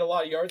is going to get a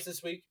lot of yards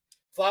this week.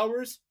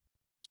 Flowers,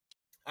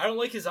 I don't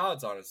like his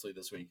odds, honestly,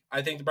 this week.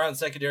 I think the Browns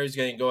secondary is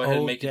going to go ahead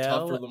and make it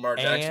tough for Lamar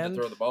Jackson to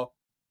throw the ball.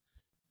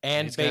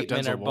 And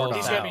Bateman are both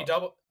He's going to be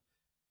double.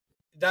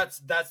 That's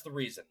the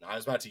reason. I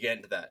was about to get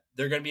into that.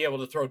 They're going to be able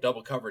to throw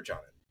double coverage on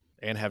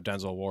it. And have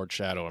Denzel Ward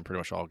shadow in pretty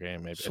much all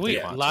game. Maybe.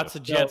 Sweet. Lots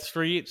of jet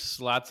sweeps,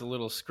 lots of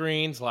little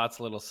screens, lots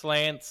of little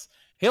slants.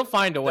 He'll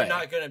find a way. They're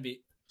not going to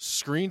be.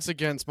 Screens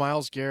against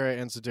Myles Garrett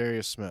and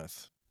Zadarius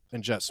Smith.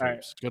 And jet sweeps.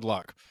 Right. Good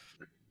luck.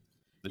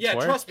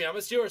 Trust me, I'm a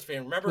Steelers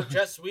fan. Remember,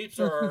 jet sweeps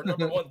are our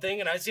number one thing,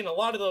 and I've seen a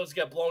lot of those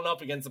get blown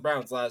up against the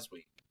Browns last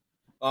week,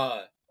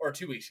 or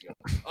 2 weeks ago.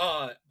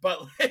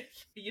 But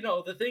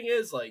the thing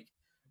is,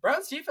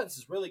 Browns defense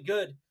is really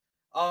good.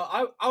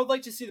 I would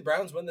like to see the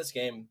Browns win this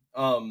game.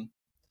 Honestly,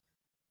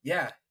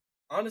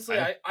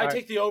 I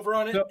take the over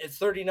on it. It's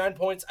 39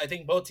 points. I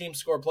think both teams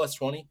score plus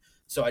 20,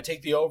 so I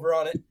take the over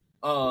on it.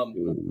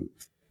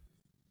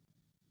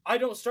 I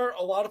don't start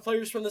a lot of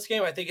players from this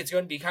game. I think it's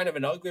going to be kind of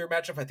an uglier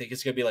matchup. I think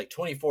it's going to be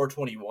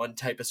 24-21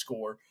 type of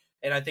score.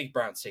 And I think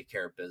Browns take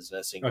care of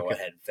business and go Okay.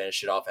 ahead and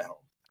finish it off at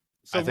home.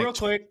 So I think real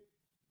quick,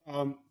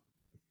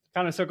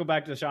 kind of circle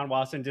back to Deshaun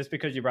Watson just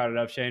because you brought it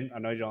up, Shane. I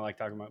know you don't like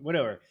talking about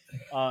whatever.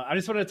 I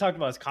just wanted to talk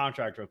about his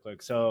contract real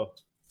quick. So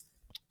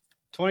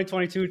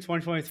 2022,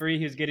 2023,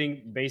 he was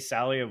getting base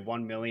salary of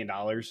 $1 million,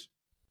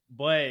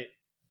 but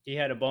he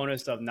had a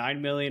bonus of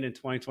 $9 million in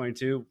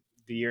 2022,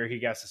 the year he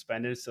got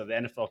suspended. So the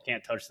NFL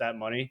can't touch that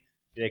money.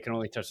 They can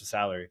only touch the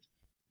salary.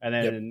 And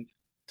then in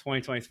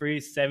 2023,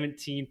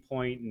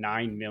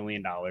 $17.9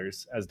 million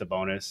as the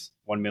bonus,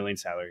 $1 million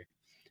salary.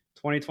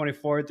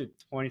 2024 to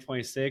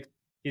 2026,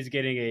 he's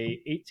getting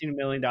a $18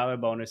 million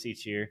bonus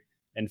each year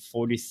and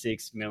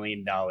 $46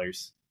 million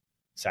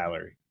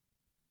salary.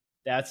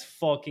 That's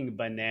fucking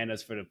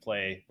bananas for the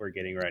play we're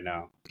getting right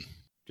now.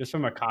 Just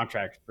from a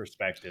contract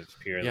perspective,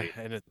 purely.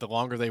 Yeah, and the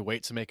longer they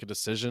wait to make a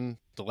decision,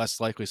 the less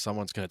likely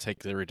someone's going to take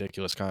the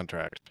ridiculous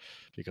contract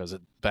because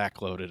it's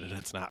backloaded and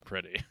it's not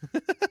pretty.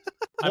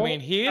 I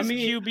mean, he is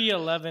QB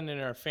 11 in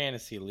our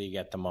fantasy league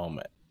at the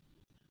moment.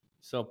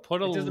 So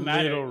put a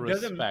little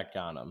respect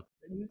on him.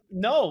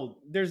 No,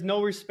 there's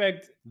no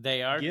respect.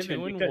 They are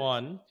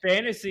 2-1.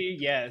 Fantasy,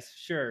 yes,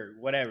 sure,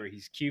 whatever.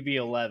 He's QB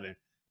 11.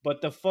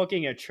 But the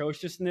fucking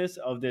atrociousness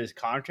of this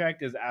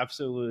contract is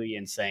absolutely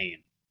insane.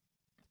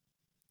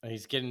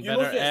 He's getting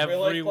better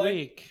every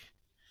week.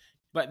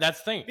 But that's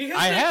the thing.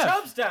 Because Nick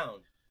Chubb's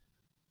down.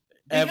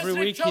 Every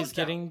week he's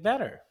getting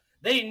better.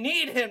 They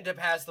need him to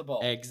pass the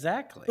ball.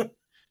 Exactly.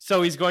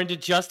 So he's going to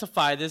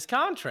justify this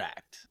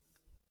contract.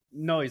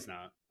 No, he's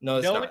not. No,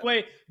 it's not.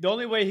 The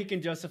only way he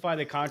can justify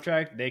the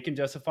contract, they can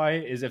justify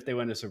it, is if they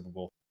win the Super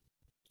Bowl.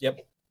 Yep.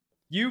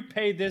 You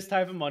pay this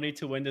type of money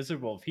to win the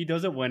Super Bowl. If he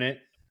doesn't win it,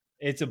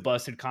 it's a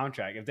busted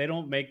contract. If they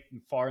don't make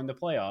far in the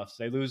playoffs,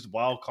 they lose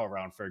wild card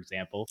round, for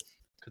example,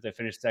 because they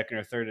finished second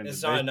or third in the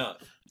division. It's not enough.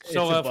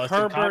 So if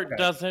Herbert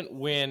doesn't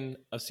win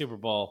a Super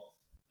Bowl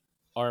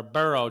or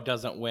Burrow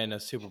doesn't win a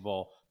Super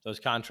Bowl, those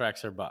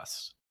contracts are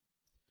bust.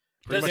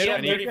 Does he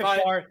have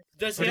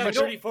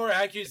 34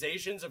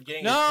 accusations of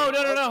getting? No.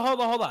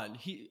 Hold on.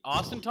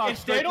 Austin talks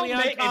strictly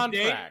on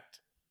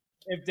contract.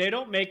 If they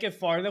don't make it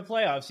far in the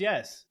playoffs,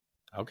 yes.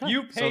 Okay.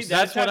 You pay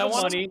that type of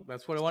money.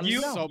 That's what I want to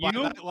know. So by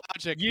that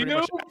logic, you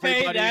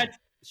pay that.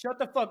 Shut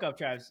the fuck up,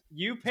 Travis.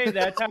 You pay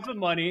that type of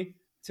money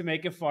to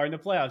make it far in the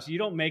playoffs. You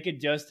don't make it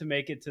just to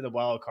make it to the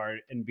wild card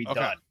and be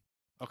done.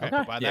 Okay.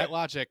 But by that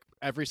logic,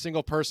 every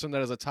single person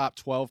that is a top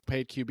 12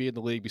 paid QB in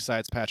the league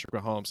besides Patrick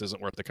Mahomes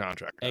isn't worth the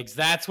contract.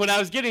 That's what I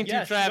was getting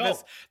to,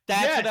 Travis.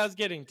 That's what I was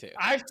getting to.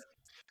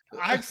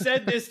 I've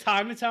said this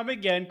time and time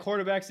again,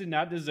 quarterbacks did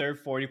not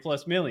deserve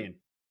 40+ million.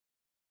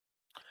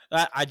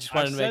 I just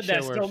wanted to make sure.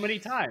 I've said that so many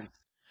times.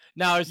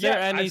 Now, is there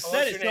any? I've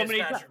said it so many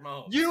times.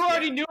 You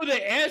already knew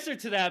the answer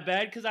to that,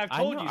 Ben, because I've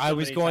told you. I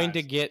was going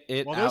to get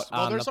it out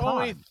on there's the pod.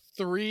 only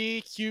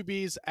 3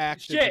 QBs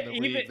active in the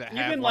league that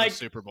have won a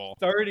Super Bowl.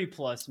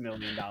 $30+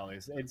 million.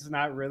 It's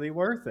not really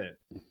worth it.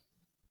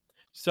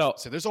 So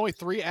there's only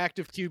 3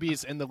 active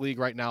QBs in the league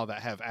right now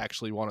that have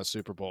actually won a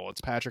Super Bowl.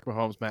 It's Patrick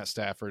Mahomes, Matt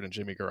Stafford, and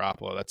Jimmy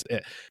Garoppolo. That's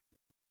it.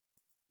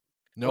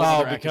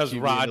 Because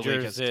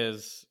Rodgers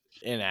is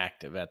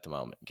inactive at the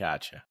moment.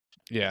 Gotcha.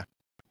 Yeah.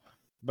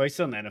 But he's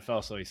still in the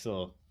NFL, so he's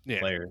still a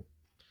player.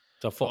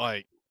 So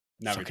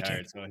not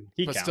retired, so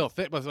he but counts. Still,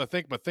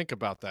 think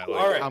about that.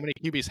 All right. How many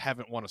QBs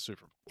haven't won a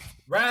Super Bowl?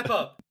 Wrap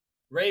up.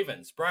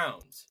 Ravens,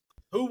 Browns.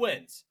 Who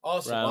wins?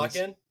 Austin, lock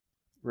in.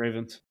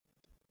 Ravens.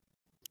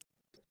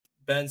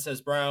 Ben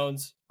says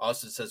Browns.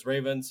 Austin says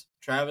Ravens.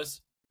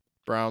 Travis?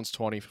 Browns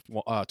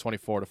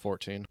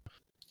 24-14.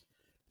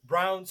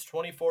 Browns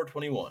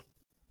 24-21.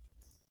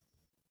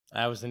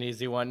 That was an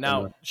easy one.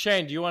 Now,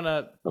 Shane, do you want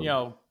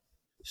to,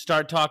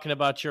 start talking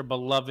about your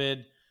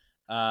beloved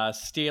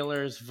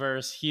Steelers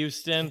versus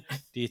Houston?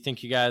 Do you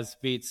think you guys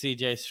beat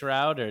CJ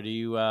Stroud, or do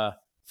you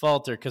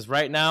falter? Because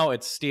right now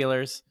it's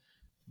Steelers.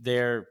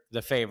 They're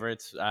the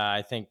favorites.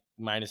 I think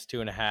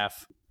 -2.5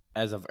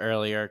 as of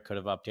earlier. Could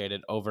have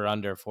updated over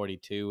under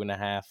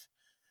 42.5.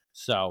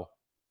 So,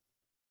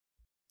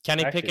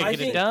 Kenny Pickett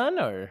get it done,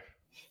 or?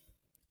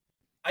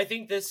 I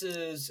think this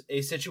is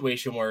a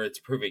situation where it's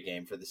a prove-it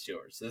game for the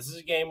Steelers. This is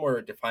a game where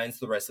it defines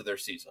the rest of their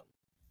season.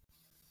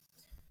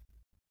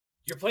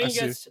 You're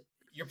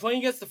playing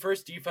against the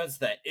first defense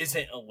that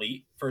isn't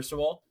elite. First of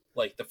all,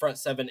 like the front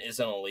seven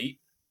isn't elite.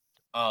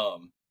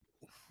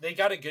 They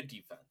got a good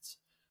defense.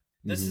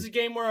 This is a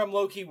game where I'm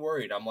low-key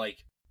worried. I'm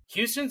like,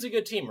 Houston's a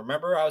good team.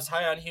 Remember, I was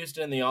high on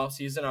Houston in the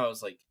offseason. I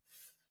was like,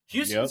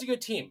 Houston's a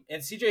good team,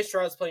 and CJ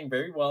Stroud's playing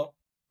very well.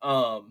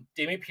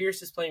 Damian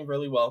Pierce is playing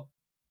really well.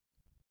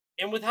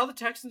 And with how the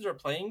Texans are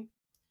playing,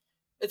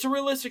 it's a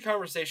realistic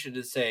conversation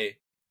to say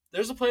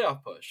there's a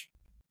playoff push.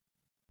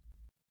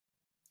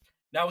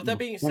 Now, with that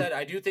being said,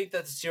 I do think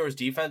that the Steelers'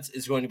 defense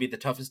is going to be the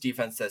toughest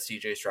defense that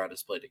CJ Stroud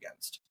has played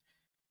against.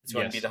 It's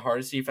going to be the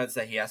hardest defense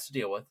that he has to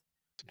deal with.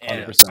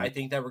 And 100%. I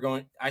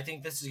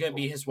think this is going to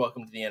be his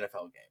welcome to the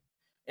NFL game.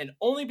 And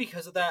only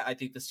because of that, I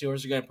think the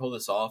Steelers are going to pull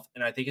this off,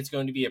 and I think it's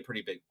going to be a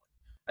pretty big one.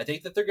 I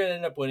think that they're going to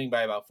end up winning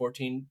by about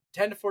 10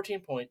 to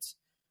 14 points.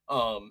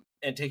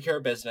 And take care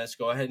of business,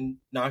 go ahead and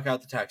knock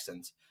out the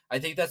Texans. I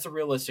think that's a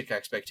realistic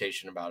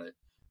expectation about it.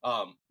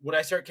 Would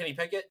I start Kenny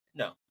Pickett?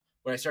 No.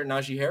 Would I start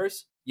Najee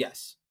Harris?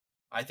 Yes.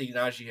 I think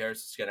Najee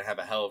Harris is going to have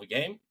a hell of a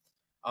game.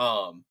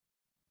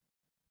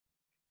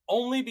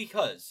 Only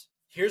because,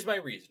 here's my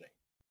reasoning.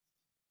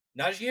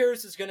 Najee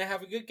Harris is going to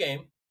have a good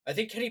game. I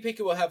think Kenny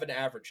Pickett will have an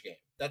average game.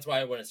 That's why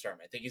I wouldn't start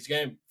him. I think he's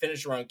going to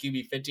finish around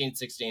QB 15,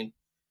 16,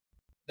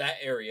 that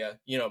area,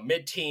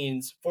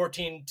 mid-teens,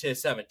 14 to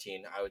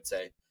 17, I would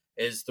say,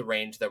 is the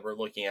range that we're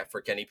looking at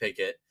for Kenny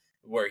Pickett,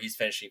 where he's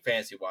finishing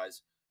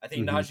fantasy-wise. I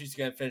think Najee's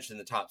going to finish in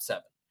the top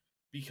 7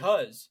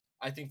 because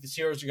I think the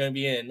Steelers are going to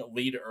be in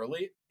lead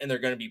early, and they're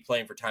going to be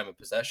playing for time of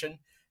possession.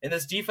 And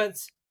this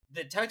defense,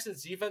 the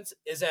Texans' defense,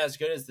 isn't as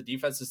good as the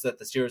defenses that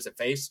the Steelers have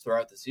faced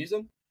throughout the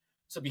season.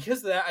 So because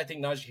of that, I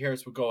think Najee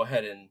Harris will go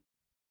ahead and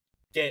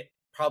get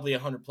probably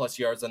 100-plus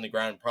yards on the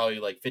ground, probably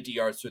like 50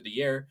 yards through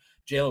the air.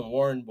 Jalen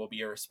Warren will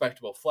be a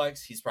respectable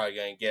flex. He's probably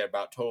going to get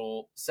about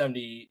total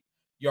 70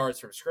 yards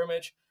from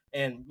scrimmage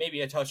and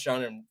maybe a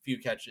touchdown and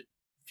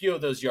few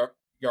of those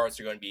yards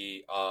are going to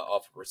be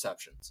off of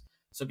receptions.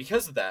 So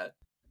because of that,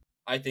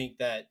 I think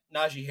that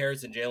Najee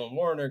Harris and Jalen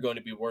Warren are going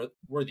to be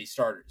worthy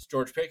starters.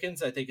 George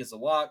Pickens, I think, is a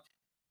lock.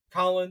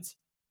 Collins,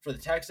 for the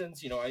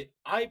Texans,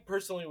 I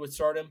personally would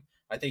start him.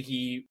 I think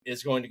he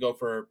is going to go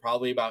for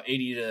probably about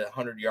 80 to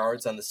 100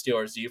 yards on the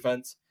Steelers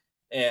defense.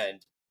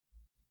 And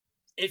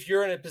if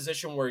you're in a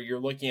position where you're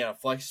looking at a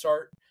flex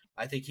start,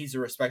 I think he's a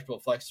respectable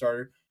flex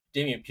starter.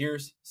 Damian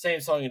Pierce,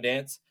 same song and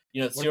dance.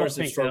 The Steelers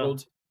have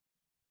struggled.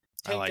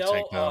 I like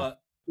Tank Dell.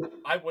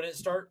 I wouldn't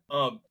start,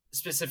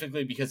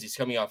 specifically because he's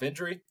coming off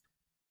injury.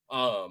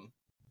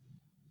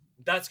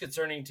 That's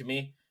concerning to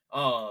me.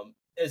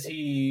 Is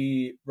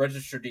he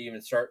registered to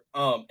even start?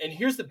 And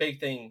here's the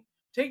big thing.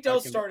 Tank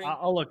Dell's starting.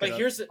 I'll look it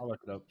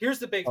up. Here's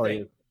the big thing.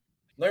 Yeah.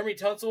 Laramie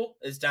Tunsil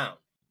is down.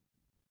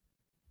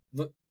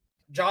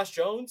 Josh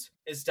Jones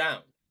is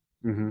down.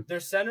 Their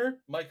center,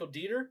 Michael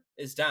Dieter,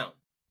 is down.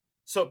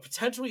 So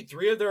potentially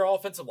 3 of their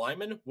offensive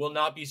linemen will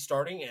not be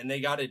starting, and they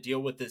got to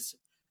deal with this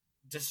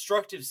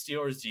destructive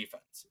Steelers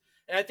defense.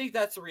 And I think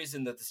that's the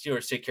reason that the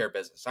Steelers take care of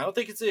business. I don't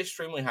think it's an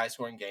extremely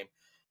high-scoring game.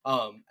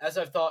 As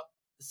I've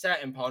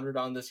sat and pondered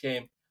on this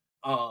game,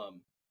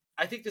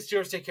 I think the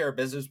Steelers take care of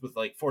business with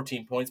like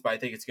 14 points, but I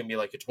think it's going to be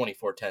like a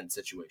 24-10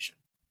 situation.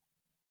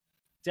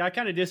 See, I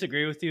kind of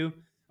disagree with you.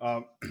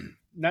 I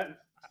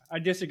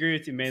disagree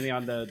with you mainly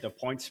on the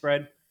point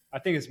spread. I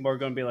think it's more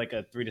going to be like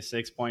a 3 to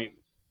 6 point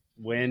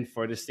win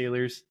for the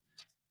Steelers,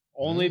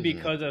 only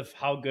because of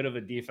how good of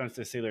a defense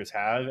the Steelers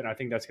have, and I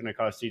think that's going to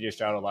cause C.J.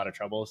 Stroud a lot of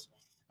troubles.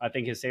 I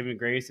think his saving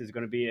grace is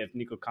going to be if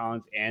Nico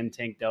Collins and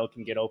Tank Dell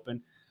can get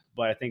open,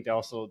 but I think they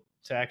also,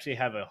 to actually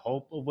have a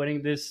hope of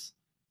winning this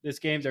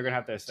game, they're going to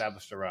have to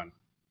establish the run.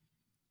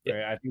 Yeah.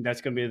 Right? I think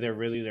that's going to be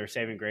their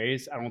saving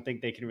grace. I don't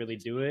think they can really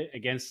do it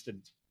against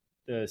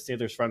the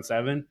Steelers front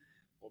 7,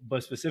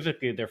 but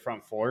specifically their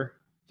front 4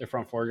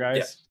 guys.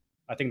 Yeah.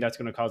 I think that's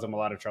going to cause them a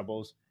lot of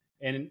troubles.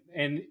 And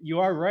you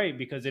are right,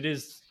 because it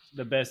is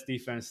the best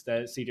defense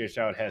that C.J.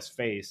 Stroud has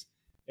faced.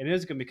 It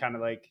is going to be kind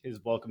of like his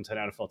welcome to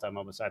an NFL time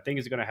moment. So I think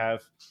he's going to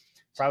have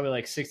probably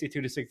like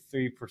 62 to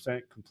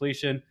 63%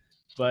 completion,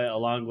 but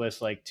along with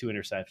like 2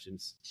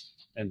 interceptions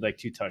and like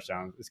 2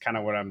 touchdowns. It's kind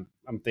of what I'm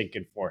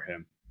thinking for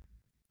him.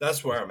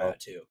 That's where I'm at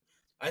too.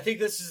 I think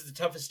this is the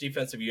toughest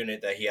defensive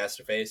unit that he has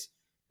to face.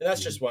 And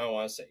that's just what I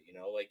want to say.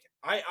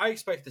 I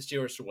expect the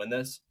Steelers to win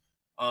this.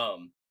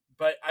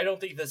 But I don't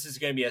think this is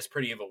going to be as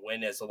pretty of a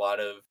win as a lot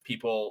of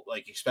people,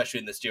 especially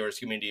in the Steelers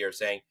community, are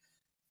saying.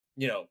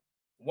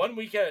 1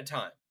 week at a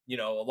time.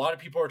 A lot of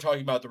people are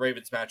talking about the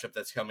Ravens matchup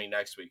that's coming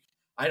next week.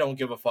 I don't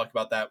give a fuck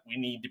about that. We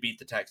need to beat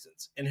the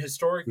Texans. And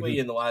historically,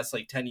 in the last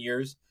 10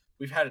 years,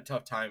 we've had a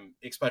tough time,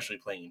 especially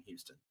playing in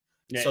Houston.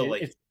 Yeah, so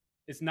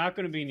it's not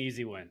going to be an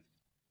easy win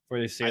for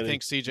the Steelers. I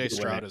think C.J.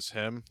 Stroud is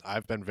him.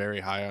 I've been very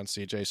high on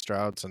C.J.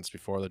 Stroud since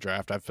before the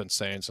draft. I've been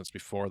saying since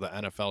before the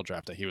NFL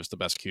draft that he was the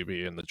best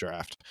QB in the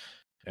draft.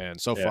 And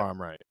so far,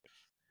 I'm right.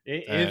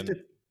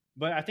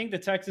 But I think the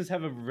Texans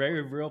have a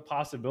very real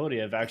possibility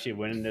of actually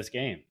winning this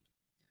game.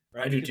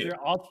 Right? I do too.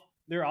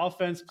 Their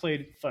offense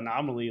played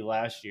phenomenally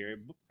last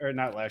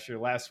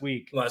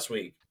week. Last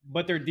week.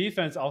 But their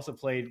defense also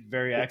played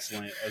very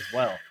excellent as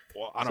well.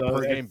 Well, on a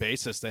per-game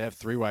basis, they have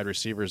 3 wide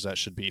receivers that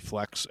should be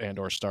flex and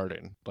or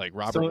starting. Like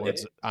Robert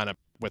Woods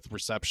with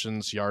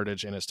receptions,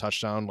 yardage, and his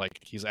touchdown.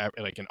 He's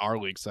in our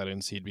league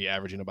settings, he'd be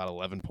averaging about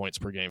 11 points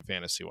per game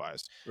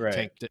fantasy-wise.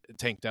 Right.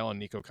 Tank Dell and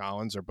Nico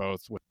Collins are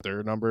both, with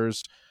their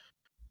numbers,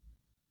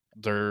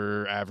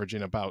 they're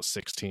averaging about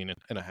 16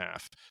 and a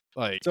half.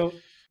 So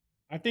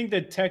I think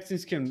the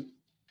Texans can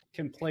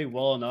play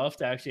well enough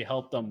to actually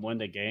help them win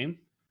the game.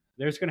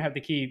 They're just going to have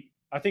to keep.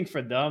 I think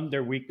for them,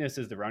 their weakness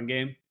is the run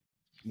game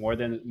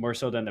more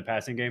so than the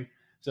passing game.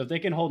 So if they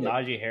can hold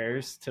Najee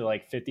Harris to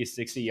 50,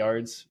 60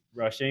 yards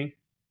rushing,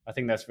 I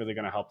think that's really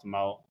going to help them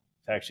out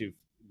to actually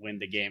win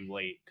the game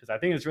late. Because I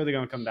think it's really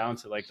going to come down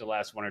to the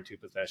last 1 or 2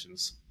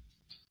 possessions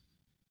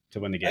to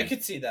win the game. I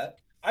could see that.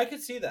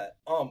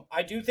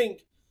 I do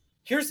think.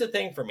 Here's the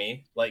thing for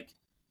me.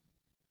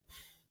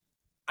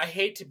 I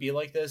hate to be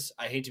like this.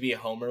 I hate to be a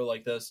homer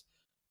like this.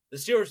 The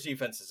Steelers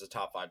defense is a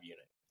top 5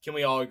 unit. Can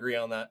we all agree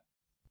on that?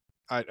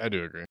 I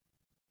do agree.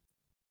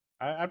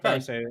 I'd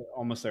probably say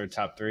almost their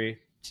top 3.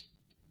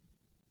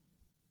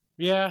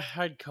 Yeah,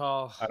 I'd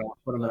call I don't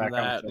put them in them that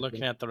that. conversation.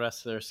 Looking at the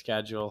rest of their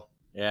schedule,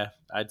 yeah,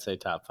 I'd say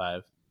top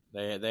 5.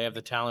 They have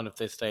the talent if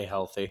they stay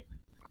healthy.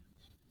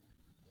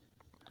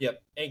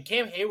 Yep. And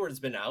Cam Hayward's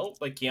been out,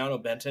 but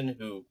Keanu Benton,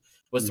 who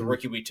was the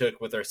rookie we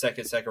took with our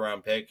second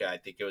round pick, I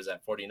think it was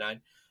at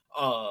 49.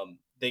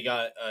 They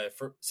got a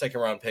second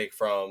round pick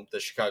from the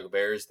Chicago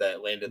Bears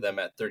that landed them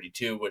at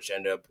 32, which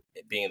ended up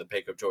being the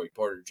pick of Joey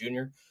Porter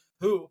Jr.,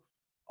 who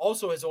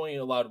also has only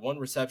allowed 1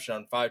 reception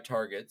on 5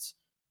 targets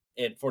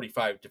in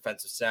 45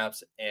 defensive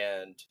snaps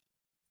and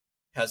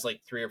has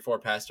like 3 or 4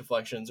 pass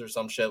deflections or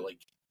some shit.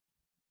 Like,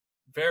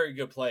 very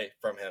good play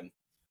from him.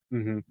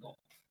 Mm-hmm.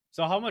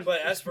 So how much?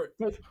 But as for,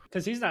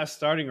 because he's not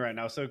starting right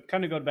now, so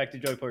kind of going back to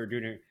Joey Porter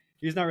Jr.,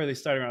 he's not really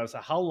starting right now. So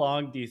how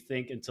long do you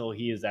think until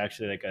he is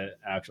actually like an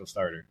actual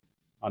starter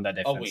on that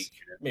defense? a week,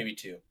 maybe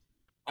 2.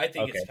 I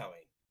think it's coming.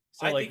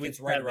 So I like think it's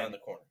right around the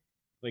corner.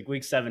 Like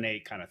week 7,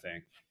 8 kind of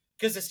thing.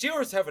 Because the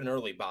Steelers have an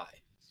early bye.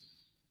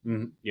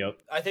 Mm-hmm. Yep.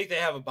 I think they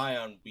have a bye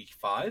on week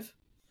 5.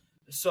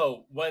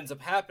 So what ends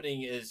up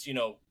happening is,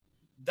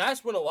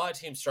 that's when a lot of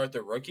teams start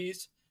their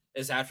rookies,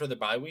 is after the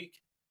bye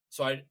week.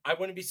 So I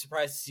wouldn't be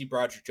surprised to see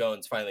Broderick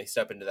Jones finally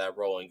step into that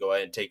role and go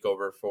ahead and take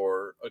over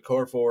for a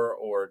Okorafor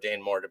or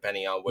Dan Moore,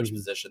 depending on which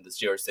position the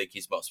Steelers think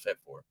he's most fit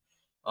for.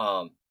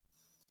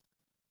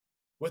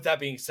 With that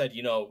being said,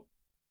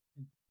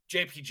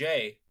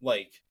 JPJ,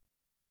 like,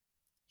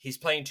 he's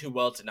playing too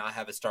well to not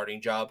have a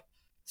starting job.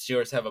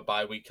 Steelers have a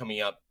bye week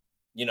coming up.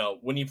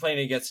 When you're playing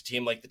against a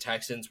team like the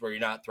Texans where you're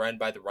not threatened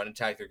by the run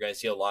attack, they're going to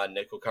see a lot of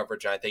nickel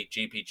coverage. And I think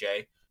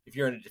JPJ, if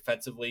you're in a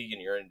defensive league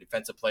and you're in a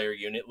defensive player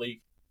unit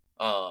league,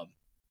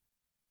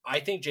 I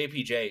think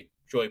JPJ,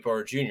 Joey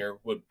Porter Jr.,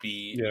 would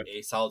be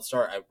a solid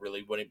start. I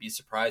really wouldn't be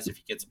surprised if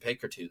he gets a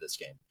pick or 2 this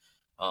game,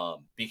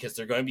 because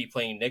they're going to be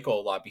playing nickel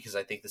a lot, because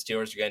I think the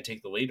Steelers are going to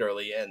take the lead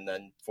early and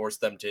then force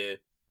them to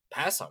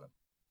pass on him.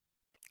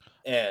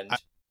 And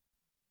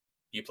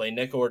you play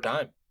nickel or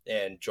dime,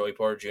 and Joey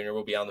Porter Jr.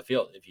 will be on the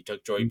field. If you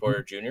took Joey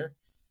Porter Jr.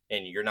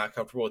 and you're not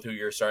comfortable with who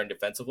you're starting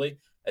defensively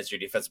as your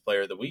defensive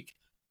player of the week,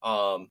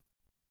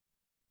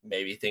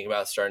 maybe think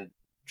about starting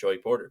Joey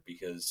Porter,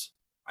 because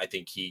I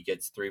think he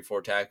gets 3 or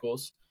 4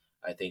 tackles.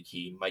 I think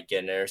he might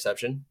get an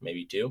interception,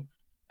 maybe 2,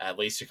 at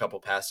least a couple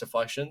pass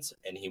deflections,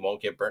 and he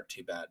won't get burnt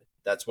too bad.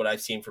 That's what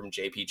I've seen from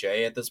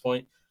JPJ at this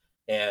point.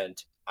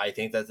 And I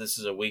think that this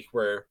is a week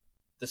where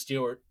this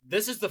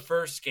is the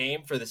first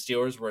game for the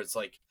Steelers where it's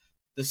like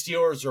the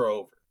Steelers are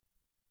over.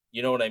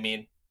 You know what I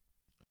mean?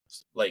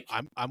 Like,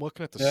 I'm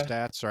looking at the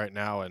stats right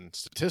now, and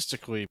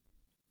statistically,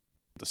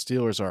 the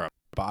Steelers are a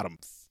bottom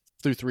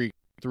through three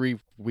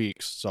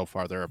weeks so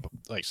far. They're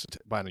like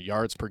by the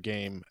yards per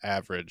game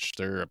average.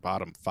 They're a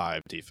bottom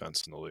 5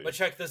 defense in the league. But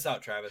check this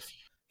out, Travis.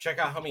 Check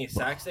out how many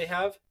sacks they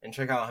have, and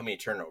check out how many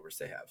turnovers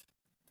they have.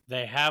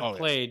 They have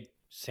played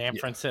San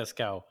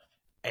Francisco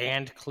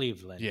and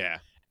Cleveland. Yeah.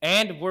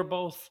 And we're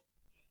both,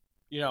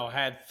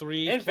 had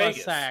 3 and plus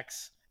Vegas,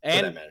 sacks.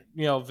 And,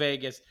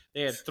 Vegas,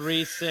 they had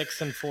 3,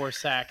 6, and 4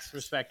 sacks,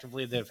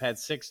 respectively. They've had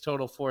 6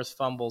 total forced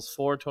fumbles,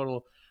 4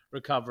 total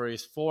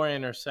recoveries, 4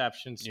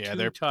 interceptions,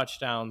 2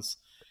 touchdowns.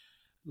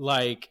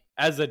 Like,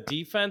 as a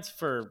defense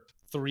for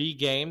 3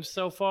 games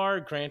so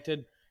far,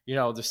 granted, the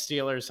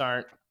Steelers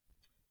aren't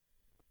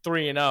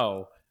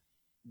 3-0.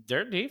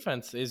 Their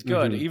defense is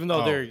good, even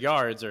though their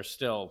yards are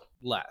still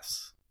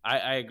less.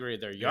 I agree.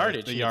 Their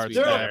yardage needs to be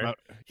better.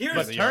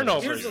 But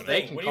turnovers,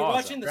 they can when you're cause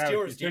watching them. the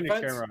Steelers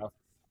defense,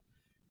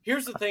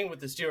 here's the thing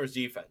with the Steelers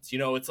defense.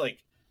 It's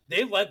like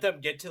they let them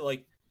get to,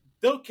 like,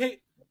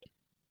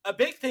 a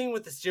big thing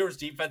with the Steelers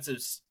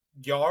defensive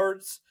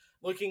yards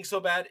looking so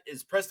bad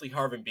is Presley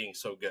Harvin being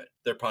so good,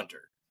 their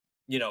punter.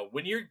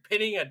 When you're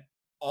pitting an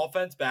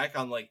offense back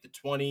on like the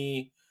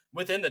 20,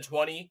 within the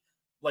 20,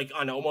 like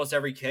on almost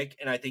every kick,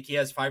 and I think he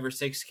has 5 or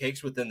 6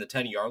 kicks within the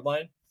 10-yard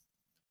line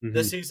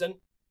this season.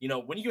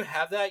 When you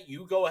have that,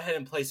 you go ahead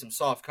and play some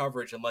soft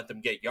coverage and let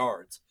them get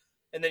yards.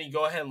 And then you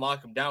go ahead and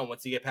lock them down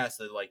once you get past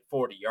the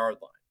 40-yard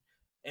line.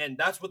 And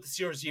that's what the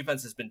Steelers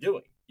defense has been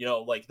doing.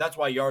 That's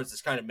why yards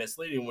is kind of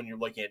misleading when you're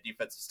looking at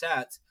defensive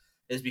stats,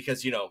 is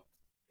because,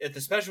 if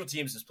the special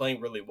teams is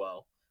playing really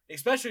well,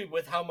 especially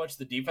with how much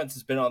the defense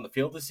has been on the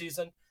field this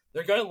season,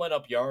 they're going to let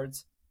up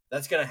yards.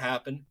 That's going to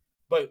happen.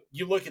 But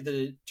you look at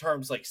the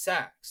terms like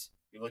sacks.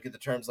 You look at the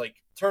terms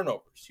like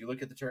turnovers. You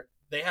look at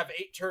they have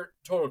 8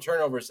 total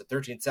turnovers and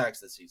 13 sacks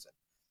this season.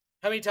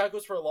 How many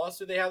tackles for a loss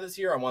do they have this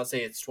year? I want to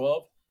say it's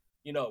 12.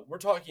 We're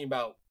talking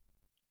about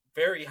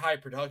very high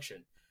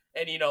production.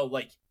 And,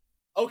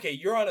 okay,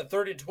 you're on a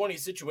 3rd and 20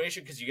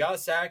 situation because you got a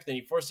sack, then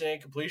you force an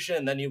incompletion,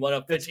 and then you let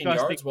up 15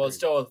 yards. Well, it's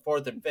still a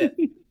 4th and 5.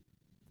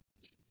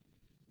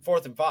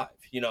 4th and 5.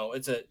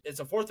 It's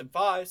a 4th and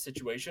 5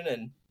 situation,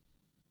 and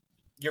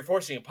you're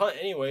forcing a punt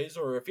anyways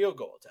or a field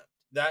goal attempt.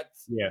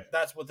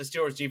 That's what the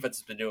Steelers defense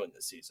has been doing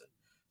this season.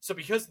 So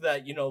because of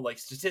that,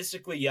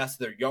 statistically, yes,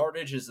 their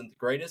yardage isn't the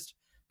greatest,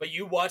 but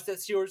you watch that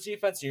Steelers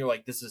defense and you're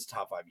like, this is a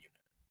top 5 unit.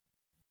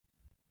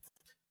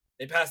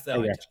 They passed the eye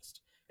Okay.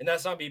 test. And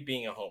that's not me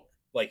being a homer.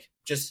 Like,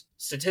 just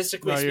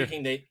statistically No,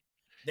 speaking, they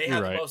you're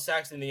have right. the most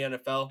sacks in the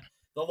NFL.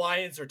 The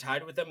Lions are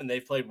tied with them, and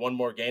they've played one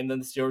more game than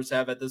the Steelers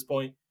have at this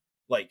point.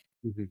 Like,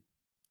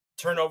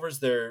 turnovers,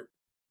 they're,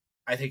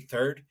 I think,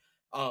 third.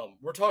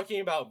 We're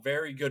talking about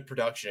very good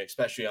production,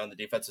 especially on the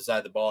defensive side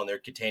of the ball, and they're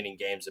containing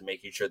games and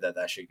making sure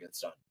that shit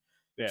gets done.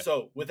 Yeah.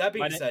 So, with that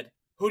being said,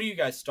 who do you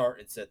guys start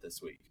and sit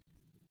this week?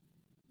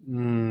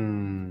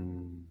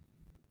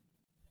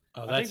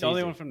 Oh, I think the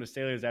only one from the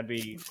Steelers I'd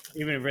be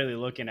even really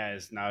looking at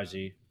is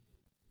Najee.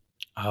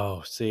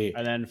 Oh, see.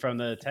 And then from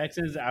the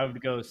Texans, I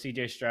would go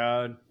C.J.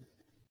 Stroud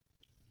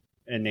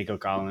and Nico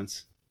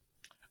Collins.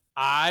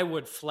 I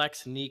would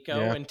flex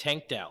Nico Yeah. and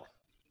Tank Dell.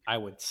 I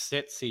would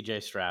sit C.J.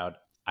 Stroud.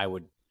 I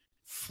would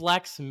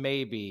flex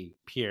maybe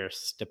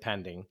Pierce,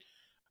 depending.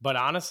 But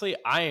honestly,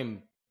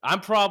 I'm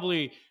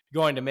probably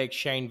going to make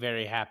Shane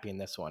very happy in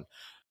this one.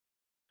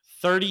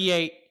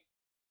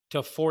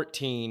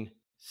 38-14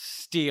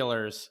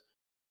 Steelers.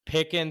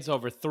 Pickens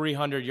over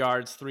 300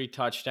 yards, 3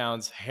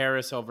 touchdowns.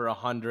 Harris over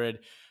 100.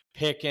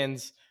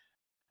 Pickens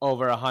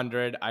over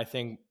 100. I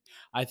think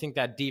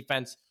that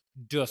defense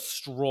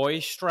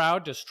destroys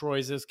Stroud,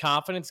 destroys his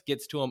confidence,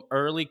 gets to him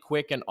early,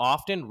 quick, and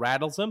often,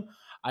 rattles him.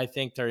 I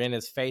think they're in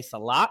his face a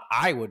lot.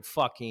 I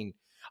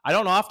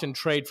don't often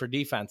trade for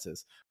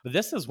defenses, but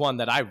this is one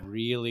that I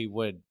really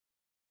would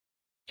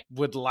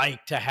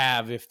like to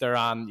have if they're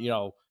on,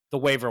 the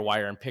waiver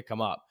wire and pick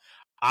them up.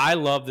 I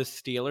love the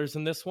Steelers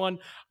in this one.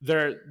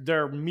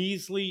 They're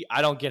measly.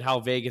 I don't get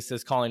how Vegas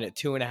is calling it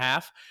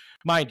 2.5.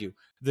 Mind you,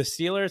 the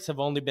Steelers have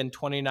only been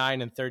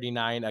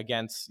 29-39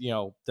 against,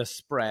 the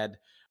spread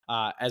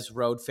as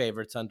road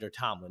favorites under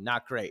Tomlin.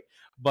 Not great.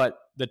 But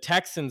the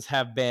Texans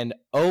have been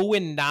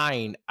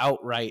 0-9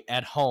 outright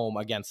at home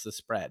against the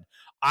spread.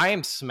 I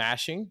am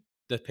smashing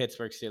the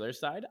Pittsburgh Steelers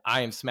side.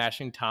 I am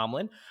smashing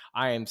Tomlin.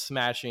 I am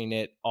smashing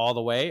it all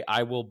the way.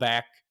 I will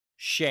back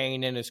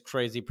Shane and his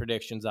crazy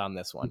predictions on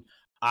this one.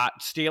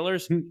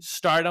 Steelers,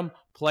 start them,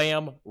 play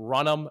them,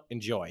 run them,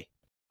 enjoy.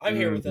 I'm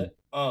here with it.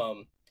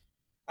 I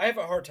have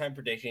a hard time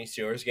predicting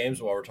Steelers games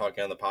while we're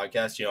talking on the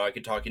podcast. I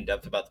could talk in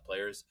depth about the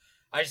players.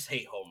 I just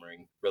hate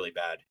homering really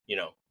bad.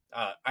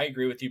 I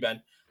agree with you,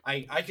 Ben.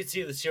 I could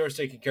see the Steelers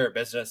taking care of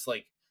business.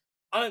 Like,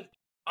 on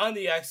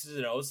the X's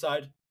and O's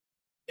side,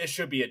 it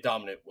should be a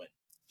dominant win.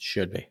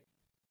 Should be.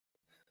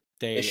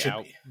 They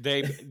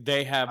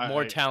have I-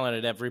 more talent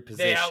at every They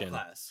position.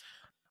 outclass.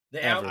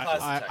 They outclass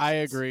the Texans. I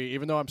agree.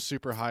 Even though I'm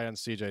super high on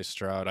CJ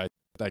Stroud, I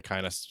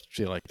kind of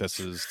feel like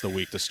this is the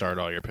week to start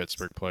all your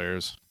Pittsburgh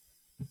players.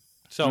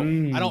 So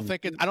I don't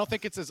think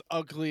it's as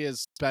ugly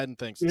as Ben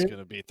thinks it's going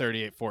to be.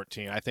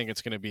 38-14. I think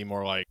it's going to be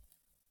more like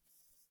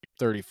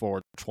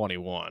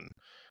 34-21.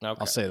 okay.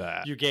 I'll say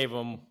that. You gave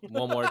them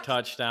one more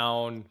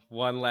touchdown,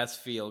 one less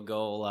field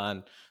goal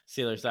on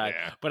Steelers side.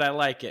 Yeah. But I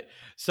like it.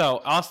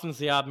 So Austin's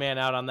the odd man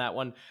out on that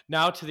one.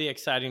 Now to the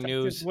exciting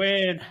news.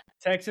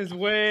 Texas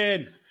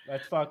win.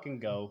 Let's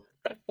fucking go.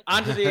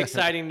 On to the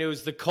exciting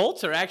news. The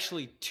Colts are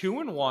actually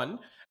 2-1,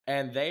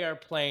 and they are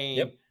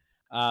playing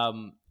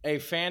a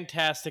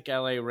fantastic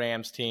LA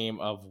Rams team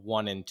of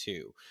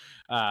 1-2.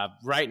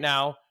 Right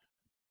now,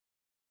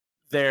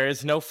 there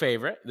is no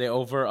favorite. The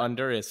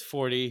over/under is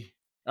 40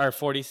 or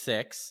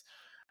 46.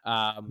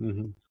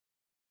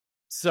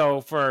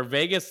 So for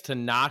Vegas to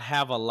not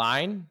have a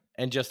line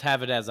and just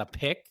have it as a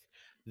pick,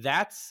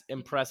 that's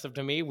impressive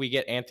to me. We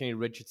get Anthony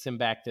Richardson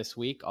back this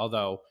week,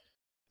 although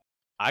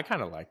I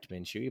kind of liked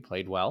Minshew. He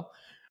played well.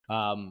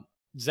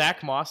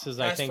 Zach Moss is,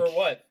 I think, for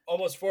what?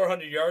 Almost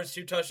 400 yards,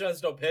 2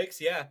 touchdowns, no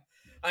picks. Yeah,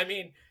 I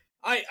mean,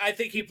 I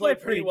think he played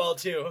pretty well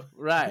too.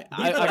 Right.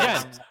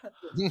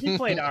 He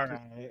played all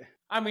right.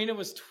 I mean, it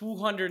was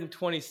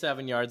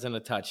 227 yards and a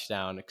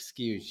touchdown.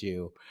 Excuse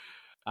you.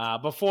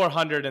 But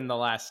 400 in the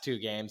last 2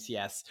 games.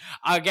 Yes.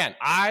 Again,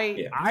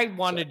 I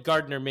wanted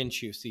Gardner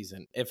Minshew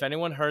season. If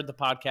anyone heard the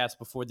podcast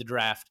before the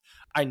draft,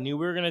 I knew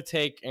we were going to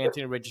take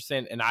Anthony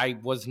Richardson, and I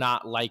was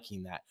not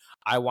liking that.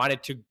 I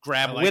wanted to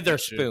grab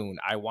Witherspoon.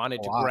 I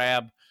wanted to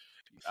grab,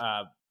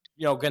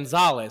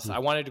 Gonzalez. I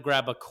wanted to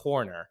grab a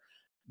corner.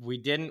 We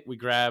didn't. We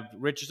grabbed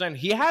Richardson.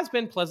 He has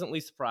been pleasantly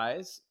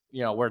surprised.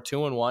 We're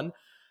 2-1.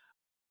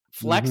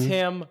 Flex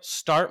him,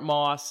 start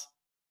Moss,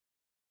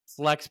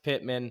 flex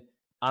Pittman.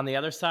 On the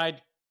other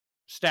side,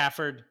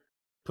 Stafford,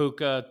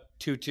 Puka,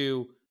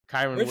 Tutu,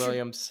 Kyron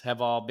Williams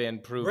have all been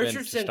proven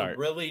to start.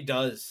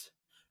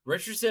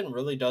 Richardson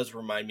really does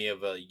remind me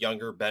of a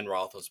younger Ben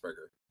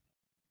Roethlisberger.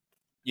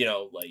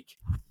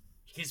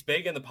 He's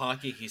big in the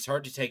pocket. He's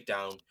hard to take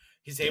down.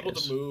 He's able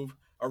to move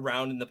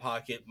around in the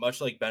pocket,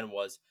 much like Ben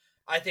was.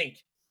 I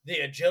think the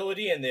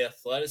agility and the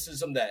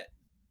athleticism that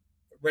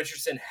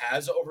Richardson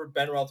has over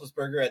Ben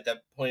Roethlisberger at that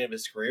point of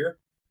his career,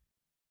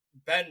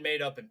 Ben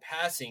made up in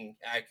passing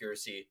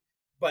accuracy,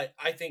 but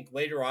I think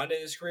later on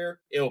in his career,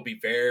 it will be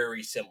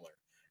very similar.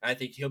 I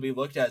think he'll be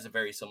looked at as a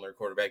very similar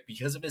quarterback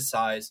because of his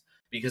size,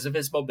 because of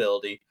his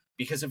mobility,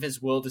 because of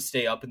his will to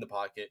stay up in the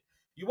pocket.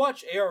 You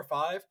watch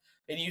AR5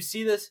 and you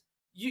see this,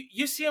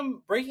 you see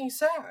him breaking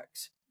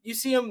sacks. You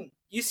see him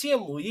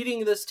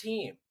leading this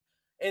team.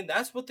 And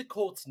that's what the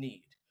Colts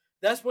need.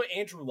 That's what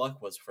Andrew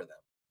Luck was for them.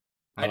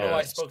 I know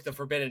I spoke the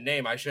forbidden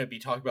name. I shouldn't be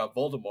talking about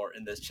Voldemort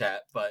in this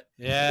chat, but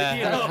Yeah,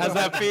 you know. how's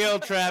that feel,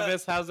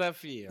 Travis? How's that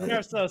feel?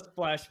 There's those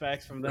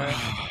flashbacks from that.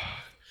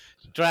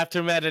 Draft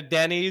him at a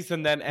Denny's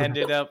and then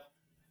ended up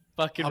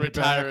fucking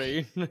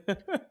retiring.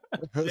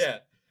 Yeah.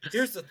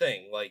 Here's the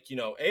thing, like, you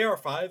know,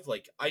 AR5,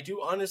 like, I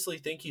do honestly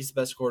think he's the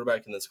best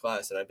quarterback in this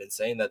class, and I've been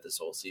saying that this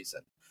whole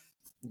season.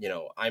 You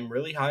know, I'm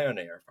really high on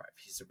AR5.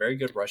 He's a very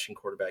good rushing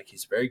quarterback.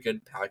 He's a very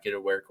good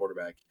pocket-aware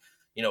quarterback.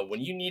 You know,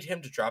 when you need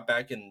him to drop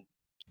back and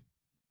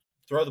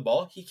throw the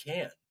ball, he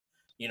can.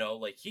 You know,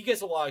 like, he gets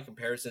a lot of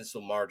comparisons to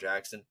Lamar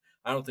Jackson.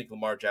 I don't think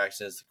Lamar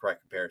Jackson is the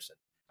correct comparison.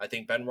 I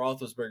think Ben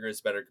Roethlisberger is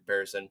a better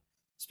comparison,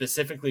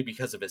 specifically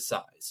because of his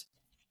size,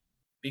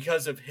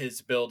 because of his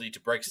ability to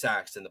break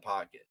sacks in the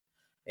pocket.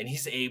 And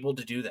he's able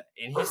to do that.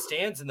 And he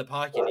stands in the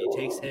pocket and he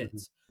takes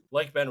hits.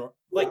 Like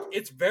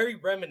it's very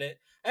reminiscent,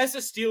 as a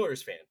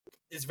Steelers fan,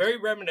 it's very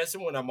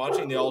reminiscent when I'm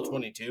watching the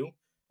All-22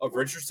 of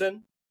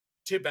Richardson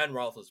to Ben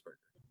Roethlisberger.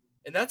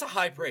 And that's a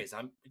high praise.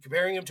 I'm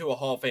comparing him to a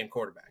Hall of Fame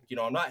quarterback. You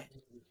know,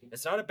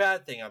 it's not a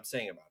bad thing I'm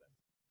saying about him.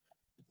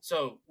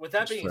 So, with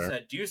that being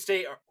said, do you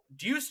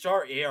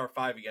start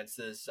AR5 against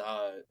this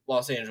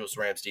Los Angeles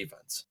Rams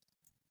defense?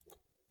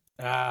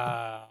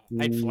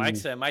 I'd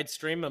flex him. I'd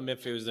stream him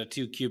if it was a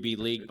 2 QB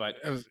league, but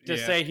to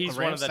say he's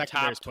one of the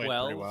top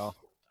 12,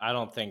 I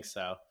don't think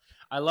so.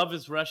 I love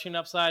his rushing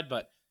upside,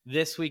 but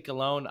this week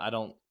alone, I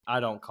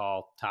don't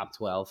call top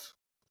 12.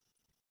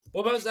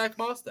 What about Zach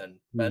Moss then,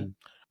 Ben?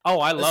 Oh,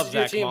 I love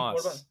Zach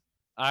Moss.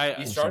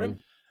 You start him?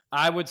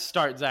 I would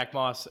start Zach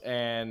Moss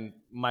and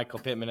Michael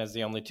Pittman as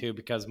the only two,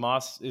 because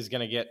Moss is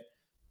going to get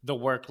the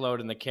workload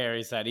and the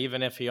carries that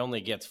even if he only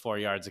gets 4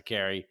 yards a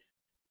carry,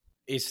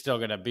 he's still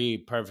going to be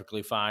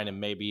perfectly fine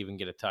and maybe even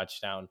get a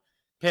touchdown.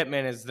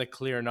 Pittman is the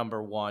clear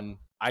number one.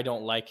 I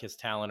don't like his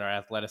talent or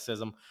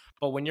athleticism,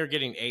 but when you're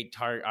getting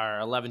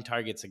 11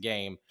 targets a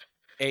game,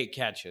 8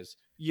 catches,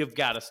 you've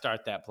got to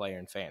start that player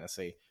in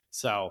fantasy.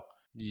 So,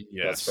 yes,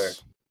 that's fair.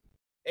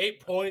 8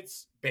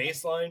 points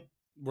baseline,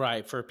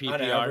 right, for PPR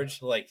on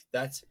average, like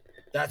that's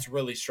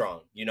really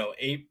strong. You know,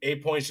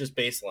 8 points just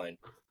baseline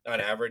on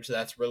average.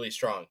 That's really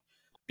strong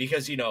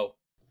because you know.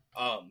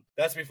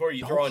 That's before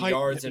you throw on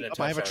yards and a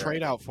touchdown. I have a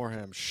trade out for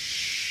him.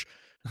 Shh.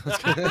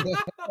 Shut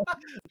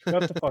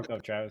the fuck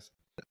up, Travis.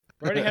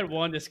 We already had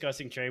one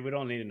disgusting trade. We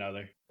don't need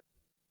another.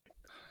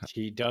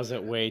 He does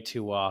it way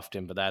too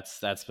often, but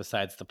that's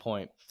besides the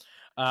point.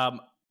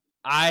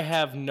 I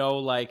have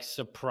no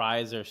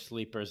surprise or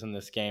sleepers in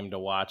this game to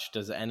watch.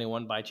 Does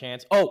anyone by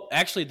chance? Oh,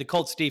 actually, the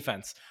Colts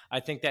defense. I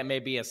think that may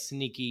be a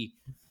sneaky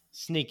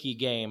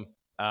game.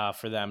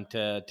 For them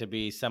to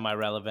be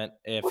semi-relevant.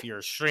 If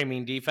you're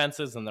streaming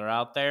defenses and they're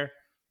out there,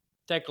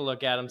 take a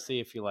look at them,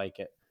 see if you like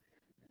it.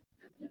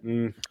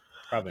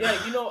 Probably.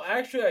 Yeah, you know,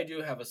 actually I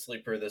do have a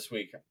sleeper this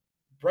week.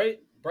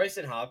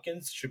 Bryson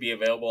Hopkins should be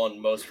available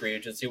on most free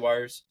agency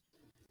wires.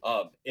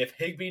 If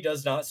Higbee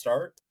does not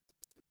start,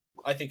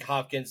 I think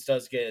Hopkins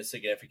does get a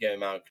significant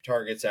amount of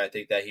targets, and I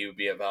think that he would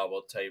be a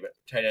valuable tight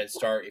end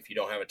start if you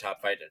don't have a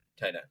top 5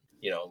 tight end.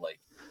 You know,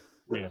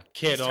 Kittle,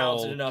 he's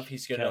talented enough,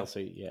 he's good enough.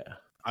 Yeah.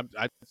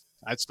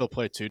 I'd still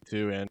play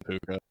Tutu and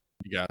Puka.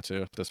 You got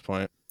to at this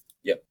point.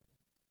 Yep.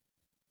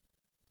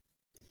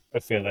 I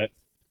feel it.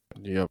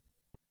 Yep.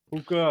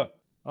 Puka.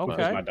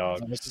 Okay. My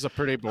dog. This is a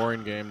pretty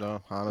boring game,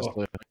 though.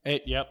 Honestly.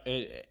 It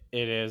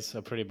is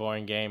a pretty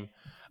boring game.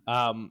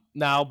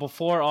 Now,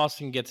 before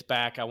Austin gets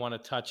back, I want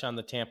to touch on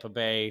the Tampa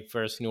Bay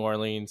versus New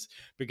Orleans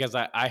because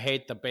I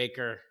hate the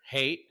Baker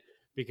hate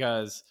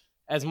because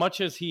as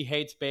much as he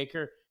hates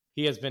Baker,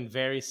 he has been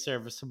very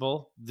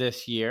serviceable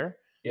this year.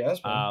 Yeah,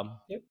 that's fine.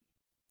 Yep.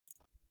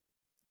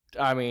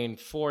 I mean,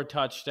 4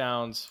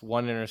 touchdowns,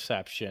 1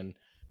 interception.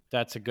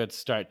 That's a good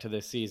start to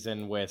the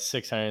season with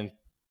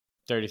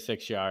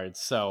 636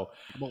 yards. So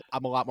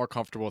I'm a lot more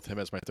comfortable with him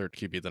as my third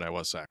QB than I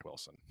was Zach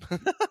Wilson.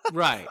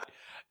 Right.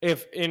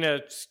 If in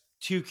a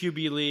 2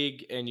 QB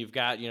league and you've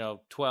got,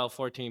 12,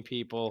 14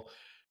 people,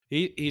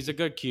 he's a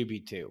good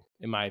QB too,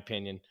 in my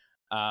opinion.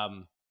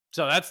 So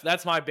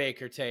that's my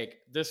Baker take.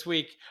 This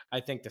week, I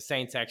think the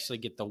Saints actually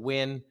get the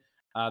win.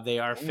 They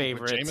are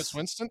favorites. Jameis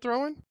Winston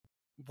throwing?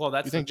 Well,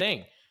 that's the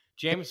thing.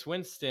 Jameis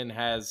Winston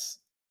has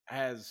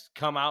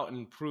come out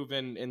and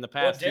proven in the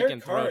past he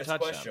can throw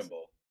touchdowns.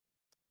 Questionable.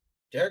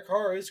 Derek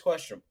Carr is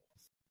questionable.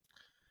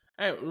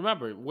 Hey,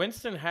 remember,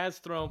 Winston has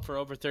thrown for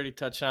over 30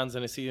 touchdowns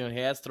in a season. He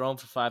has thrown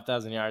for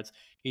 5,000 yards.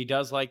 He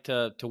does like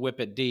to whip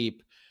it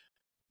deep.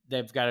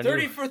 They've got a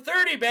 30 for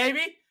 30,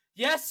 baby.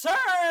 Yes,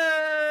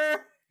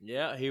 sir.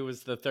 Yeah, he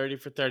was the 30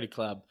 for 30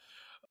 club.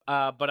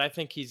 But I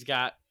think he's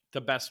got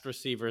the best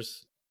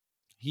receivers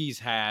he's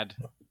had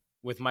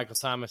with Michael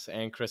Thomas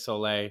and Chris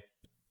Olave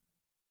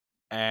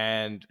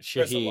and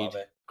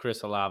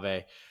Chris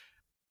Olave.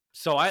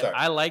 So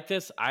I like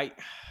this.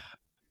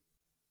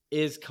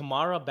 Is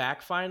Kamara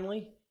back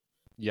finally?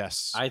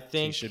 Yes. I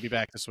think he should be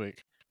back this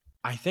week.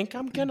 I think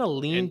I'm going to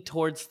lean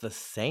towards the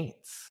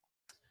Saints.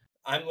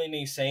 I'm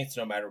leaning Saints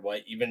no matter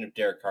what, even if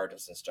Derek Carr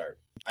doesn't start.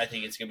 I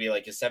think it's going to be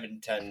like a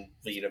 7-10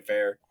 lead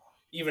affair.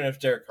 even if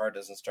Derek Carr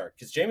doesn't start.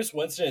 Because Jameis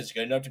Winston is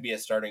good enough to be a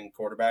starting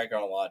quarterback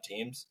on a lot of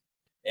teams.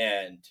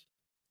 And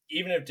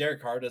even if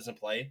Derek Carr doesn't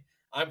play,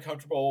 I'm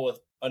comfortable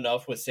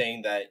enough with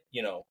saying that,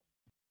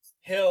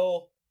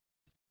 Hill,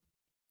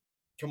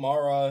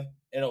 Kamara,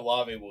 and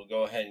Olave will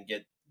go ahead and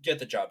get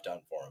the job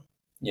done for him.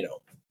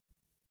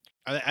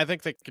 I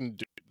think they can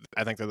do.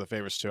 I think they're the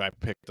favorites too. I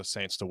picked the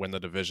Saints to win the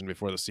division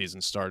before the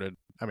season started.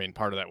 I mean,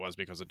 part of that was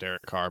because of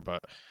Derek Carr,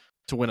 but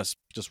to win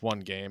just one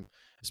game,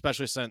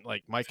 especially since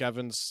like Mike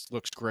Evans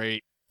looks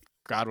great,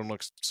 Godwin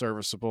looks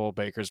serviceable,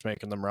 Baker's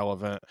making them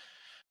relevant,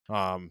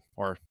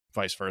 or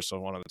vice versa,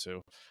 one of the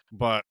two.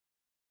 But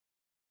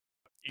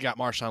you got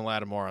Marshawn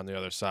Lattimore on the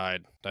other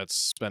side.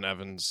 That's Ben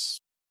Evans.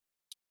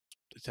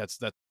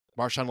 That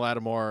Marshawn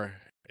Lattimore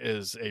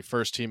is a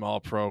first-team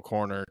All-Pro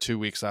corner 2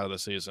 weeks out of the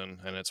season,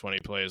 and it's when he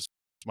plays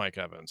Mike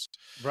Evans.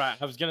 Right.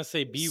 I was going to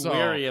say be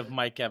wary of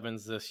Mike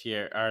Evans this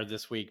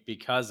week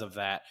because of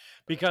that.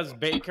 Because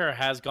Baker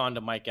has gone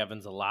to Mike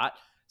Evans a lot.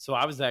 So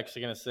I was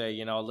actually going to say,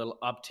 a little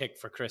uptick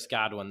for Chris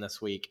Godwin this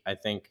week. I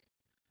think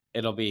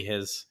it'll be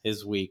his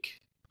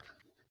week.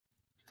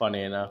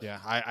 Funny enough. Yeah,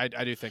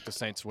 I do think the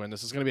Saints win.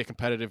 This is going to be a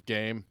competitive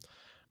game.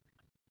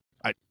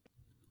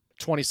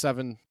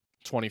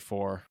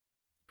 27-24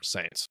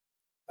 Saints.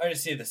 I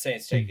just see the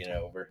Saints taking it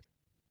over.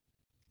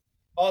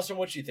 Austin,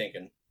 what you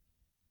thinking?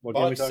 What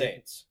Bucks,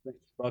 Saints.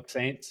 Bucks,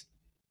 Saints.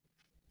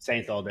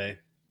 Saints all day.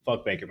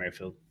 Fuck Baker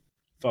Mayfield.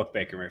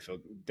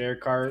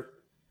 Derek Carr,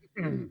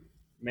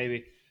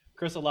 maybe.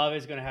 Chris Olave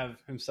is going to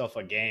have himself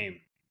a game.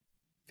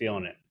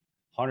 Feeling it.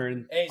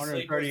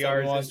 130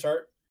 yards.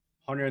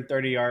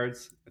 130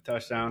 yards, a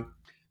touchdown.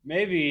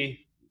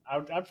 Maybe.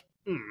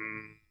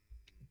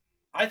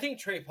 I think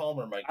Trey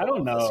Palmer might go I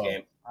don't know. this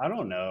game. I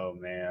don't know,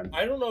 man.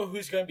 I don't know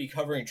who's going to be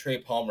covering Trey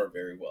Palmer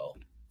very well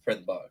for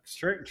the Bucks.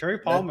 Trey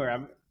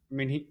Palmer,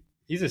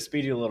 he's a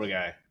speedy little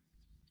guy.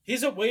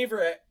 He's a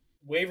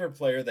waiver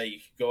player that you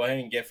could go ahead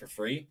and get for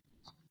free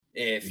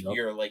if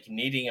you're like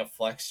needing a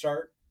flex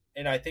start.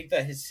 And I think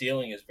that his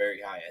ceiling is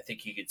very high. I think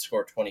he could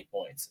score 20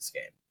 points this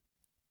game.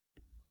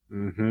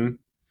 Mm-hmm.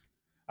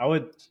 I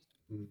would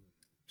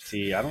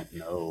see. I don't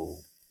know.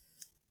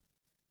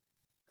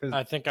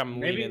 I think I'm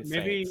leaning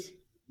Saints.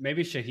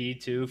 Maybe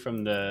Shaheed too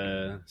from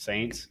the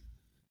Saints.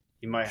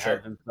 He might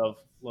have himself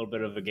a little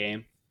bit of a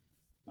game.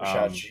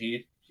 Rashad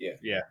Shaheed,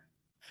 yeah.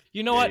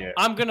 You know what? Yeah.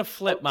 I'm gonna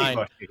flip mine.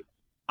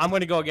 I'm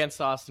gonna go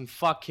against Austin.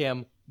 Fuck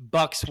him.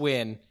 Bucks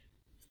win,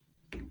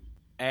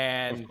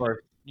 and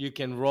you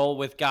can roll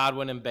with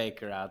Godwin and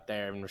Baker out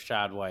there and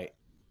Rashad White.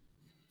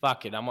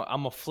 Fuck it. I'm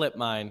gonna flip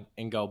mine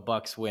and go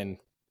Bucks win.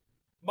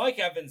 Mike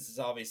Evans is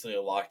obviously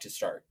a lock to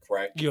start,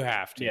 correct? You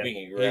have to. Yeah.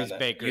 He's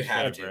Baker's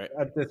favorite.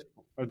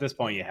 At this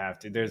point, you have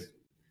to. He's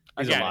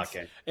a lock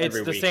in.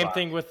 It's the same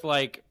thing with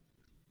like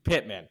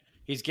Pittman.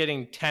 He's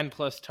getting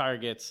 10-plus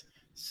targets,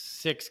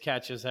 6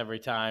 catches every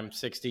time,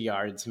 60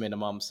 yards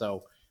minimum.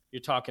 So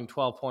you're talking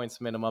 12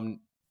 points minimum,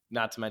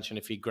 not to mention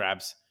if he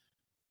grabs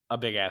a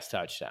big-ass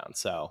touchdown.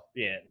 So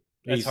yeah,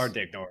 that's hard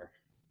to ignore.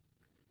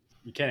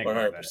 You can't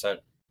ignore 100%. that.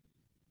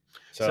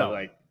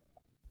 So,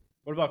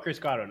 what about Chris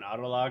Godwin?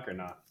 Auto lock or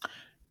not?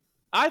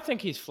 I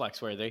think he's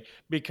flex worthy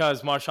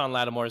because Marshawn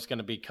Lattimore is going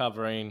to be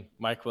covering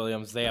Mike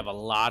Williams. They have a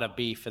lot of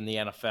beef in the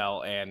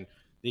NFL, and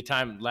the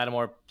time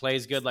Lattimore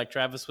plays good, like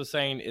Travis was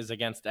saying, is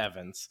against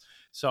Evans.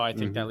 So I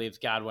think that leaves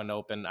Godwin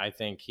open. I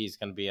think he's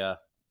going to be a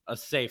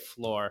safe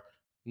floor,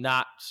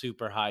 not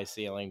super high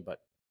ceiling, but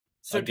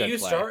so do you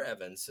start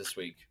Evans this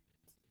week?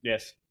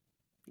 Yes.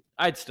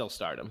 I'd still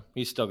start him.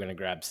 He's still going to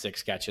grab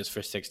 6 catches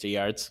for 60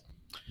 yards.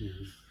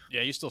 Mm-hmm.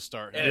 Yeah, you still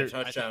start. And a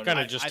touchdown. Kind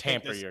of just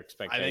hamper your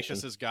expectations. I think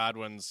this is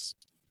Godwin's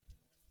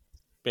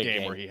big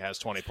game where he has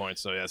 20 points.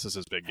 So, this is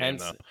his big game,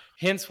 though.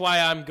 Hence why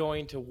I'm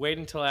going to wait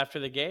until after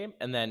the game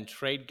and then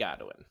trade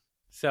Godwin.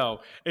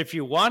 So, if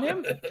you want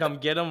him, come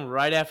get him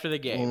right after the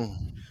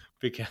game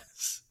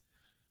because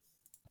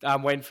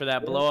I'm waiting for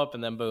that blow up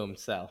and then boom,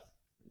 sell.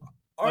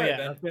 All right,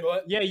 Ben.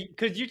 Yeah,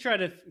 because you try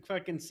to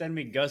fucking send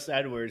me Gus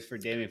Edwards for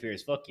Damian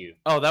Pierce. Fuck you.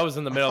 Oh, that was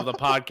in the middle of the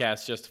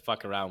podcast just to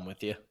fuck around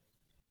with you.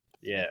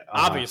 Yeah.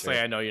 Obviously,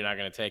 I know you're not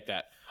going to take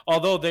that.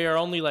 Although they are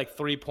only like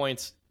 3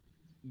 points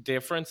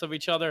difference of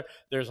each other,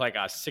 there's like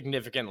a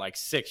significant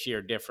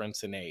 6-year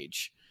difference in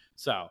age.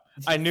 So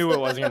I knew it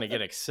wasn't going to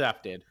get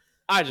accepted.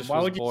 I just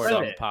was bored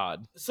on the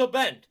pod. So,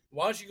 Ben,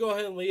 why don't you go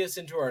ahead and lead us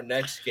into our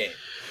next game?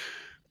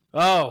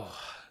 Oh,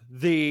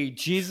 the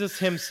Jesus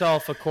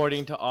himself,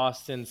 according to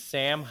Austin,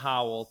 Sam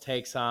Howell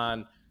takes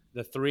on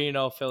the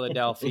 3-0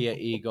 Philadelphia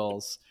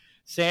Eagles.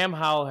 Sam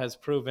Howell has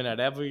proven at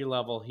every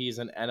level he's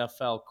an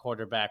NFL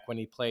quarterback when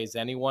he plays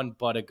anyone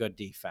but a good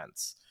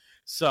defense.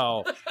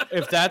 So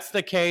if that's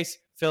the case,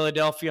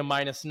 Philadelphia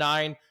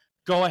 -9,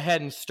 go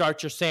ahead and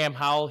start your Sam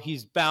Howell.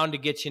 He's bound to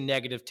get you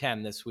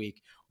 -10 this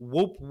week.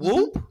 Whoop,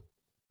 whoop.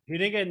 He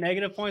didn't get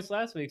negative points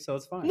last week, so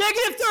it's fine.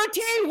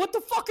 -13? What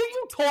the fuck are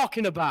you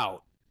talking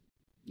about?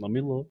 Let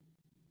me look.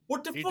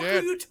 What the fuck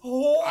are you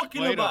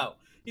talking about?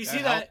 You see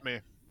that?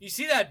 Me. You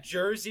see that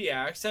Jersey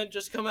accent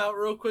just come out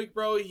real quick,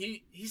 bro?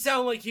 He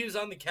sounded like he was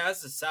on the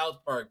cast of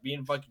South Park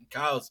being fucking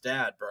Kyle's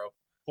dad, bro.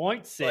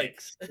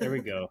 0.6. There we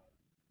go.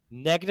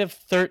 Negative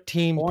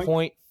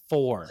 13.4.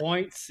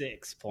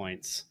 0.6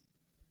 points.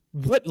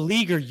 What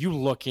league are you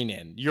looking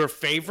in? Your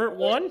favorite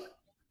one?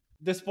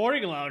 The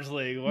Sporting Lounge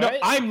League. What? No,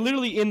 I'm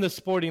literally in the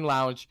Sporting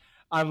Lounge.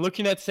 I'm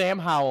looking at Sam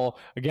Howell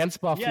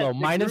against Buffalo, Yeah,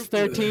 minus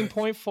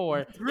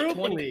 13.4. Group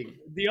League,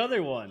 the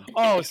other one.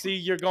 Oh, see,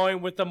 you're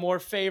going with the more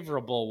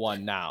favorable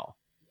one now.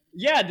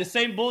 Yeah, the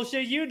same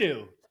bullshit you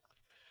do.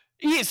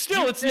 Yeah,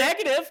 still, it's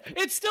negative.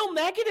 It's still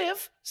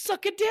negative.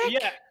 Suck a dick.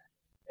 Yeah.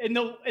 In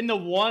the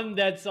one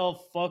that's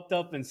all fucked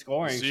up and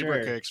scoring,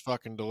 Zebra sure. cake's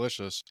fucking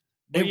delicious.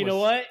 But you know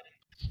what?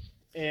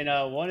 In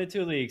 1 or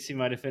 2 leagues, he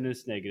might have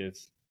finished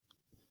negatives.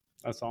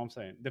 That's all I'm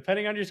saying.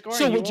 Depending on your scoring.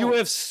 So would you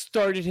have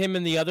started him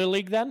in the other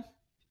league then?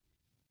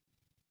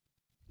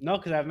 No,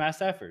 because I have Matt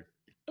Stafford.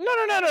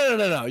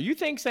 No. You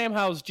think Sam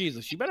Howell's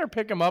Jesus. You better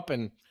pick him up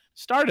and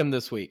start him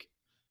this week.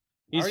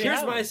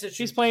 Here's my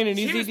situation. He's playing an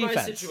easy Here's defense.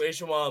 my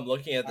situation while I'm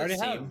looking at this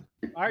team.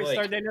 All right,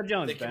 start Daniel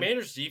Jones. The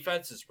Commanders'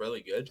 defense is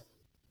really good.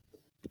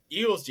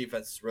 Eagles'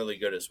 defense is really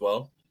good as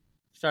well.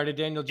 Started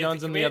Daniel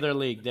Jones in the other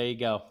league. There you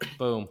go.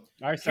 Boom.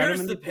 All right, start Here's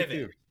him in the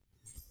pivot.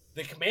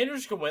 The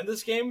Commanders can win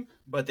this game,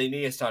 but they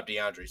need to stop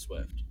DeAndre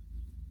Swift.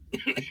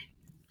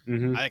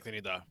 Mm-hmm. I think they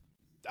need to.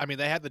 I mean,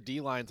 they had the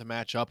D line to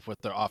match up with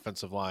their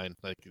offensive line.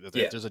 Like, if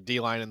there's a D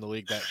line in the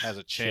league that has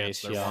a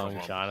chance. Chase Young,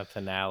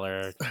 Jonathan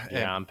Aller,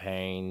 Deion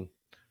Payne,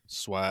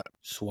 Sweat.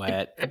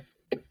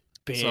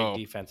 Big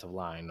defensive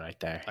line right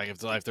there. Like if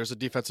there's a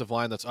defensive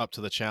line that's up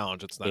to the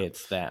challenge, it's them.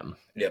 It's them.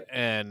 Yep.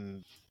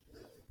 And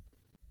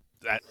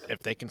that if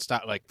they can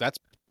stop, like that's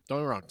don't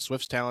get me wrong.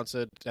 Swift's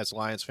talented as a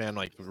Lions fan.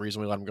 Like the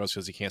reason we let him go is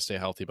because he can't stay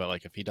healthy. But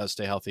like if he does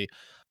stay healthy,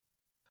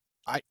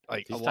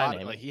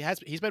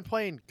 he's been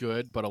playing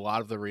good, but a lot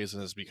of the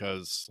reason is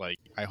because like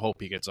I hope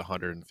he gets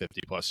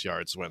 150 plus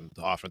yards when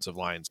the offensive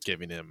line's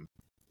giving him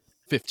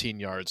 15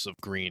 yards of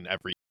green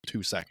every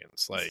 2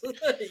 seconds. Like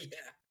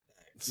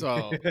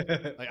So,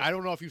 like, I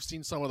don't know if you've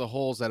seen some of the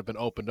holes that have been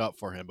opened up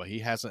for him, but he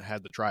hasn't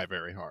had to try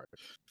very hard.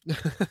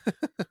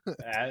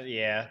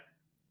 Yeah.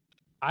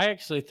 I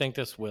actually think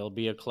this will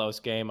be a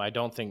close game. I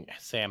don't think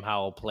Sam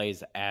Howell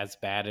plays as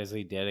bad as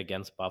he did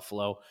against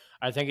Buffalo.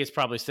 I think he's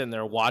probably sitting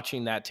there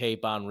watching that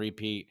tape on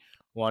repeat,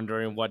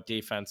 wondering what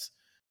defense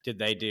did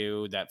they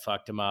do that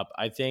fucked him up.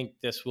 I think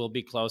this will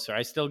be closer.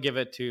 I still give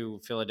it to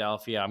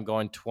Philadelphia. I'm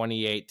going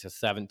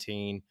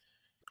 28-17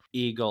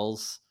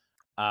 Eagles.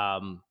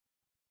 On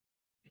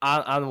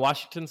the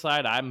Washington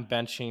side, I'm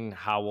benching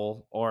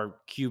Howell or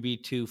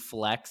QB2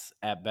 flex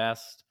at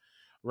best.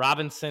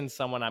 Robinson,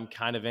 someone I'm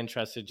kind of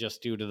interested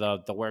just due to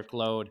the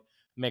workload.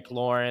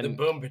 McLaurin. The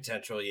boom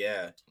potential,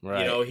 yeah.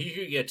 Right. You know, he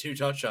could get 2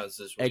 touchdowns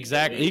this week.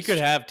 Exactly. He could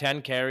have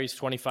 10 carries,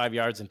 25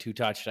 yards, and 2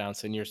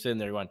 touchdowns, and you're sitting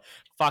there going,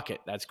 fuck it,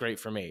 that's great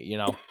for me, you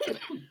know?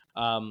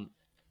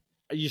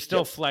 You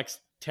still flex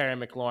Terry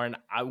McLaurin.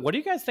 What do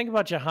you guys think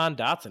about Jahan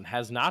Dotson?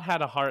 Has not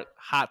had a hot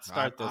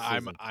start this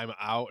season. I'm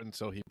out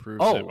until he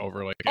proves it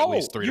over like at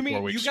least 3 to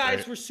 4 weeks. You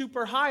guys straight. were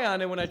super high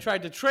on him when I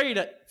tried to trade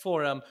it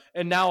for him,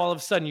 and now all of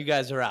a sudden you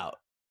guys are out.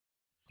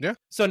 Yeah.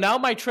 So now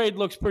my trade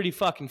looks pretty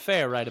fucking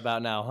fair right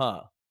about now,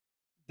 huh?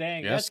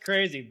 Dang, that's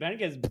crazy. Ben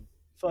gets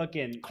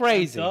fucking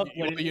crazy.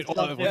 With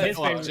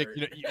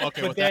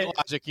that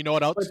logic, you know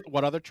what else?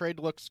 What other trade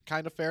looks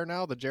kind of fair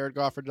now? The Jared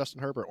Goff or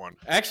Justin Herbert one.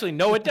 Actually,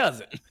 no, it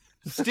doesn't.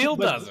 Still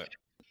doesn't.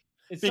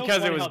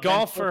 Because it was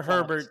Goff for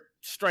Herbert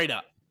straight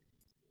up.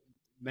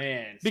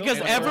 Man. Because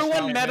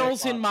everyone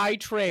meddles in my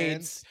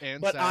trades,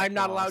 but I'm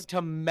not allowed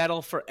to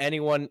meddle for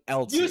anyone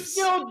else's. You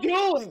still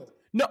do it.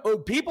 No,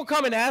 people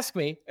come and ask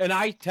me, and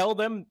I tell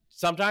them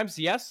sometimes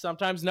yes,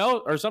 sometimes no,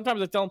 or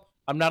sometimes I tell them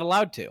I'm not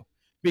allowed to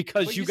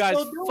because you guys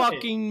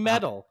fucking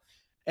meddle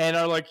and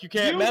are like, you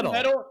can't meddle.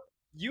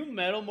 You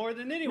meddle more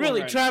than anyone.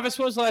 Really, right Travis,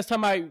 when was the last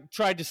time I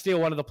tried to steal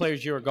one of the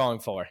players you were going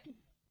for?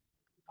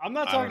 I'm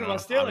not talking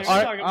about stealing.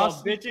 I'm talking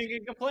about bitching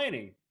and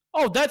complaining.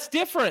 Oh, that's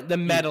different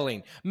than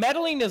meddling.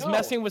 Meddling is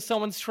messing with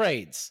someone's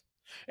trades.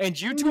 And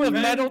you two have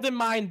meddled in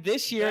mine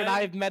this year, and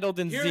I have meddled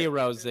in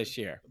zeros this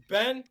year.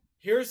 Ben,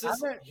 here's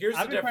the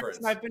difference.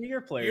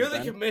 You're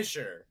the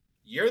commissioner.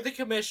 You're the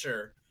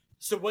commissioner.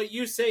 So what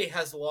you say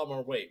has a lot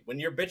more weight. When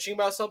you're bitching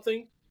about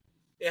something,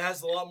 it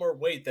has a lot more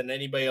weight than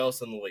anybody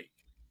else in the league.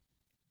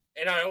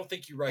 And I don't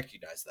think you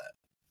recognize that.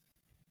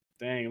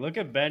 Dang, look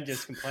at Ben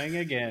just complaining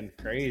again.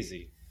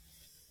 Crazy.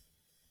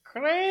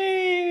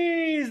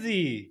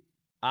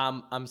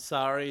 I'm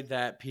sorry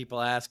that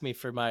people ask me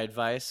for my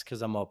advice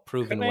because I'm a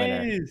proven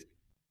winner.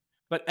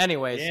 But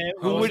anyways,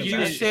 who would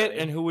you sit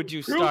and who would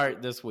you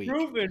start this week?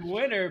 Proven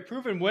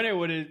winner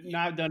would have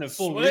not done a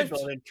full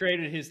rebuild and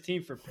traded his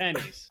team for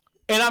pennies.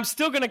 And I'm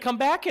still going to come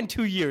back in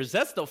 2 years.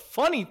 That's the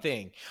funny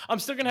thing. I'm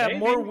still going to have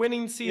more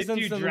winning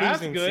seasons than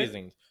losing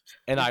seasons.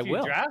 And I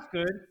will. Draft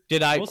good.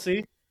 We'll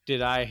see.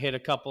 Did I hit a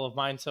couple of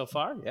mine so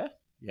far? Yeah,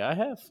 I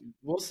have.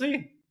 We'll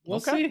see. We'll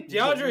see.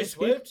 DeAndre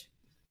Swift,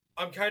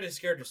 I'm kind of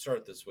scared to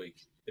start this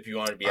week, if you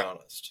want to be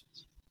honest.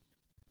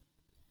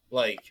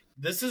 Like,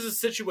 this is a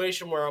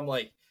situation where I'm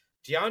like,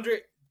 DeAndre,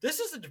 this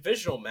is a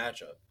divisional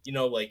matchup. You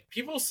know, like,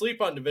 people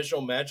sleep on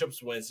divisional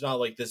matchups when it's not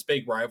like this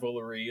big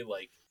rivalry,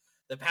 like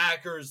the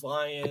Packers,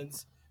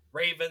 Lions,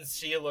 Ravens,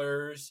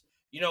 Steelers.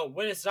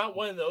 When it's not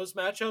one of those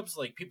matchups,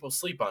 like people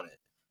sleep on it.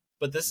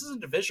 But this is a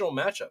divisional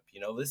matchup.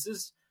 This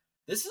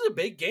is a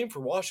big game for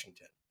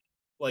Washington.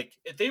 Like,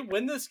 if they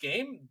win this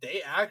game,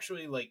 they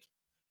actually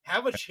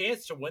have a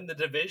chance to win the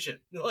division.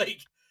 Like,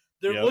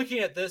 they're looking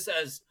at this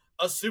as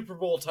a Super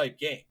Bowl type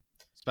game.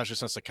 Especially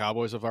since the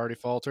Cowboys have already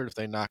faltered. If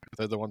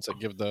they're the ones that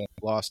give the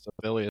loss to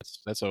Philly,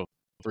 that's a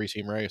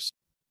 3-team race.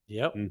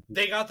 Yep.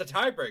 They got the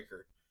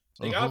tiebreaker.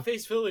 They got to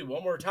face Philly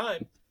one more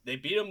time. They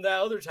beat them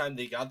that other time.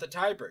 They got the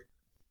tiebreaker.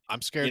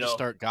 I'm scared to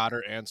start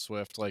Goddard and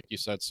Swift, like you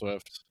said,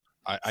 Swift.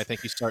 I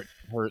think you start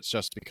Hurts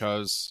just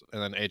because,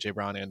 and then A.J.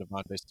 Brown and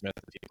Devontae Smith,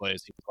 if he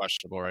plays, he's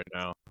questionable right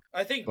now.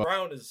 I think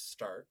Brown is a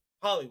start.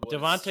 Hollywood.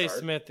 Devontae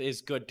Smith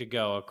is good to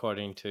go,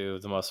 according to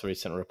the most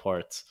recent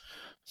reports.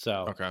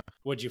 So,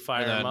 would you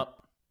fire him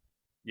up?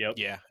 Yep.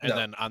 Yeah, and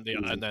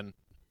then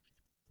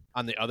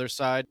on the other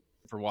side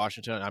for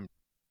Washington, I'm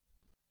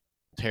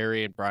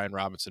Terry and Brian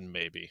Robinson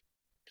maybe.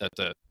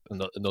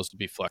 And those would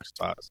be flex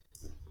spots.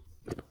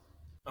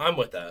 I'm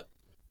with that.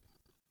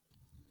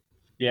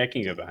 Yeah, I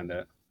can go behind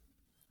that.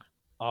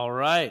 All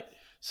right.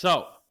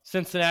 So,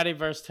 Cincinnati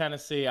versus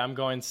Tennessee. I'm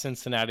going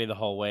Cincinnati the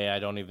whole way. I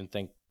don't even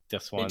think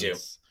this one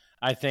is.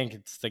 I think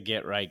it's the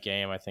get-right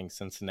game. I think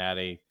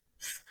Cincinnati,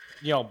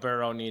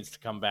 Burrow needs to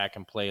come back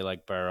and play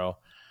like Burrow.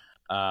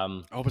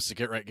 I hope it's a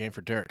get-right game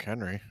for Derrick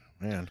Henry.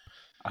 Man.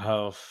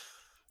 Oh,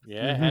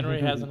 yeah.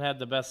 Henry hasn't had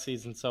the best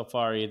season so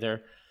far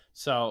either.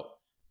 So,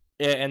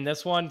 in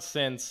this one,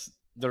 since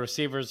the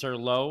receivers are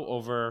low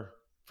over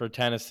for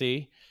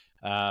Tennessee,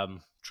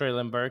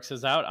 Treylon Burks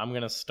is out. I'm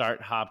going to start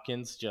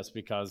Hopkins just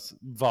because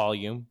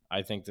volume.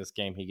 I think this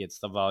game he gets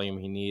the volume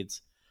he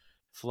needs.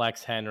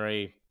 Flex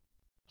Henry,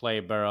 play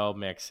Burrow,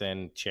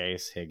 Mixon,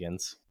 Chase,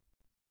 Higgins.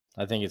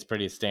 I think it's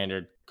pretty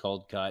standard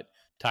cold cut.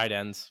 Tight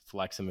ends,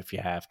 flex them if you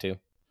have to.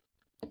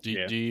 Do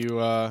you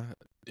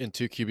in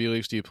 2 QB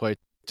leagues, do you play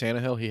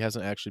Tannehill? He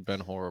hasn't actually been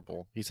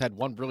horrible. He's had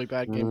one really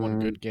bad game, one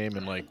good game,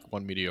 and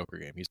one mediocre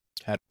game. He's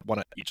had one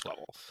at each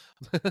level.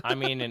 I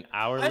mean, in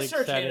our league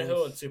start settings,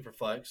 Tannehill in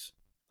Superflex.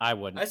 I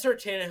wouldn't. I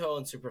start Tannehill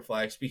in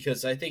Superflex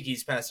because I think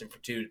he's passing for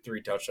 2 to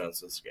 3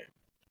 touchdowns this game.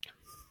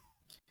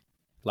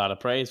 A lot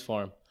of praise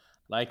for him.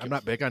 I'm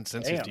not big on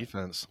Cincy's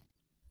defense.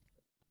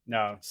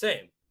 No.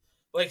 Same.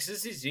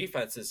 Cincy's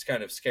defense is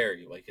kind of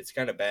scary. It's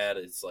kind of bad.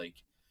 It's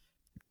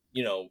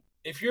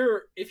if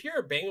you're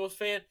a Bengals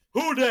fan,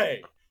 who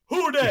day?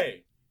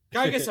 Can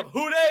I get some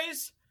who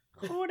days?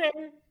 Who day?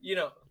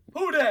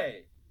 Who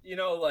day?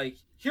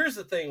 Here's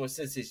the thing with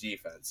Cincy's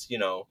defense.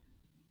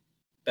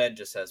 Ben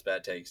just has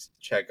bad takes.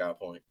 Check out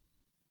point.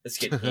 It's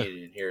getting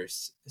heated in here,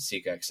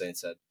 Seacock Saint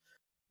said.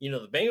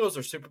 The Bengals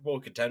are Super Bowl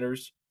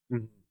contenders.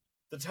 Mm-hmm.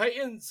 The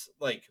Titans,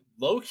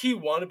 low-key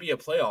want to be a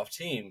playoff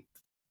team.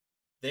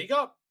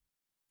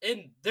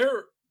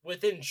 They're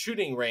within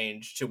shooting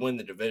range to win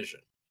the division.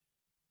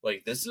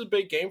 This is a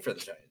big game for the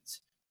Titans.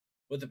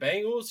 With the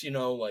Bengals,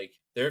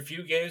 they're a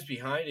few games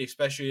behind,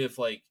 especially if,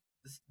 the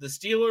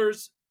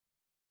Steelers,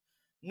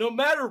 no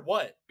matter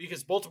what,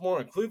 because Baltimore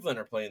and Cleveland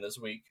are playing this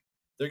week,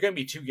 they're going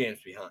to be 2 games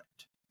behind.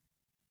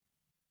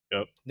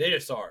 Yep. They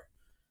just are.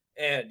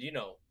 And,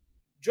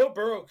 Joe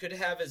Burrow could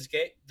have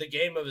the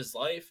game of his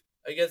life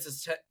against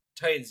his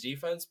Titans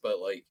defense, but,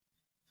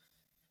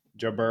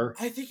 Joe Burr.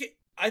 I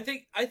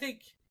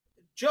think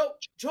Joe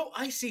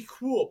Icy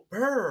Cool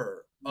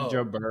Burr. Oh,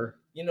 Joe Burr.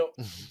 You know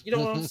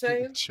what I'm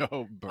saying?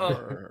 Joe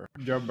Burr.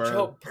 Joe Burr.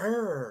 Joe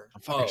Burr.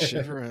 I'm fucking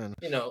shivering.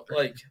 I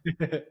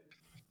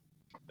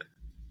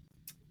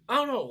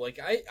don't know.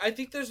 I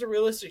think there's a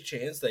realistic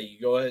chance that you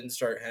go ahead and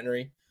start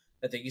Henry.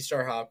 I think you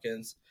start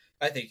Hopkins.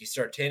 I think you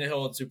start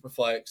Tannehill in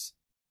Superflex.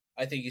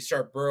 I think you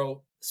start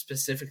Burrow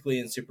specifically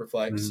in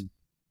Superflex. Mm-hmm.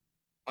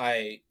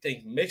 I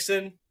think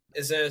Mixon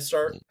is going to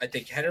start. I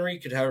think Henry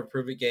could have a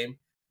prove-it game.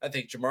 I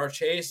think Jamar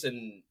Chase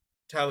and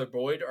Tyler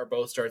Boyd are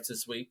both starts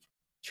this week.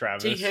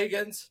 Travis. T.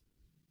 Higgins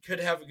could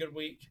have a good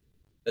week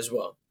as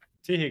well.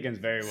 T. Higgins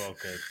very well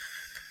could.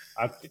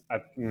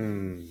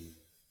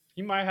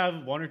 He might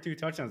have 1 or 2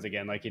 touchdowns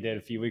again like he did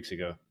a few weeks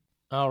ago.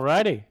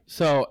 Alrighty.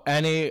 So,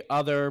 any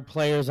other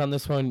players on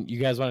this one you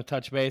guys want to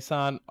touch base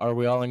on? Are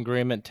we all in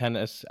agreement?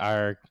 Tennessee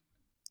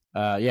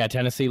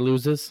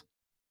loses.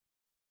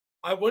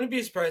 I wouldn't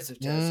be surprised if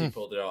Tennessee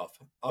pulled it off.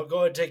 I'll go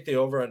ahead and take the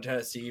over on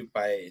Tennessee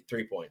by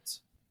 3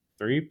 points.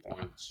 3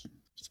 points.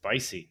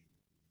 Spicy.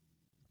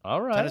 All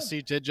right.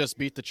 Tennessee did just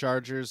beat the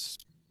Chargers.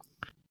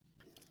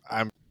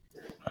 I'm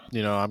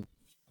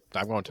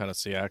going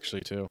Tennessee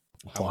actually too.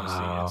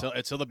 Wow.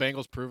 Until the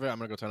Bengals prove it, I'm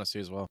gonna go Tennessee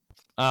as well.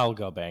 I'll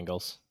go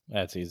Bengals.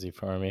 That's easy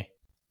for me.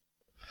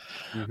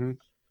 Mm-hmm.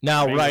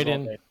 Now,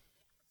 Bengals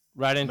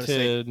right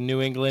into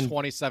New England.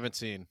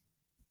 2017.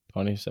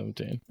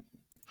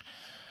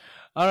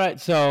 All right,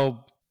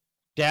 so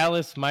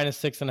Dallas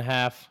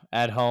 -6.5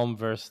 at home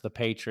versus the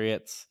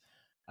Patriots.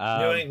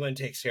 New England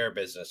takes care of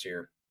business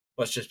here.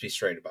 Let's just be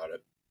straight about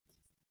it.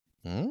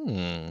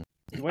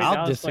 The way I'll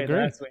Dallas disagree.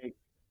 played last week,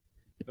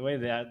 the way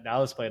that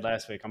Dallas played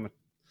last week, I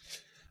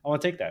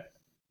want to take that.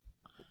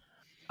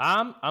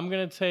 I'm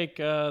gonna take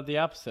the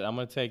opposite. I'm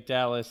gonna take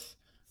Dallas.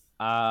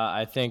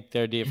 I think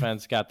their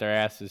defense got their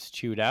asses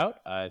chewed out.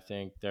 I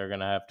think they're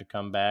gonna have to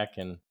come back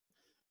and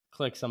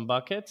click some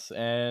buckets,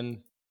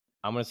 and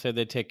I'm gonna say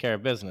they take care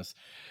of business.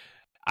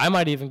 I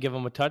might even give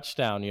them a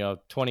touchdown.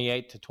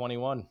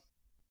 28-21.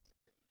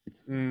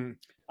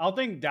 I'll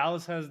think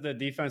Dallas has the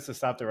defense to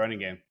stop the running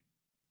game.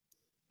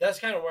 That's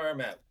kind of where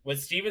I'm at.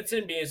 With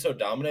Stevenson being so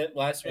dominant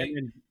last week,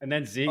 and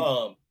then Zeke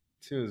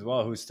too as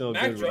well, who's still a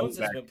Mac good Jones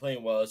running has been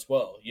playing well as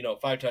well.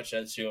 5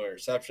 touchdowns, 2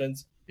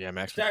 interceptions. Yeah,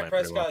 Max. Dak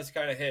Prescott's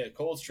kind of hit a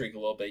cold streak a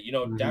little bit.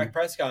 Dak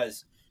Prescott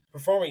is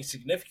performing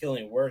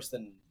significantly worse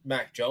than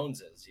Mac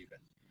Jones is even.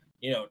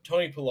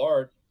 Tony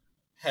Pollard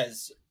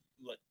has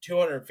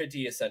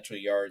 250 essential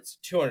yards,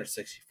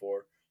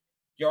 264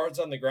 yards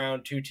on the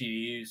ground, 2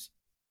 TDs.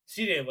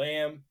 CeeDee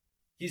Lamb,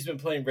 he's been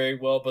playing very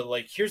well, but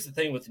here's the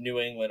thing with the New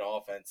England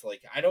offense.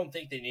 I don't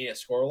think they need to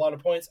score a lot of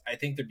points. I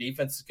think their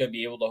defense is going to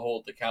be able to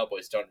hold the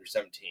Cowboys to under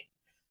 17.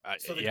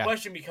 So the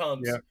question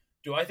becomes,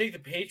 do I think the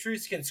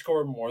Patriots can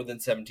score more than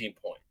 17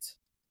 points?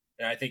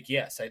 And I think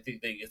yes. I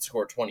think they can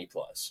score 20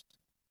 plus.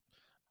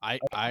 I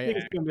think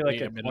it's going to be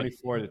like a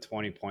 24 to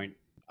 20 point.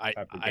 I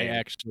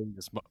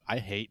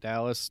hate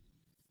Dallas.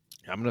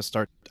 I'm gonna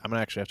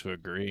actually have to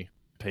agree.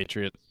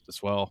 Patriots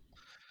as well.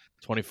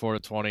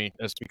 24-20.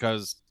 That's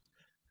because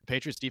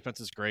Patriots defense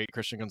is great.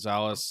 Christian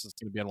Gonzalez is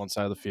going to be on one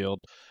side of the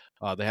field.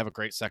 They have a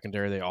great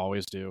secondary. They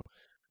always do,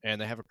 and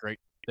they have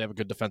a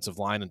good defensive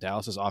line. And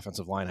Dallas's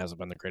offensive line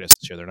hasn't been the greatest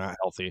this year. They're not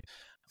healthy.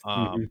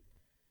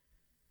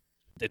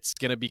 It's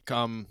going to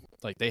become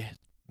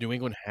New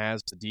England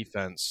has the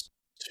defense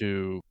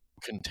to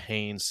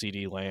contain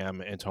CeeDee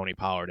Lamb and Tony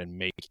Pollard and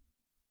make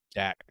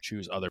Dak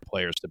choose other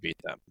players to beat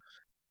them.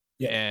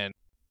 Yeah, and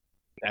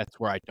that's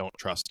where I don't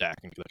trust Dak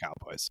and the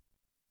Cowboys.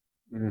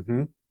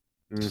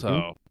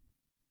 So.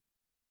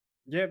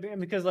 Yeah,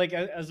 because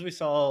as we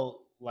saw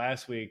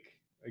last week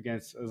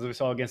against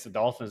the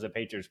Dolphins, the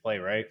Patriots play,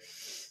 right?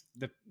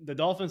 The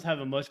Dolphins have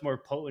a much more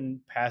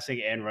potent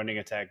passing and running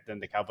attack than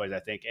the Cowboys, I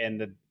think,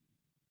 and the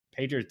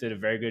Patriots did a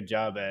very good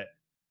job at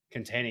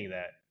containing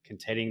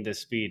the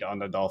speed on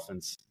the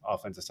Dolphins'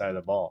 offensive side of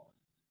the ball.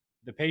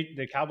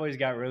 The Cowboys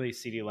got really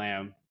CeeDee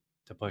Lamb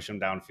to push them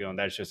downfield, and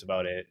that's just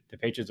about it. The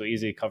Patriots will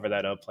easily cover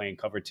that up, playing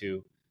cover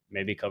 2,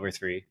 maybe cover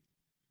 3.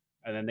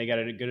 And then they got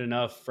a good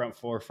enough front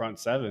 4, front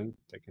 7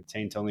 to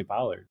contain Tony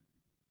Pollard,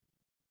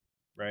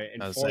 right?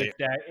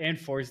 And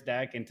force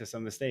Dak into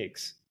some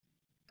mistakes.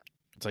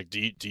 It's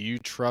do you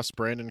trust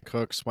Brandon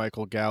Cooks,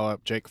 Michael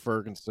Gallup, Jake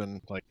Ferguson?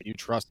 Do you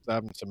trust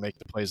them to make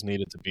the plays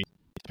needed to beat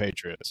the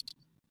Patriots?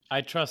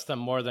 I trust them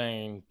more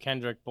than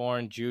Kendrick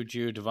Bourne,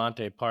 Juju,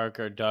 Devontae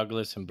Parker,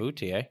 Douglas, and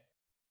Boutier.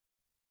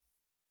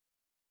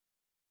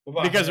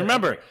 Because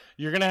remember,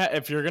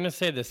 if you're gonna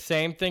say the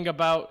same thing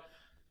about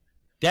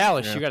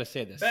Dallas, you got to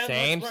say the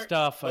same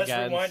stuff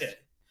against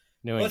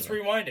New England. Let's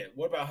rewind it.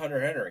 What about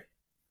Hunter Henry?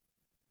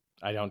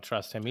 I don't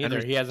trust him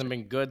either. He hasn't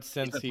been good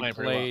since he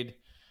played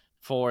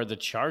for the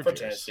Chargers. For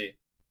Tennessee.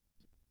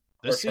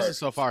 This season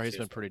so far, he's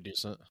been pretty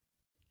decent.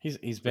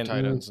 He's been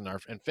tight ends in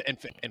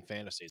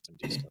fantasy. He's been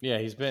decent. Yeah,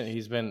 he's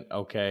been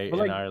okay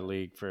in our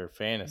league for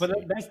fantasy.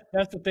 But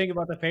that's the thing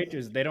about the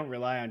Patriots. They don't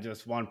rely on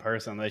just one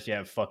person unless you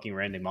have fucking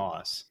Randy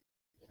Moss,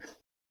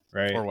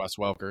 right? Or Wes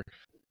Welker,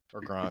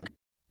 or Gronk.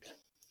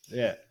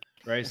 Yeah,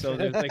 right. So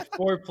there's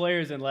 4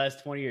 players in the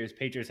last 20 years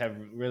Patriots have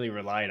really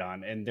relied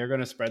on, and they're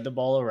going to spread the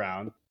ball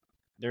around.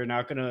 They're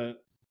not going to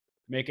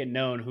make it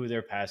known who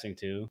they're passing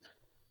to.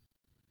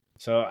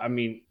 So, I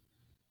mean,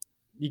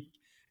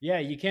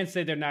 you can't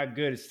say they're not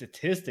good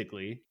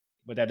statistically,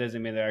 but that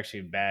doesn't mean they're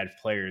actually bad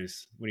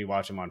players when you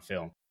watch them on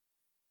film.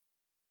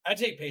 I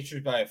take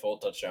Patriots by a full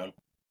touchdown.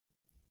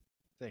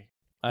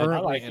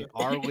 Currently in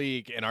our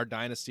league, in our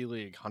dynasty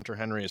league, Hunter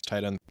Henry is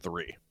tight end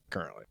 3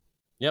 currently.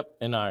 Yep,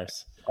 in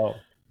ours. Oh.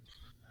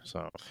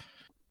 So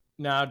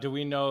now, do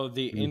we know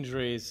the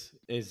injuries?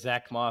 Is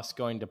Zach Moss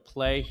going to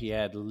play? He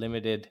had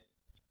limited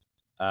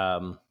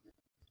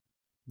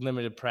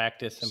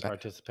practice and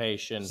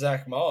participation.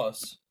 Zach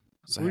Moss.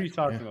 Who are you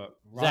talking about?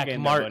 Zach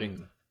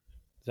Martin.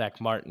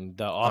 Zach Martin,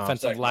 the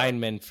offensive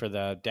lineman for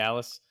the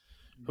Dallas.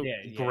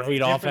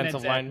 Great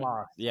offensive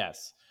lineman.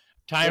 Yes.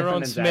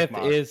 Tyrone Smith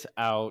is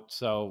out,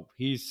 so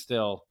he's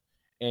still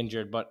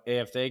injured. But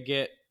if they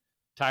get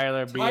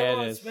Tyler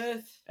Biedes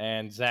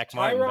and Zach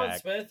Martin back.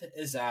 Tyron Smith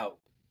is out.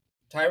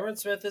 Tyron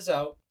Smith is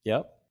out.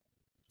 Yep.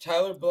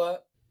 Tyler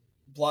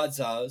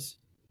Bladzaz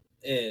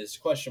is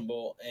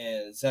questionable,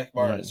 and Zach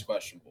Martin is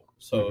questionable.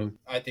 So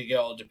I think it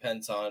all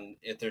depends on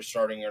if they're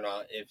starting or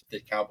not, if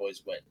the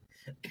Cowboys win.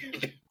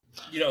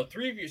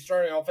 3 of your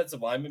starting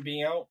offensive linemen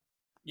being out,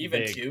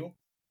 even 2,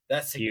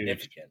 that's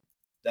significant.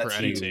 That's for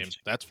any team.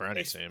 That's for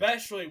any team.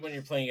 Especially when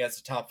you're playing against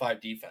a top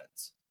 5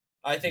 defense.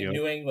 I think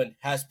New England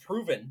has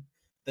proven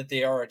that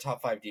they are a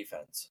top 5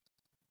 defense.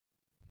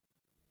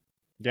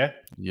 Yeah.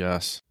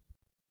 Yes.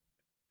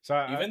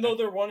 So even though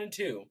they're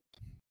 1-2,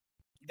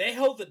 they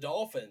held the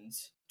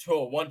Dolphins to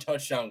a 1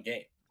 touchdown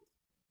game.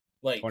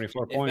 24 if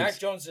points. Mac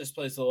Jones just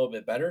plays a little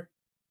bit better,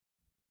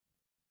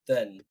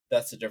 then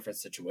that's a different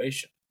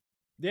situation.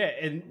 Yeah,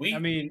 and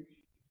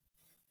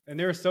and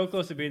they were so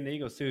close to beating the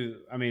Eagles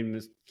too. I mean,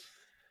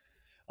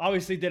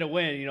 obviously didn't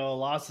win. A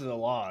loss is a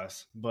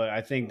loss, but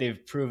I think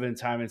they've proven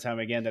time and time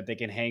again that they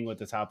can hang with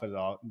the top of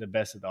the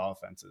best of the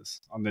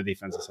offenses on the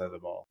defensive side of the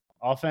ball.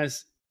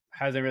 Offense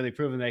hasn't really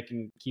proven they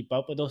can keep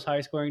up with those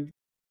high scoring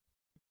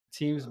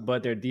teams,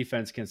 but their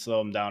defense can slow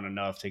them down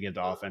enough to give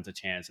the offense a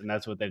chance, and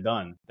that's what they've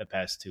done the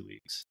past 2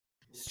 weeks.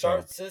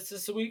 Starts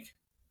this week?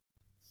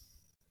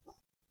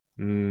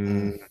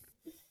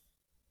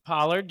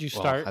 Pollard, you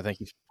start. I think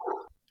you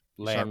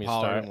Lamb, start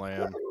Pollard and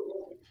Lamb.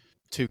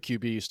 2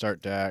 QB, you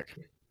start Dak.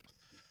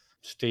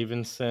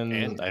 Stevenson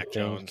and Mac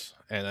Jones,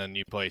 and then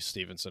you play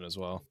Stevenson as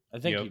well. I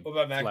think. What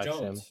about Mac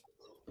Jones?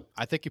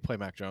 I think you play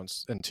Mac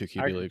Jones in 2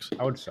 QB leagues.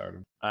 I would start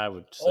him. I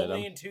would say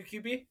only in 2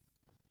 QB.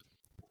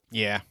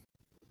 Yeah,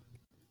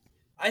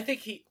 I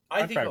think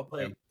he'll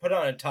put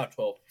on a top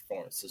 12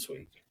 performance this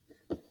week.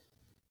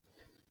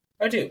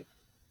 I do,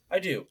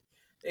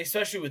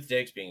 especially with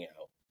Diggs being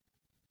out.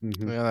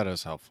 Mm-hmm. Yeah, that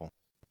is helpful.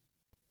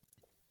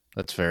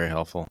 That's very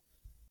helpful.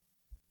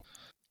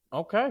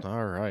 Okay.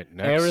 All right.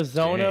 Next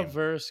Arizona game.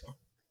 versus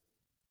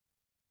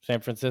San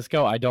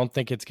Francisco. I don't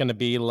think it's going to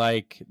be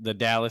like the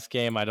Dallas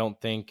game. I don't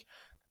think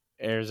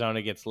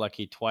Arizona gets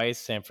lucky twice.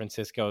 San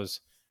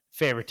Francisco's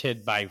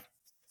favorited by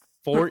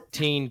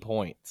 14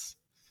 points.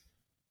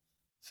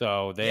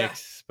 So they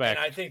expect.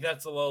 And I think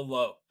that's a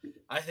low.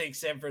 I think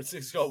San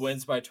Francisco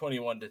wins by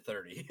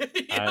 21-30.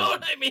 You know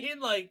what I mean?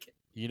 Like,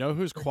 you know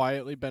who's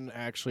quietly been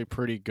actually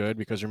pretty good?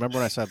 Because remember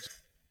when I said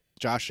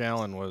Josh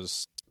Allen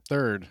was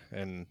third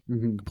in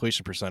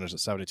completion percentage at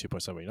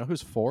 72.7. You know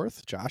who's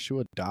fourth?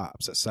 Joshua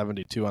Dobbs at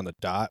 72 on the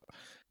dot.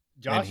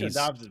 Joshua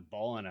Dobbs is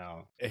balling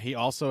out. He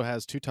also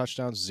has 2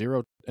 touchdowns,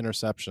 0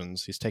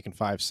 interceptions. He's taken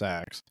 5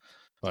 sacks,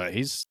 but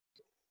he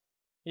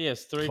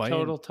has 3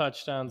 total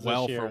touchdowns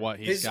well this year. For what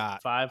he's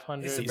got.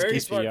 500. He's a very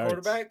smart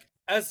quarterback.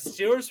 As a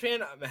Steelers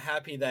fan, I'm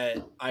happy that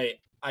I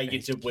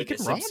get to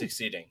witness him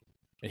succeeding.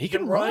 And he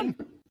can run.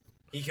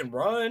 He can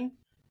run.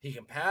 He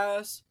can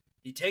pass.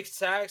 He takes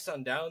sacks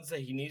on downs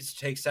that he needs to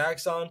take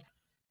sacks on.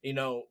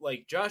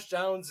 Like Josh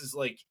Downs is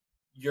like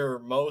your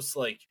most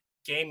like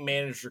game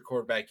manager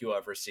quarterback you'll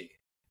ever see.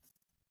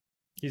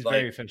 He's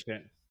very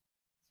efficient.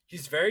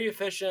 He's very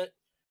efficient.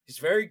 He's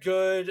very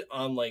good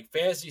on like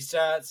fantasy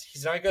stats.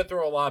 He's not going to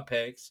throw a lot of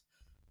picks.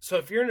 So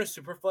if you're in a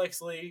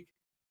Superflex league,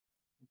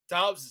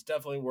 Dobbs is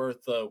definitely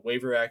worth the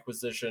waiver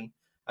acquisition.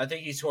 I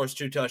think he scores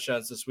 2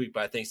 touchdowns this week,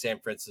 but I think San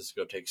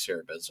Francisco takes care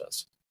of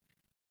business.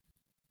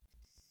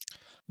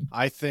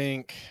 I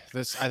think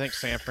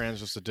San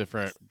Fran's just a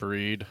different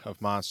breed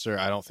of monster.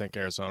 I don't think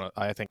Arizona.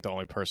 I think the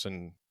only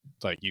person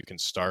like you can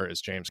start is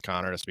James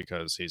Conner, just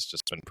because he's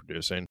just been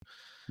producing.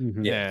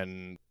 Mm-hmm. Yeah.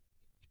 And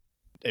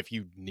if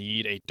you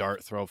need a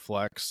dart throw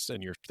flex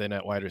and you're thin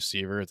at wide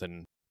receiver,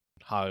 then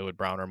Hollywood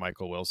Brown or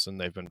Michael Wilson,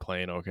 they've been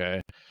playing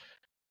okay.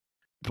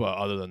 But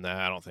other than that,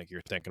 I don't think you're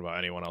thinking about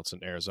anyone else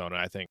in Arizona.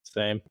 I think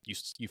same.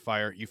 You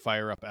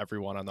fire up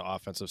everyone on the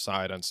offensive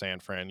side on San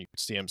Fran. You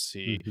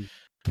CMC,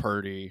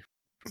 Purdy,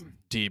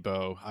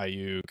 Debo,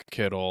 Ayuk,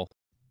 Kittle,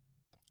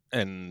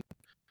 and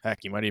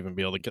heck, you might even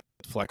be able to get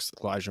flex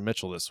Elijah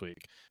Mitchell this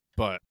week.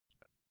 But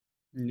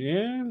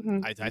yeah,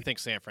 I think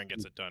San Fran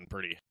gets it done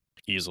pretty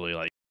easily,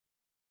 like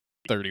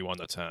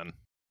 31-10.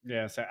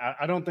 Yeah, so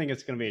I don't think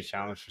it's going to be a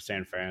challenge for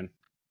San Fran.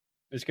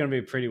 It's going to be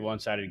a pretty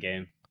one-sided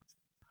game.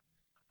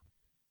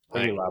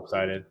 Pretty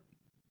lopsided.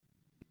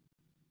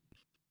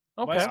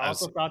 Okay. But I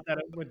also thought that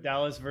with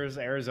Dallas versus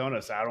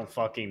Arizona, so I don't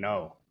fucking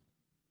know.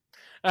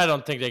 I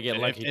don't think they get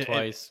lucky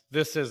twice.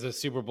 This is a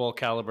Super Bowl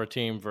caliber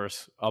team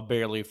versus a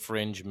barely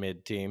fringe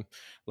mid team.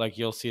 Like,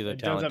 you'll see the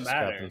talent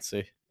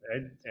discrepancy.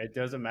 It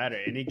doesn't matter.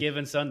 Any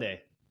given Sunday.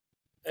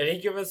 Yeah. Any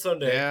given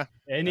Sunday.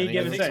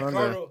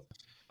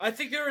 I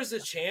think there is a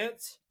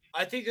chance.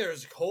 I think there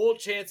is a cold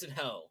chance in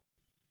hell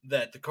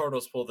that the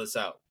Cardinals pull this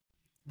out.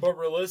 But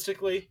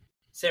realistically,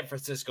 San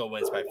Francisco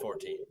wins by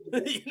 14.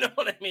 You know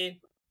what I mean?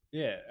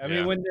 Yeah. I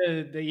mean, when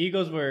the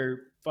Eagles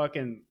were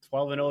fucking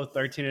 12-0,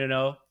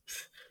 13-0,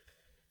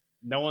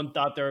 no one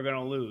thought they were going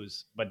to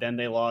lose. But then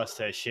they lost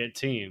to a shit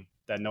team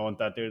that no one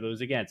thought they would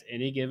lose against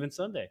any given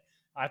Sunday.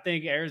 I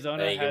think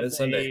Arizona has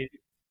a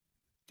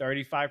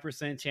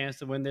 35% chance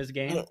to win this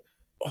game.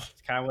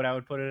 It's kind of what I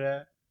would put it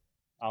at.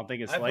 I don't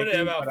think it's likely. I put it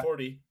at about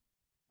 40.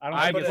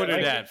 I put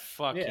it at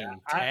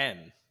fucking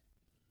 10.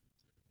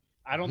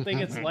 I don't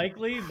think it's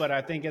likely, but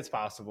I think it's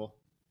possible.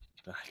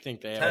 I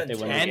think they have a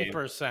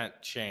 10%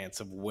 chance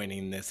of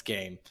winning this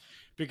game.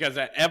 Because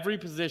at every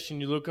position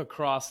you look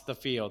across the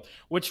field,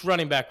 which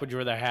running back would you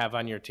rather have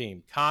on your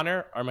team?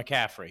 Connor or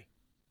McCaffrey?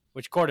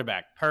 Which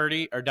quarterback?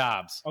 Purdy or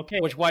Dobbs? Okay.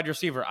 Which wide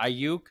receiver?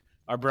 Ayuk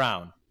or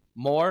Brown?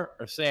 Moore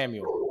or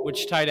Samuel?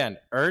 Which tight end?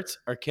 Ertz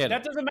or Kittle?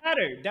 That doesn't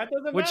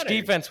matter. Which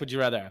defense would you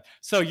rather have?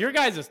 So your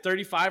guys is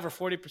 35 or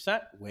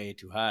 40%? Way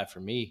too high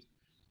for me.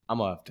 I'm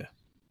going to have to.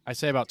 I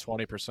say about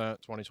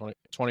 20%, 20 to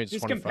 25.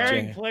 Just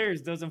comparing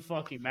players doesn't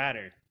fucking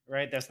matter,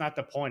 right? That's not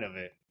the point of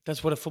it.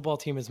 That's what a football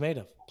team is made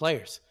of.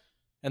 Players.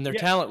 And their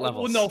talent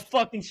levels. Well, no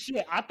fucking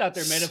shit. I thought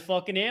they're made of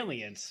fucking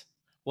aliens.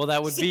 Well,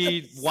 that would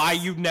be why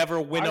you never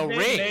win a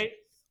ring.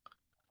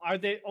 Are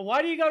they?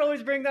 Why do you gotta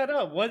always bring that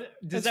up? What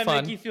does that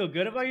fun. make you feel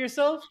good about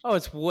yourself? Oh,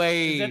 it's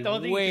Is that the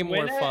only thing way you more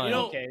win at? fun.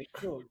 Okay,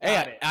 cool. Hey,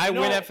 Got it. I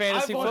win at I've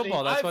fantasy only-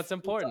 football. That's I've- what's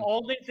important. That's the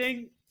only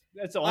thing.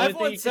 That's the only I've thing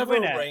won you can several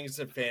win at. rings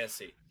in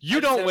fantasy. You I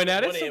don't just win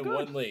at haven't it, so won in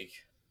good. one league.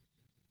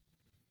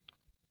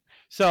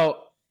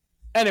 So,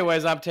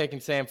 anyways, I'm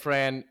taking Sam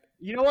Fran.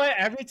 You know what?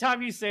 Every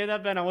time you say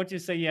that, Ben, I want you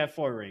to say you have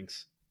 4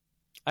 rings.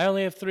 I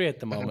only have 3 at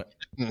the moment.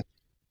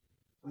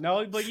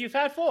 No, but you've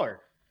had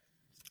 4.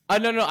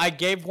 No. I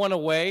gave one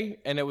away,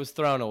 and it was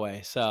thrown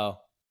away. So,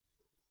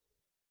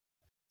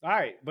 All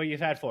right, but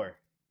you've had 4.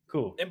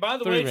 Cool. And by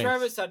the 3 way, rings.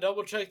 Travis, I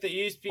double checked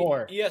the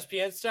Four.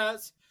 ESPN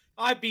stats.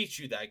 I beat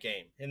you that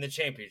game in the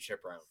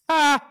championship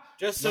round.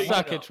 Just so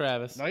suck you know. it,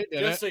 Travis. No, you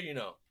didn't. Just so you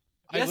know.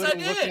 I Yes, I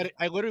literally looked did. at it.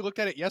 I literally looked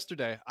at it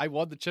yesterday. I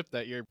won the chip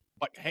that year,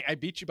 but hey, I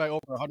beat you by over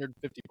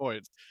 150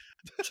 points.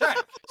 Check.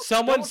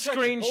 Someone Double check it.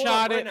 Pull it up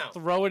screenshot right it, now.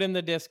 throw it in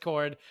the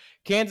Discord.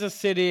 Kansas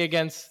City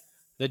against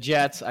the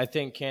Jets. I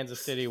think Kansas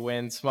City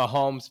wins.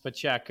 Mahomes,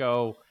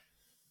 Pacheco,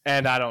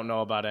 and I don't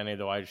know about any of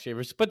the wide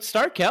receivers, but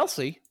start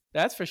Kelsey.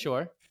 That's for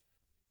sure.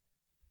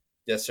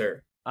 Yes,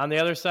 sir. On the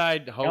other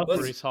side, hope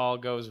Let's- Brees Hall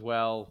goes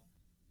well,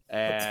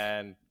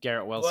 and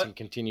Garrett Wilson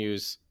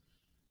continues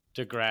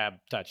to grab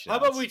touchdowns.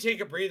 How about we take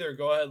a breather?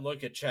 Go ahead and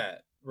look at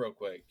chat real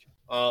quick.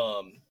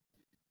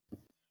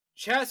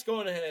 Chat's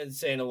going ahead and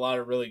saying a lot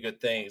of really good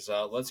things.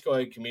 Let's go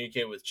ahead and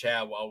communicate with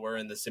chat while we're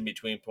in this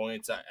in-between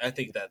points. I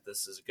think that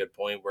this is a good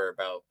point. We're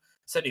about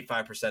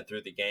 75%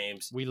 through the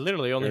games. We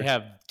literally only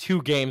have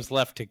 2 games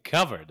left to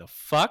cover. The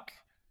fuck?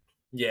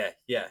 Yeah,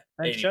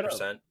 Hey, shut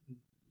up.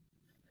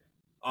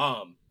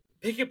 80%.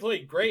 Pickett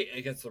played great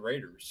against the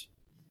Raiders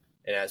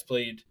and has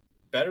played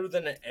better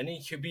than any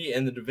QB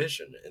in the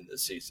division in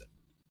this season.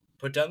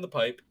 Put down the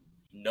pipe,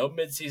 no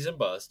midseason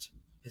bust.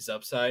 His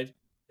upside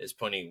is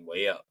pointing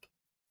way up.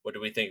 What do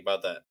we think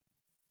about that?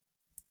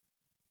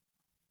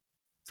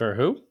 For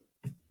who?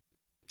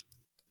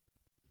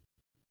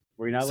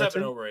 Were you not 7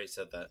 listening? over 8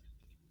 said that.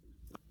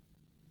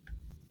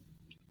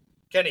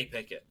 Kenny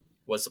Pickett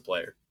was the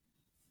player.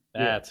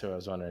 That's who I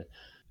was wondering.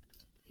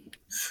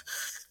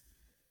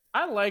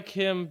 I like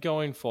him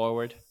going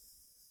forward.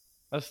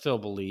 I still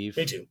believe.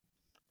 Me too.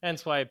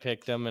 Hence why I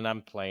picked him, and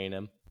I'm playing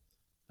him.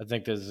 I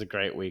think this is a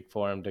great week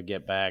for him to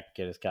get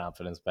his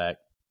confidence back.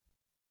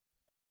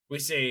 We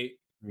say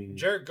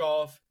Jared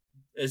Goff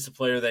is the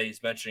player that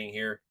he's mentioning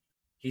here.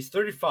 He's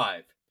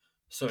 35,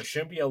 so it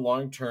shouldn't be a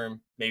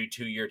long-term, maybe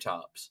 2-year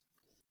tops.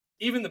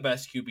 Even the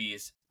best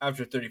QBs,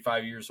 after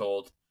 35 years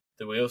old,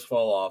 the wheels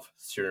fall off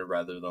sooner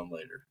rather than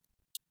later.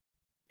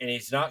 And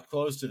he's not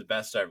close to the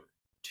best ever.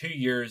 2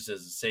 years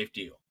is a safe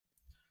deal.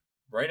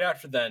 Right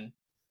after then,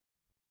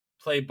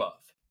 play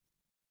buff.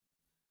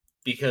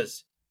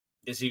 Because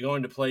is he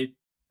going to play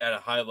at a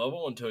high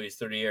level until he's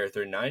 38 or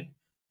 39?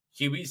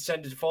 QBs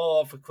tend to fall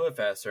off a cliff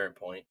at a certain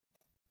point.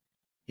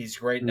 He's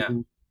great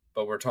now,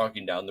 but we're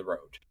talking down the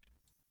road.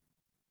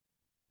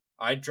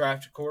 I'd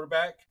draft a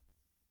quarterback,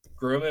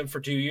 groom him for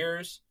 2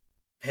 years,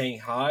 paying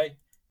high,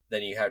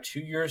 then you have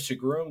 2 years to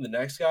groom the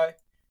next guy,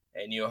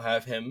 and you'll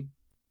have him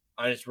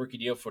on his rookie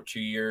deal for 2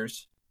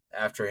 years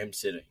after him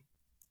sitting.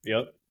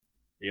 Yep.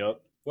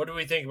 What do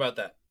we think about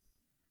that?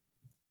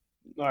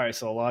 All right,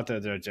 so a lot to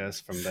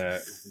digest from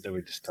that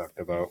we just talked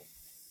about.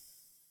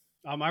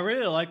 I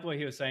really like what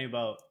he was saying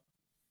about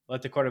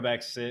let the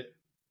quarterback sit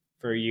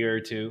for a year or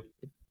two.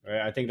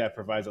 Right, I think that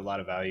provides a lot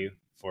of value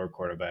for a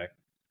quarterback.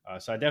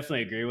 So I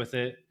definitely agree with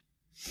it.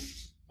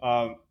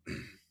 And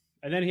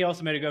then he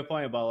also made a good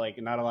point about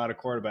like not a lot of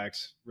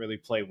quarterbacks really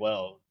play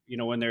well. You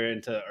know, when they're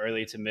into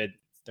early to mid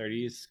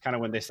 30s, kind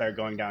of when they start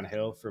going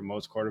downhill for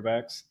most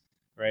quarterbacks,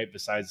 right?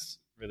 Besides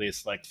really a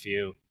select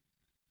few.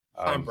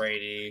 Tom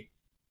Brady,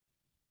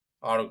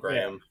 Otto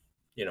Graham,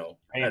 Peyton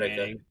Henneke,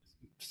 Manning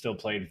still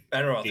played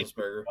Ben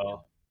Roethlisberger,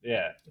 well.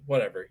 Yeah.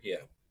 whatever, yeah.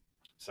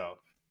 So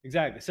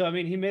exactly. So I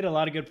mean, he made a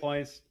lot of good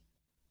points.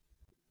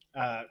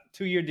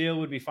 2-year deal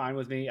would be fine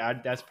with me.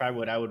 That's probably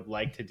what I would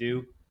like to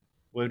do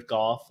with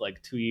Goff,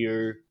 like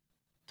 2-year,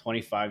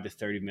 25 to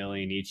 30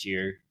 million each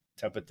year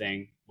type of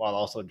thing, while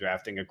also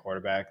drafting a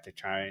quarterback to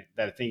try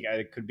that. I think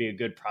it could be a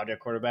good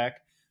project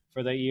quarterback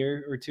for that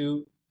year or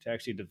two to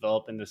actually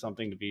develop into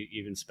something to be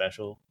even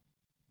special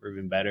or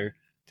even better,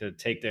 to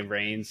take the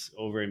reins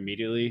over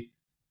immediately.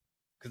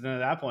 Because then at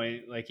that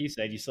point, like he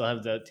said, you still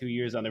have the 2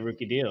 years on the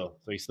rookie deal.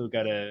 So you still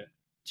got a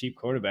cheap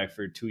quarterback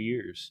for 2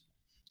 years.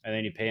 And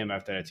then you pay him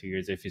after that 2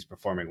 years if he's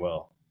performing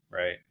well,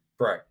 right?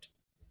 Correct.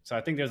 So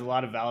I think there's a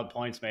lot of valid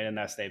points made in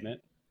that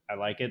statement. I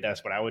like it.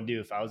 That's what I would do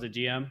if I was a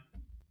GM.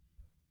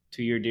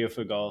 2-year deal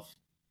for Goff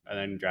and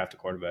then draft a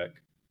quarterback.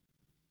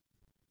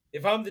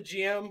 If I'm the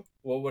GM,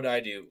 what would I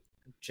do?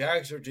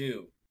 Jags are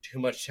due. Too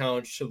much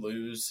challenge to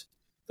lose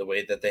the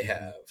way that they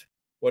have.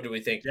 What do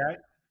we think?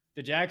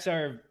 The Jags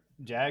are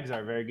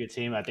a very good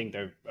team. I think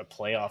they're a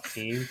playoff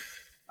team.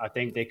 I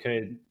think they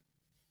could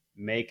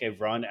make a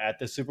run at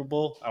the Super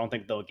Bowl. I don't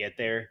think they'll get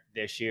there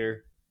this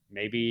year.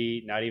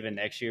 Maybe not even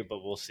next year,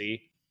 but we'll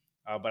see.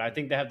 But I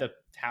think they have the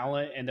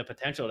talent and the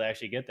potential to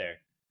actually get there.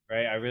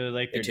 right? I really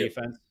like their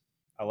defense.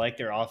 I like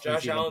their offense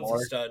Josh even Allen's more.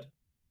 a stud.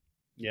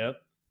 Yep.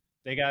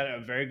 They got a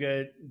very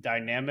good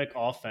dynamic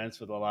offense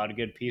with a lot of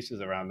good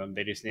pieces around them.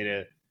 They just need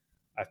to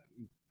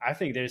I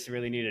think they just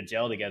really need to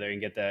gel together and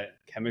get that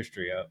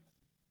chemistry up.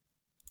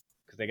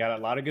 Because they got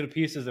a lot of good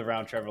pieces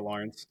around Trevor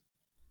Lawrence.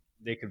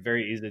 They could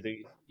very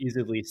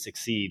easily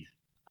succeed.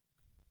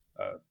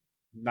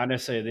 Not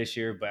necessarily this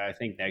year, but I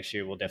think next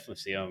year we'll definitely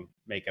see them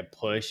make a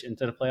push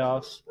into the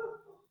playoffs,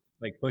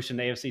 like push in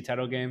the AFC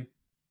title game.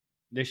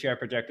 This year I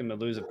project them to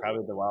lose in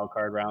probably the wild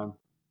card round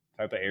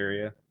type of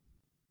area.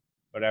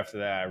 But after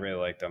that, I really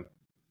like them.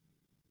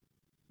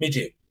 Me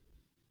too.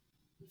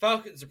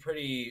 Falcons are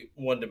pretty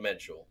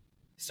one-dimensional.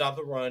 Stop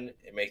the run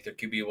and make their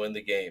QB win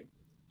the game.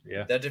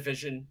 Yeah. That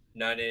division,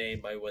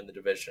 9-8 might win the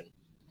division.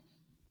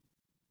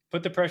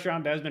 Put the pressure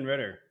on Desmond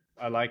Ridder.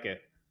 I like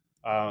it.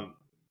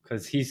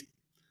 Because he's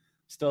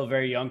still a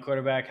very young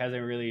quarterback,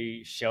 hasn't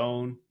really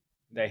shown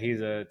that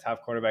he's a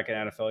top quarterback in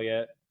the NFL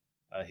yet.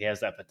 He has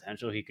that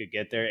potential. He could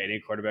get there. Any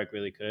quarterback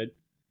really could.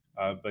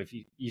 But if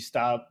you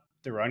stop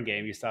the run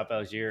game, you stop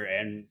Algier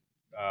and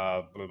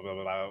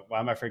why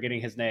am I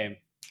forgetting his name?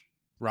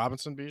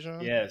 Robinson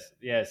Bijan?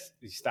 Yes.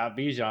 You stop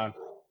Bijan,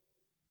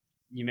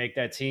 you make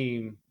that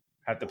team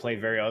have to play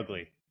very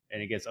ugly,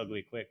 and it gets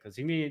ugly quick. Because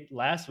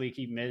last week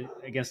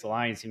against the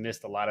Lions, he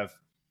missed not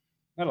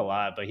a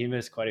lot, but he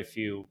missed quite a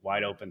few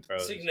wide open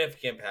throws.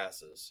 Significant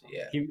passes,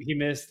 yeah. He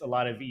missed a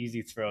lot of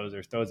easy throws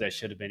or throws that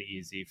should have been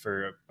easy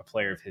for a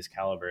player of his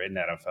caliber in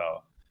the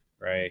NFL,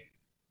 right?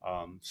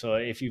 So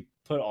if you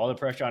put all the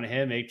pressure on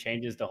him, it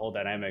changes the whole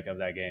dynamic of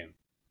that game,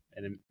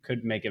 and it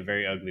could make it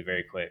very ugly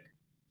very quick.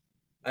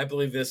 I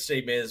believe this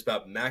statement is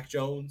about Mac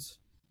Jones.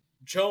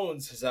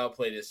 Jones has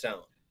outplayed his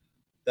talent.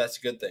 That's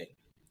a good thing.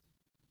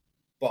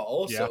 But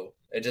also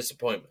a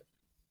disappointment.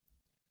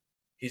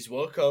 He's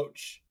well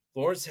coached.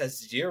 Lawrence has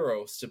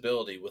zero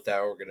stability with that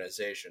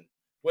organization,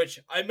 which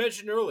I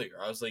mentioned earlier.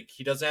 I was like,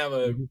 he doesn't have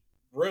a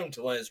room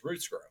to let his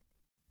roots grow.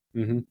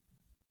 Mm-hmm.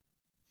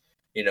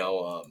 You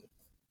know,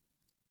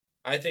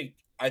 I think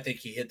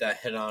he hit that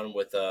head on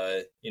with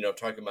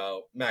talking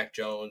about Mac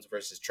Jones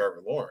versus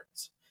Trevor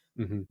Lawrence.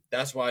 Mm-hmm.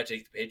 That's why I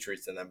take the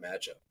Patriots in that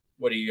matchup.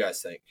 What do you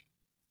guys think?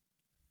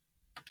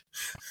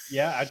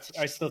 Yeah,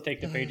 I still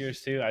take the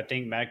Patriots too. I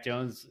think Mac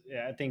Jones.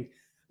 I think,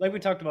 like we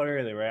talked about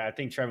earlier, right? I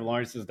think Trevor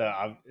Lawrence is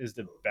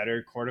the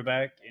better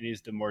quarterback and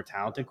he's the more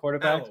talented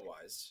quarterback.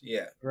 Talent-wise,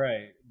 yeah,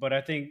 right. But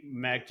I think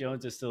Mac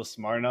Jones is still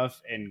smart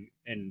enough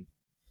and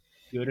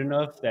good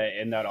enough that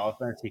in that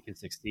offense he can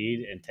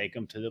succeed and take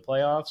them to the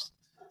playoffs.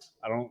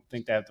 I don't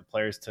think they have the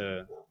players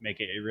to make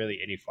it really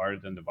any farther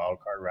than the wild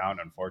card round,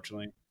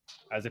 unfortunately.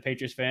 As a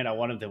Patriots fan, I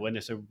want them to win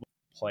the Super Bowl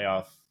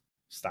playoff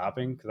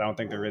stopping because I don't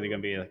think they're really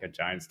going to be like a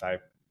Giants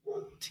type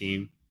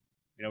team.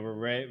 You know,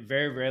 we're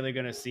very rarely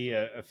going to see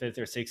a 5th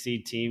or 6th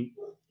seed team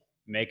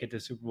make it to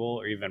Super Bowl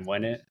or even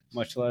win it,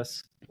 much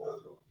less.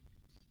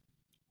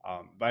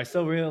 But I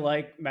still really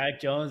like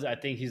Mac Jones. I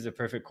think he's the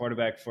perfect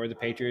quarterback for the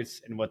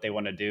Patriots and what they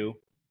want to do.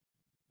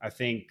 I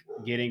think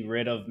getting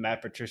rid of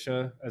Matt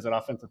Patricia as an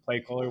offensive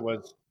play caller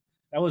was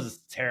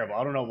terrible.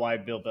 I don't know why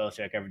Bill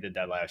Belichick ever did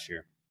that last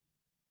year.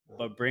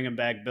 But bringing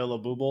back Bill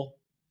O'Booble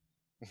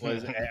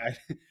was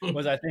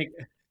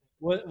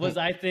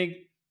I think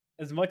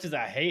as much as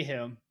I hate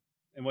him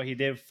and what he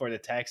did for the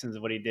Texans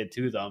and what he did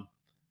to them,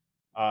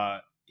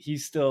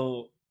 he's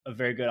still a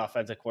very good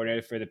offensive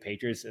coordinator for the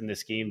Patriots in the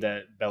scheme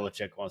that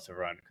Belichick wants to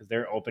run because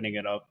they're opening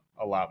it up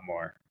a lot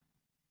more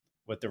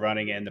with the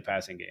running and the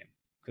passing game.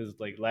 Because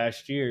like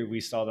last year, we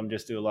saw them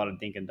just do a lot of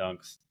dink and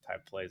dunks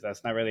type plays.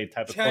 That's not really the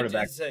type of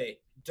quarterback. Did say,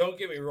 don't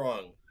get me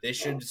wrong, they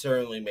should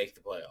certainly make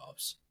the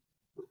playoffs.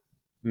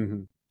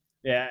 Mm-hmm.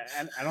 Yeah,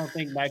 and I don't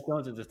think Mac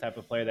Jones is the type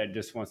of player that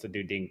just wants to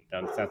do dink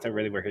dunks. That's not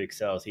really where he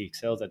excels. He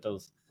excels at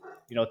those,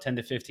 10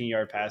 to 15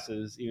 yard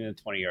passes, even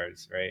 20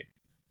 yards, right?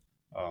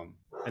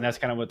 And that's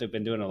kind of what they've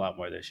been doing a lot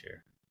more this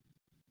year.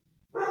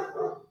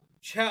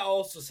 Chat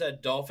also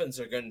said Dolphins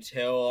are going to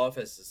tail off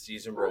as the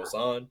season rolls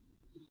on.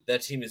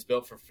 That team is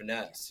built for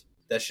finesse.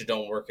 That shit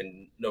don't work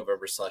in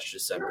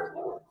November/December.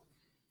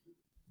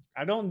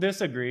 I don't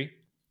disagree,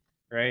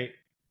 right?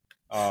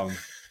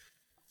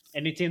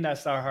 Any team that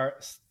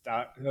starts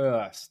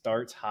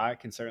hot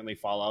can certainly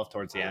fall off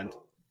towards the end,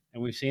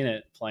 and we've seen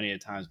it plenty of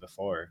times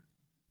before.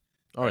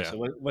 Oh yeah. So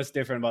what's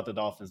different about the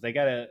Dolphins? They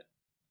got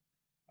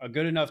a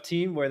good enough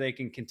team where they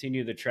can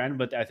continue the trend,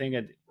 but I think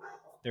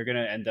they're going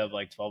to end up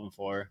like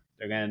 12-4.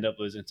 They're going to end up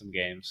losing some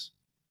games.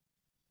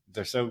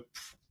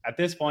 At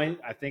this point,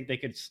 I think they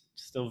could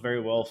still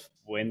very well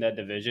win that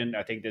division.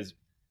 I think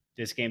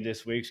this game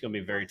this week is going to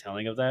be very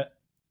telling of that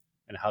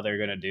and how they're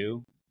going to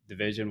do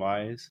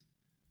division-wise.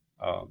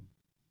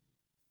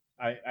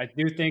 I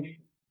do think,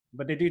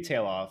 but they do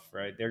tail off,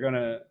 right? They're going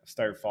to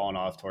start falling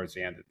off towards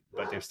the end,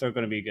 but they're still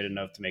going to be good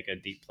enough to make a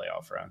deep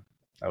playoff run,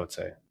 I would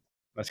say.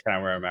 That's kind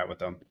of where I'm at with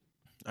them.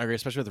 I agree,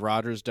 especially with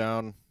Rodgers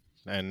down,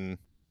 and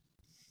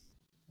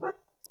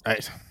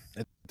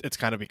it's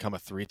kind of become a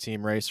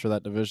 3-team race for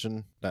that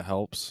division. That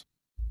helps.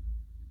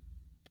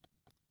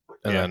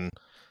 And then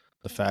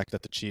The fact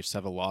that the Chiefs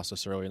have a loss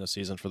this early in the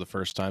season for the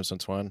first time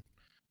since when?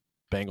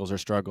 Bengals are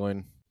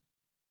struggling.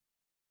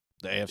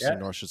 The AFC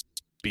North is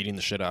beating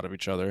the shit out of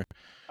each other.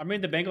 I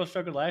mean, the Bengals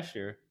struggled last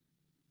year.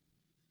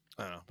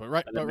 I don't know, but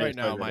right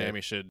now,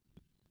 Miami should,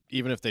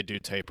 even if they do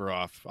taper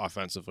off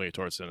offensively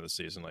towards the end of the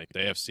season, like the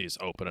AFC is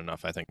open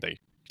enough. I think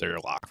they're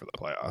a lock for the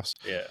playoffs.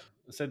 Yeah,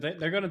 so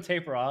they're going to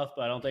taper off,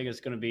 but I don't think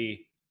it's going to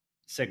be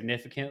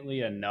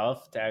significantly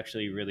enough to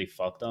actually really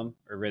fuck them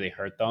or really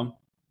hurt them.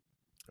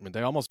 I mean,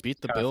 they almost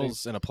beat the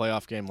Bills in a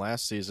playoff game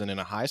last season in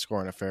a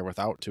high-scoring affair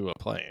without Tua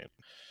playing.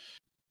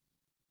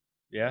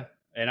 Yeah,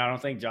 and I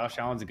don't think Josh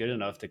Allen's good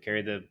enough to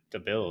carry the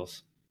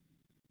Bills.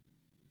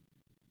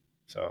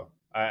 So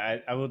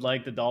I would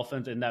like the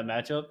Dolphins in that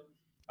matchup.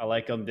 I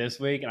like them this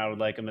week, and I would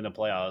like them in the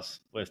playoffs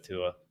with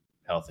Tua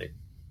healthy.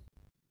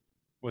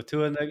 With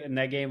Tua in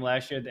that game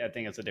last year, I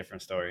think it's a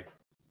different story.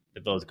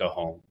 The Bills go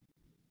home.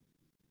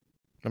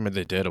 I mean,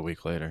 they did a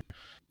week later.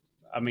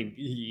 I mean,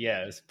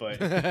 yes, but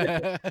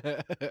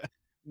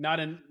not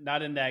in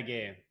that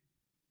game.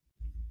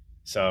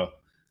 So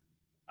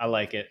I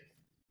like it.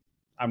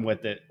 I'm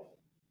with it.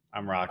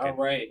 I'm rocking. All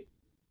right.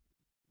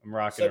 I'm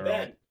rocking. So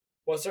Ben,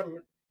 what's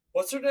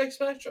our next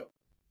matchup?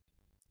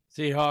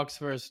 Seahawks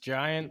versus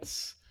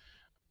Giants.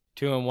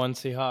 2-1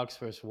 Seahawks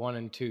versus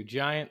 1-2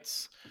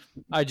 Giants.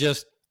 I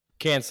just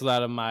canceled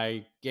out of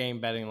my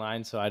game betting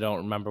line, so I don't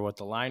remember what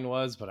the line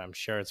was, but I'm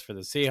sure it's for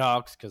the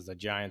Seahawks because the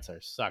Giants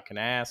are sucking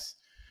ass.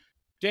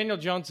 Daniel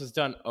Jones has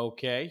done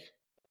okay,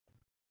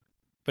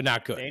 but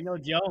not good. Daniel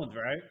Jones,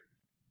 right?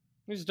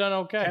 He's done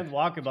okay. Ken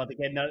Walker about to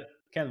get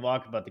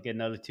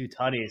another 2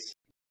 tutties.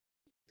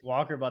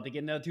 Walker about to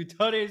get another 2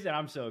 tutties, and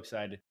I'm so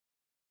excited.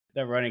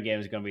 That running game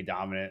is going to be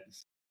dominant.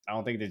 I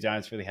don't think the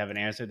Giants really have an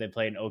answer. They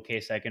played an okay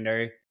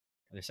secondary.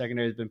 Their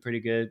secondary has been pretty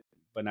good,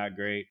 but not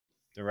great.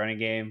 The running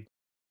game,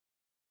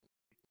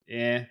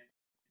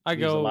 I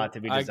go a lot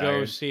to be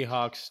desired.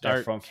 Seahawks.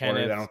 Start front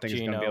Kenneth, four. I don't think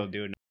Geno. it's going to be able to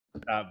do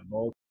it.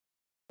 Both.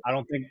 I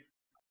don't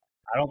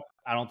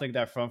think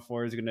that front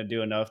four is going to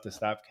do enough to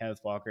stop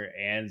Kenneth Walker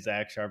and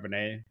Zach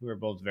Charbonnet, who are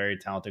both very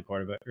talented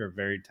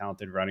very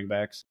talented running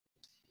backs.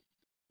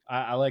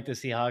 I like the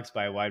Seahawks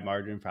by a wide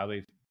margin.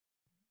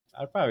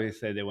 I'd probably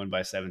say they win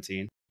by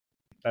 17.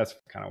 That's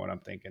kind of what I'm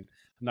thinking.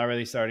 I'm not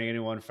really starting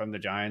anyone from the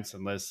Giants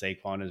unless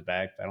Saquon is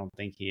back. I don't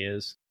think he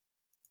is.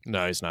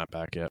 No, he's not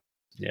back yet.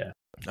 Yeah.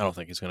 I don't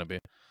think he's going to be.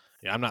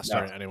 Yeah, I'm not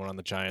starting anyone on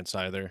the Giants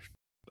either.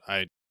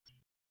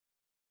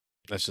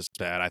 That's just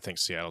bad. I think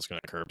Seattle's going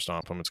to curb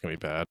stomp them. It's going to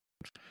be bad.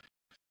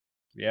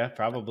 Yeah,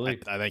 probably.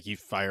 I think you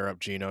fire up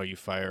Geno, you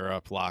fire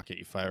up Lockett,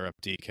 you fire up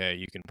DK.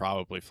 You can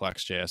probably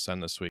flex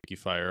JSN this week. You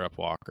fire up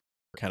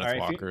Kenneth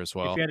Walker as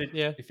well. If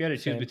you had to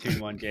choose between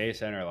one,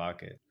 JSN or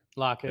Lockett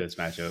for this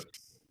matchup.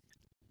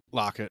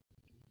 Lockett.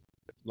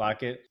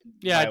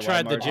 Yeah, I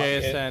tried the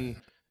JSN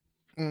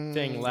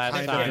thing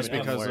last time. Just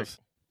because of,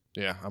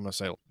 I'm going to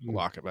say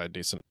Lockett by a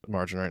decent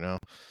margin right now.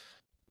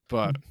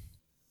 But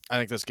I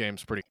think this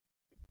game's pretty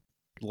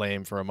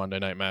lame for a Monday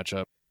night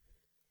matchup.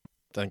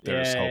 I think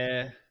there's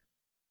hope.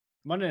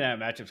 Monday night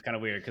matchup's kind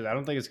of weird because I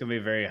don't think it's going to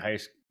be a very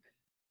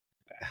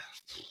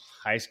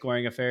high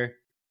scoring affair.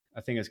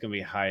 I think it's going to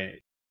be high.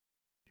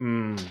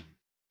 You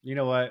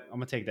know what? I'm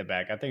going to take that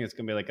back. I think it's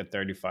going to be like a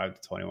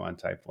 35-21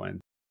 type win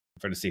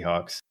for the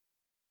Seahawks.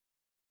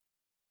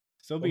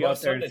 So be up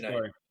there and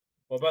scoring.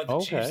 What about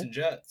the Chiefs and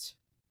Jets?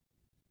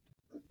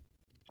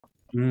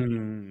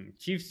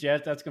 Chiefs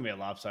Jets. That's going to be a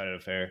lopsided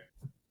affair.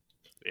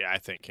 Yeah, I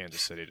think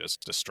Kansas City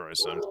just destroys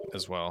them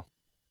as well.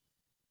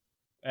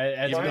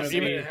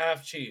 Even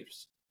half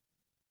Chiefs.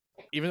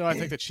 Even though I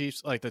think the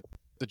Chiefs, like the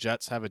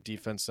Jets, have a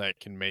defense that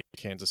can make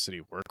Kansas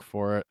City work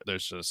for it.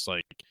 There's just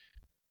like,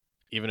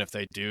 even if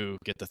they do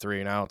get the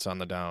 3 and outs on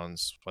the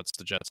downs, what's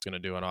the Jets going to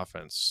do on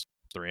offense?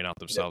 3 and out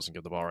themselves and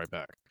give the ball right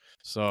back.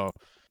 So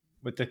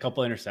with a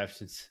couple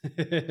interceptions,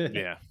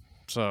 yeah.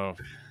 So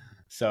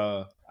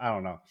I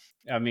don't know.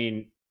 I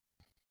mean,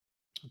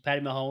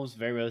 Patty Mahomes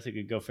very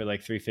realistically could go for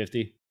like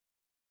 350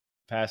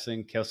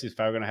 passing. Kelsey's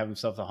probably going to have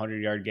himself a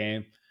 100-yard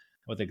game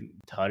with a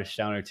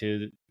touchdown or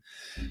 2.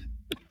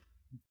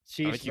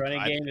 Chiefs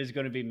running game is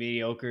going to be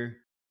mediocre.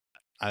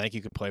 I think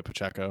you could play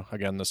Pacheco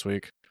again this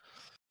week.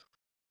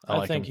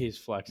 I think he's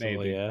flexible.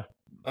 Maybe. Yeah,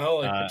 I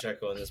don't like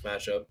Pacheco in this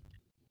matchup.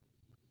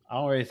 I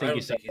don't really think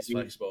he's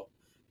flexible.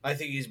 I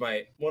think he's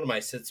one of my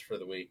sits for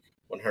the week,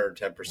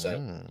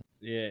 110%.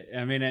 Yeah,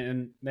 I mean,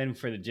 and then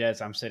for the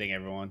Jets, I'm sitting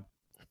everyone.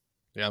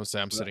 Yeah, I'm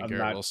sitting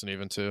Garrett Wilson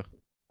even too.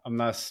 I'm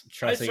not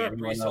trusting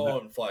everyone. I start Brees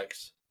Hall and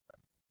flex.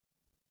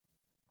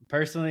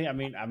 Personally, I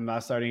mean, I'm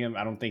not starting him.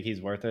 I don't think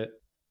he's worth it.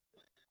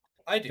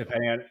 I do.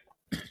 Depending on,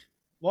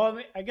 well, I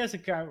mean, I guess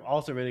it kind of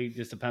also really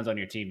just depends on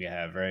your team you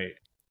have, right?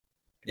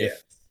 Yeah.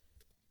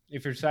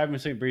 If you're deciding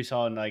between Brees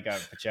Hall and like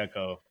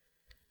Pacheco,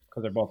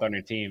 because they're both on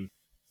your team,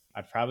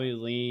 I'd probably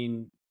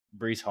lean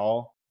Brees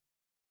Hall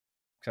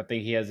because I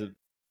think he has a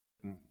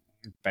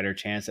better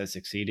chance at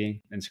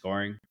succeeding and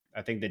scoring.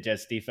 I think the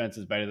Jets defense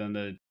is better than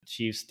the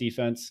Chiefs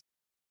defense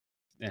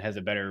and has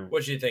a better.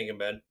 What you thinking,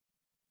 Ben?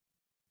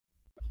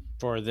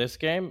 For this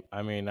game,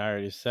 I mean, I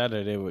already said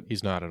it.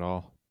 He's not at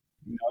all.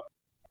 Nope.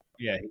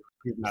 Yeah,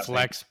 he's not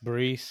Flex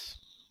Brees.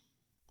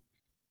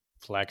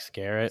 Flex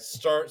Garrett.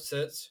 Start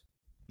sits.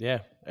 Yeah,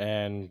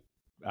 and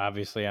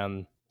obviously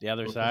on the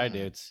other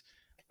side,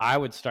 I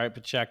would start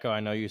Pacheco. I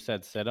know you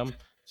said sit him.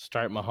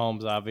 Start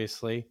Mahomes,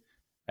 obviously,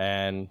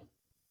 and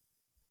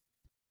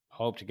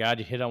hope to God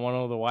you hit on one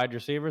of the wide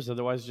receivers.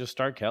 Otherwise, just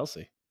start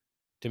Kelsey.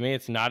 To me,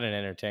 it's not an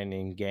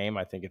entertaining game.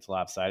 I think it's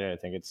lopsided. I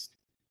think it's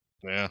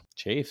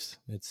Chiefs.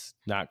 It's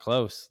not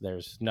close.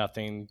 There's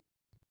nothing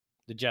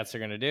the Jets are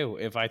going to do.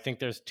 If I think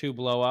there's 2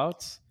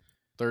 blowouts,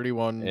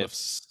 31 of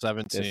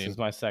 17. This is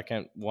my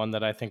second one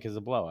that I think is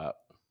a blowout.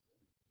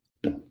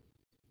 I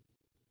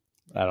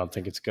don't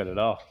think it's good at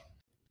all.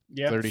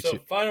 Yeah. 32. So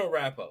final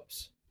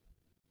wrap-ups.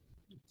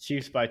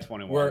 Chiefs by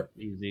 21.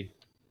 Easy.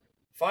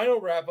 Final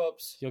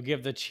wrap-ups. You'll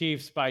give the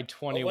Chiefs by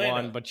 21,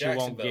 Atlanta, but you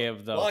won't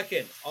give the Lock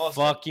in.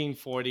 Austin. fucking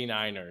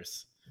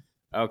 49ers.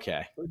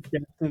 Okay.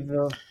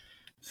 Jacksonville.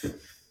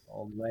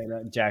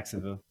 Atlanta,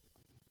 Jacksonville.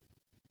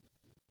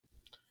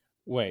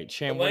 Wait,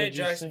 Shane, what Atlanta, did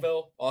you say?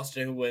 Jacksonville.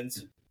 Austin, who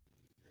wins?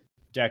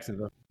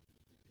 Jacksonville.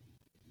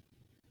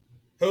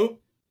 Who?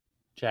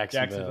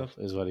 Jacksonville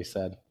is what he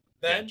said.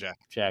 Ben?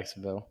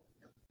 Jacksonville.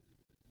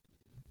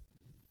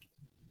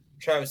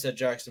 Travis said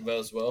Jacksonville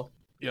as well.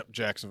 Yep,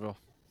 Jacksonville.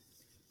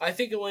 I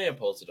think Atlanta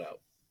pulls it out.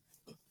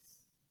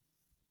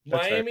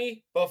 That's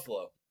Miami,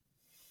 Buffalo.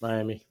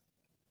 Miami.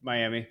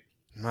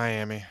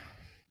 Miami.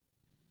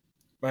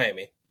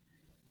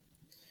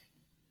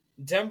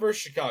 Denver,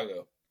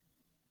 Chicago.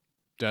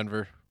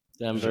 Denver.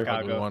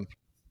 Chicago. Won.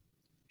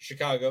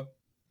 Chicago.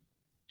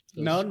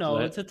 No,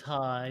 Split. it's a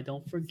tie.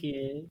 Don't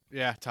forget.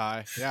 Yeah,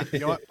 tie. Yeah, you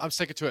know what? I'm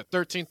sticking to it.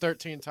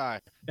 13-13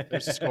 tie.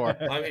 There's the score.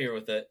 I'm here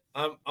with it.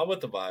 I'm with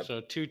the vibe.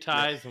 So 2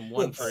 ties and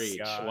 1 for each.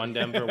 God. 1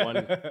 Denver,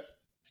 1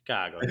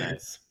 Chicago.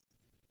 Nice.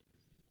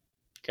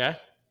 Okay.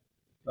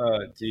 Oh,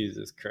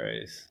 Jesus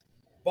Christ.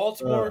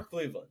 Baltimore,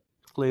 Cleveland.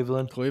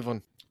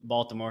 Cleveland.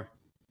 Baltimore.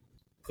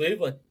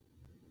 Cleveland.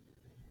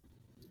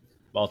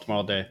 Baltimore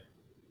all day.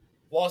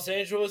 Los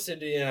Angeles,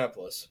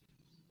 Indianapolis.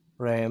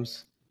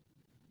 Rams.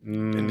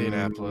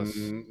 Indianapolis.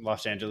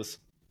 Los Angeles.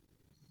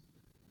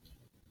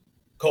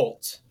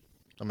 Colts.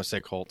 I'm going to say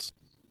Colts.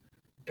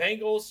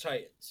 Bengals,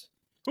 Titans.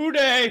 Who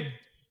day?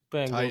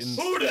 Bengals. Titans.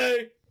 Who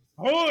day?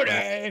 Who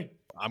day?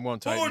 I'm going Who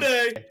Titans.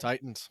 day?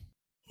 Titans.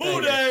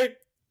 Who day?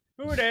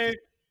 Who day?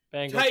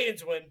 Bengals.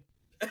 Titans win.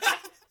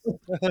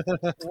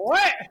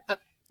 What?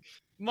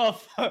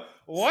 Motherfucker.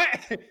 What?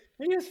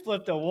 He just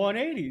flipped a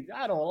 180.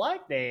 I don't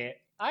like that.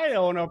 I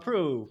don't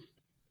approve.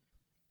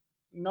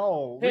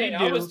 No. Hey, Redo.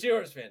 I'm a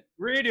Steelers fan.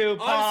 Redo.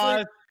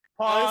 Honestly-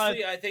 Pause.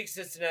 Honestly, I think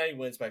Cincinnati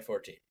wins by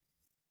 14.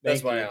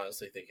 That's Thank what you. I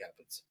honestly think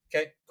happens.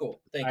 Okay,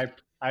 cool. Thank you.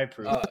 I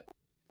approve.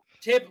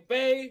 Tampa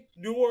Bay,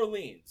 New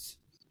Orleans.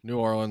 New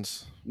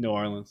Orleans. New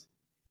Orleans.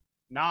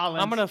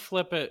 Nolans. I'm going to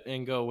flip it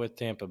and go with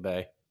Tampa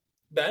Bay.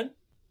 Ben?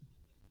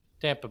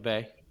 Tampa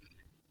Bay.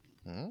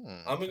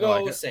 I'm going to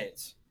go with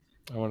Saints.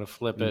 I want to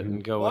flip it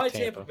and go Why with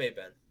Tampa Bay,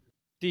 Ben?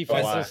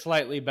 Defense Why? is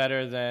slightly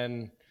better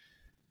than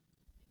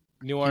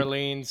New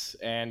Orleans,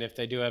 and if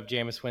they do have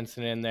Jameis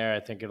Winston in there, I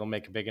think it'll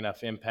make a big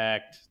enough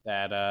impact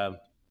that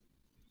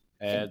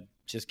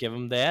just give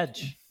them the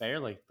edge,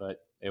 barely,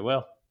 but it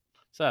will.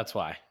 So that's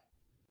why.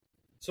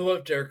 So what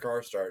if Derek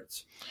Carr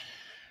starts?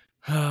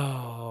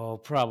 Oh,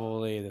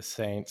 probably the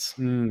Saints.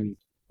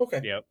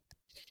 Okay. Yep.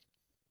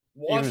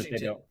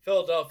 Washington, don't.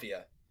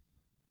 Philadelphia.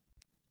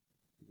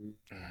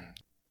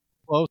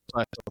 Close.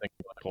 I still think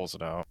he pulls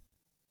it out.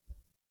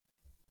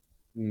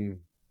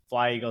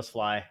 Fly, Eagles,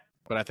 fly.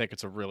 But I think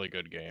it's a really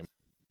good game.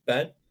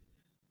 Ben?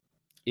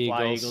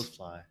 Fly, Eagles,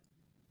 fly.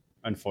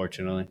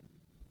 Unfortunately.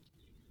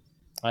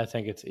 I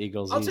think it's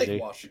Eagles I'll easy.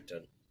 take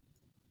Washington.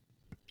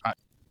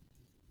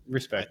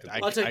 Respectable.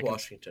 I'll take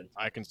Washington.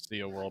 I can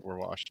see a world where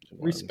Washington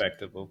wins.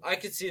 Respectable. I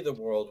could see the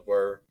world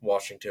where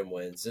Washington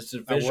wins. It's a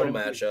divisional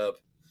matchup.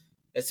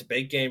 It's a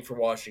big game for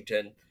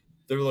Washington.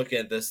 They're looking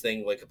at this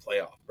thing like a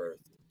playoff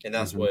berth, and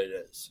that's what it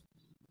is.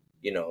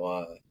 You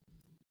know,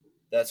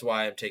 that's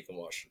why I'm taking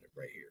Washington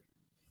right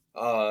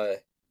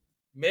here.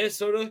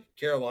 Minnesota,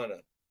 Carolina.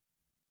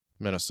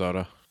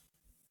 Minnesota.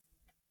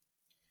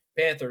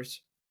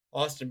 Panthers,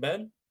 Austin,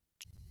 Ben.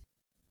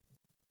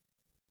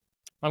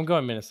 I'm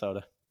going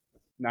Minnesota.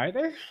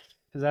 Neither?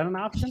 Is that an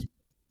option?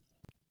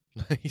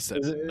 He said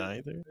Is it-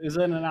 neither. Is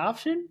that an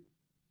option?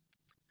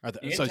 Are they,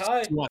 You so, can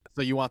tie.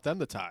 you want them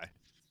to tie.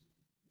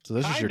 So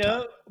this is your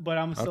Kinda, tie. but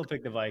I'm still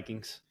pick the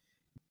Vikings.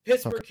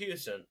 Pittsburgh,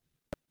 Houston.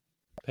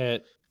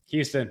 Pitt,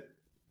 Houston.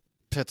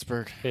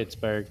 Pittsburgh.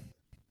 Pittsburgh.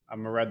 I'm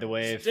gonna ride the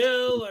wave.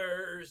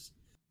 Steelers.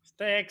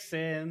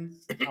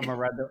 Texans. I'm gonna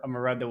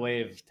ride the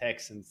wave.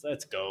 Texans.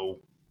 Let's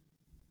go.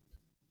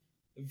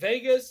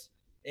 Vegas,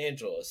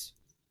 Angeles.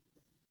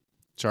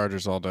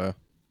 Chargers all day.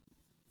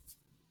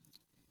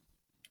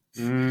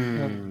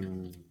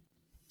 I'm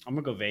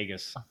gonna go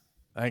Vegas.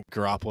 I think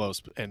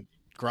Garoppolo's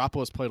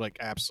played like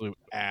absolute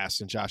ass,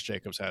 and Josh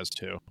Jacobs has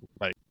too.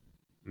 Like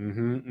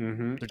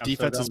their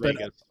defense has been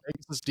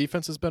Vegas'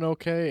 defense has been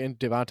okay, and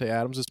Devontae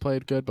Adams has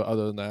played good, but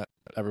other than that,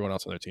 everyone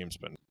else on their team's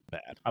been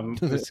bad.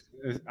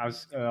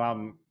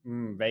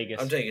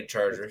 Vegas. I'm taking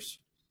Chargers.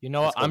 You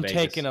know what? Let's go I'm Vegas.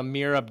 taking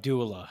Amir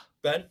Abdullah.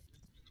 Ben?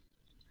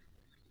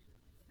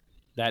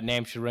 That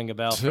name should ring a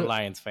bell for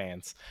Lions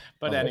fans.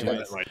 But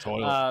anyways, my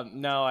toilet.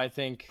 no, I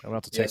think I'm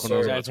about to take Yes, one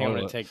of sir. those. I think I'm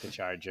going to take the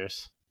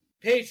Chargers.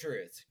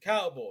 Patriots,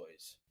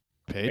 Cowboys,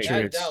 at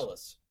Patriots.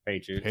 Dallas,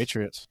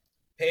 Patriots.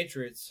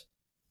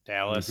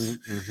 Dallas.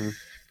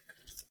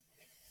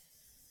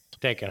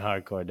 Taking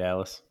hardcore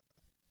Dallas.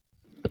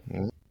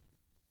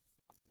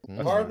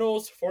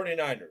 Cardinals,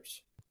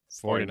 49ers,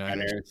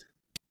 49ers.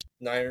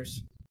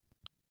 Niners.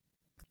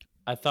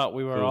 I thought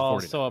we were Ooh, all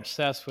 49ers. so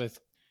obsessed with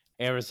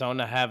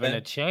Arizona having Ben?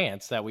 a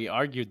chance that we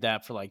argued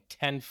that for like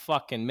 10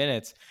 fucking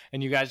minutes,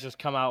 and you guys just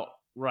come out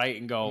right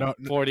and go No,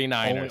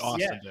 49ers. Only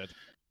Austin did.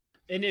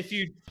 And if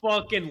you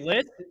fucking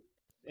listen,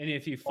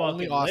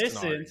 Only Austin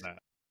listened, argued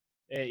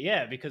that.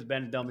 yeah, because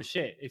Ben's dumb as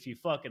shit. If you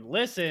fucking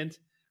listened,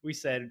 we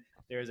said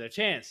there's a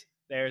chance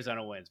the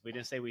Arizona wins. We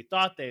didn't say we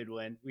thought they'd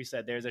win. We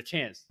said there's a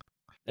chance.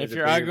 If There's a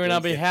you're bigger arguing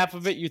on chance. behalf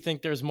of it, you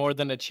think there's more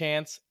than a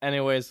chance.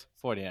 Anyways,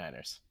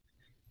 49ers.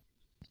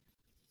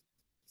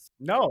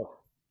 No,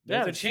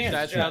 there's Yeah, a chance.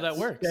 that's how that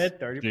works. Said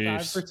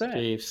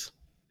 35%.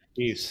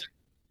 Chiefs.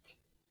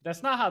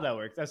 That's not how that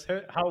works. That's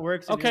how it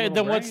works. in Okay, your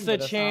then little what's brain, the but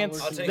that's not how it chance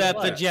works I'll in take real that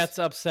life. the Jets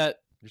upset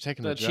You're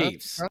taking the the Jets?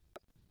 Chiefs?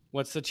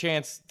 What's the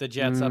chance the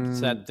Jets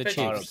upset the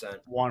Chiefs? 50%.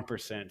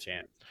 1%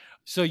 chance,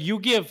 So you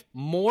give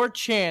more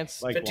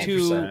chance like 50%.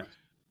 to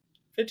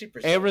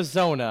 50%.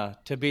 Arizona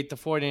to beat the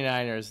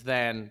 49ers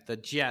than the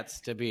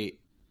Jets to beat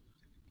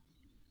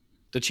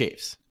the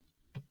Chiefs.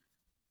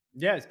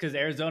 Yeah, it's because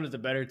Arizona's a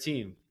better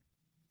team.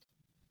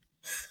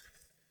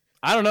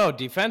 I don't know.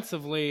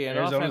 Defensively and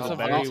Arizona's a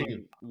better offensively,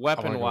 team.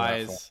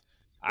 weapon-wise,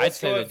 I'd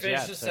Let's go say the and finish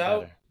Jets this are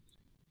out. better.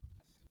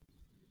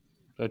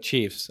 The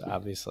Chiefs,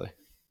 obviously.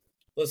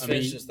 Let's I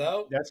finish mean, this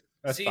out. That's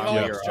fine. Seahawks,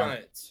 You're wrong.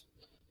 Giants.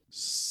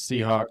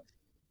 Seahawks.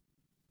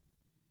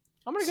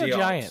 I'm going to go Seahawks.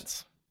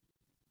 Giants.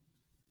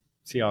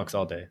 Seahawks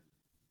all day.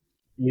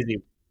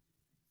 Easy.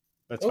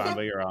 That's Okay. fine,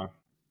 but you're wrong.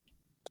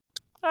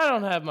 I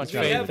don't have much Do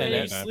we faith have in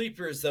any it.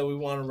 sleepers that we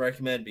want to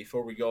recommend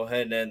before we go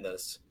ahead and end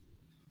this?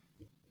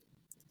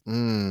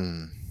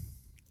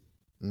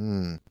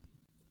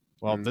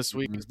 Well, this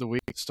week is the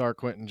week to start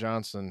Quentin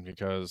Johnson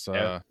because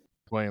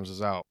Williams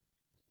is out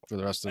for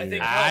the rest of the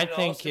year. I Calvin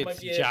think Austin might it's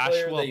be a player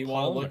Joshua that you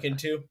want to Palmer. look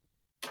into.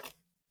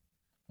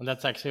 And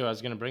that's actually what I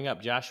was going to bring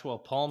up. Joshua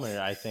Palmer,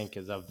 I think,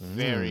 is a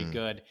very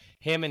good.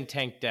 Him and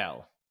Tank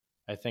Dell,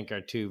 I think,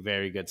 are two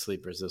very good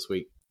sleepers this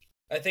week.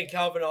 I think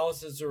Calvin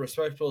Austin is a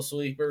respectable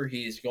sleeper.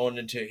 He's going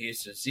into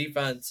Houston's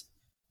defense.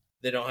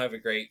 They don't have a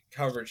great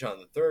coverage on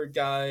the third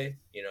guy.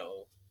 You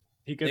know,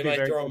 He could they be might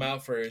very throw him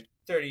out for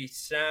 30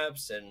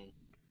 snaps and,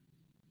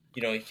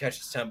 you know, he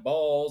catches 10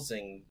 balls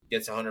and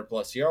gets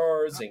 100-plus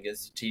yards and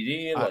gets a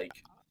TD. Like,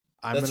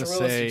 I'm that's going a to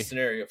realistic say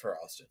scenario for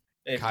Austin.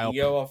 If Kyle-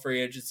 you go off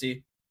free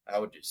agency, I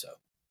would do so.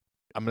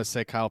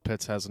 Kyle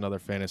Pitts has another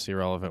fantasy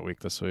relevant week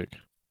this week.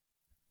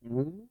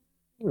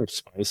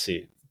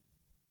 spicy.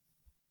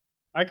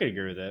 I could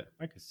agree with that.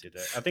 I could see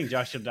that. I think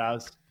Joshua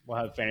Dobbs will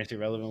have a fantasy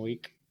relevant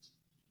week.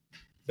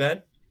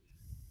 Ben?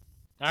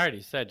 I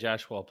already said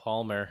Joshua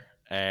Palmer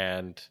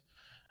and,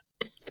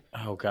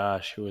 oh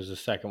gosh, who was the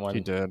second one?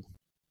 He did.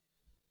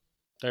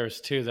 There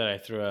was two that I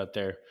threw out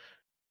there.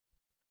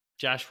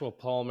 Joshua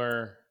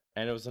Palmer,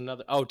 and it was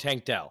another. Oh,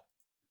 Tank Dell.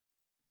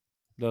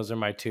 Those are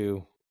my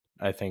two,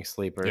 I think,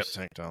 sleepers. Yep,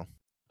 Tank Dell.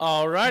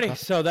 Alrighty,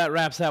 so that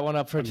wraps that one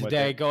up for I'm with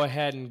today. it. Go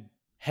ahead and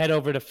head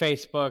over to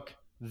Facebook,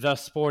 The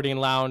Sporting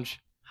Lounge.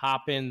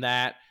 Hop in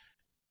that.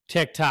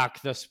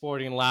 TikTok, The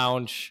Sporting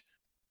Lounge.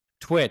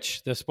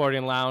 Twitch, The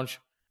Sporting Lounge.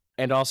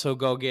 And also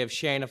go give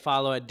Shane a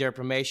follow at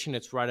Derpramation.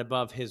 It's right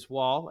above his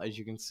wall. As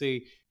you can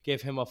see,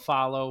 give him a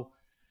follow.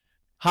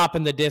 Hop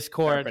in the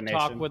Discord, Derpination.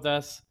 talk with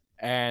us,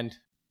 and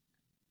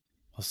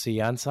we'll see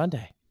you on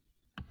Sunday.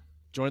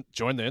 Join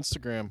the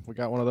Instagram. We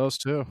got one of those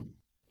too.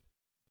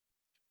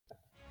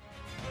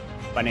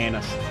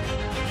 Bananas.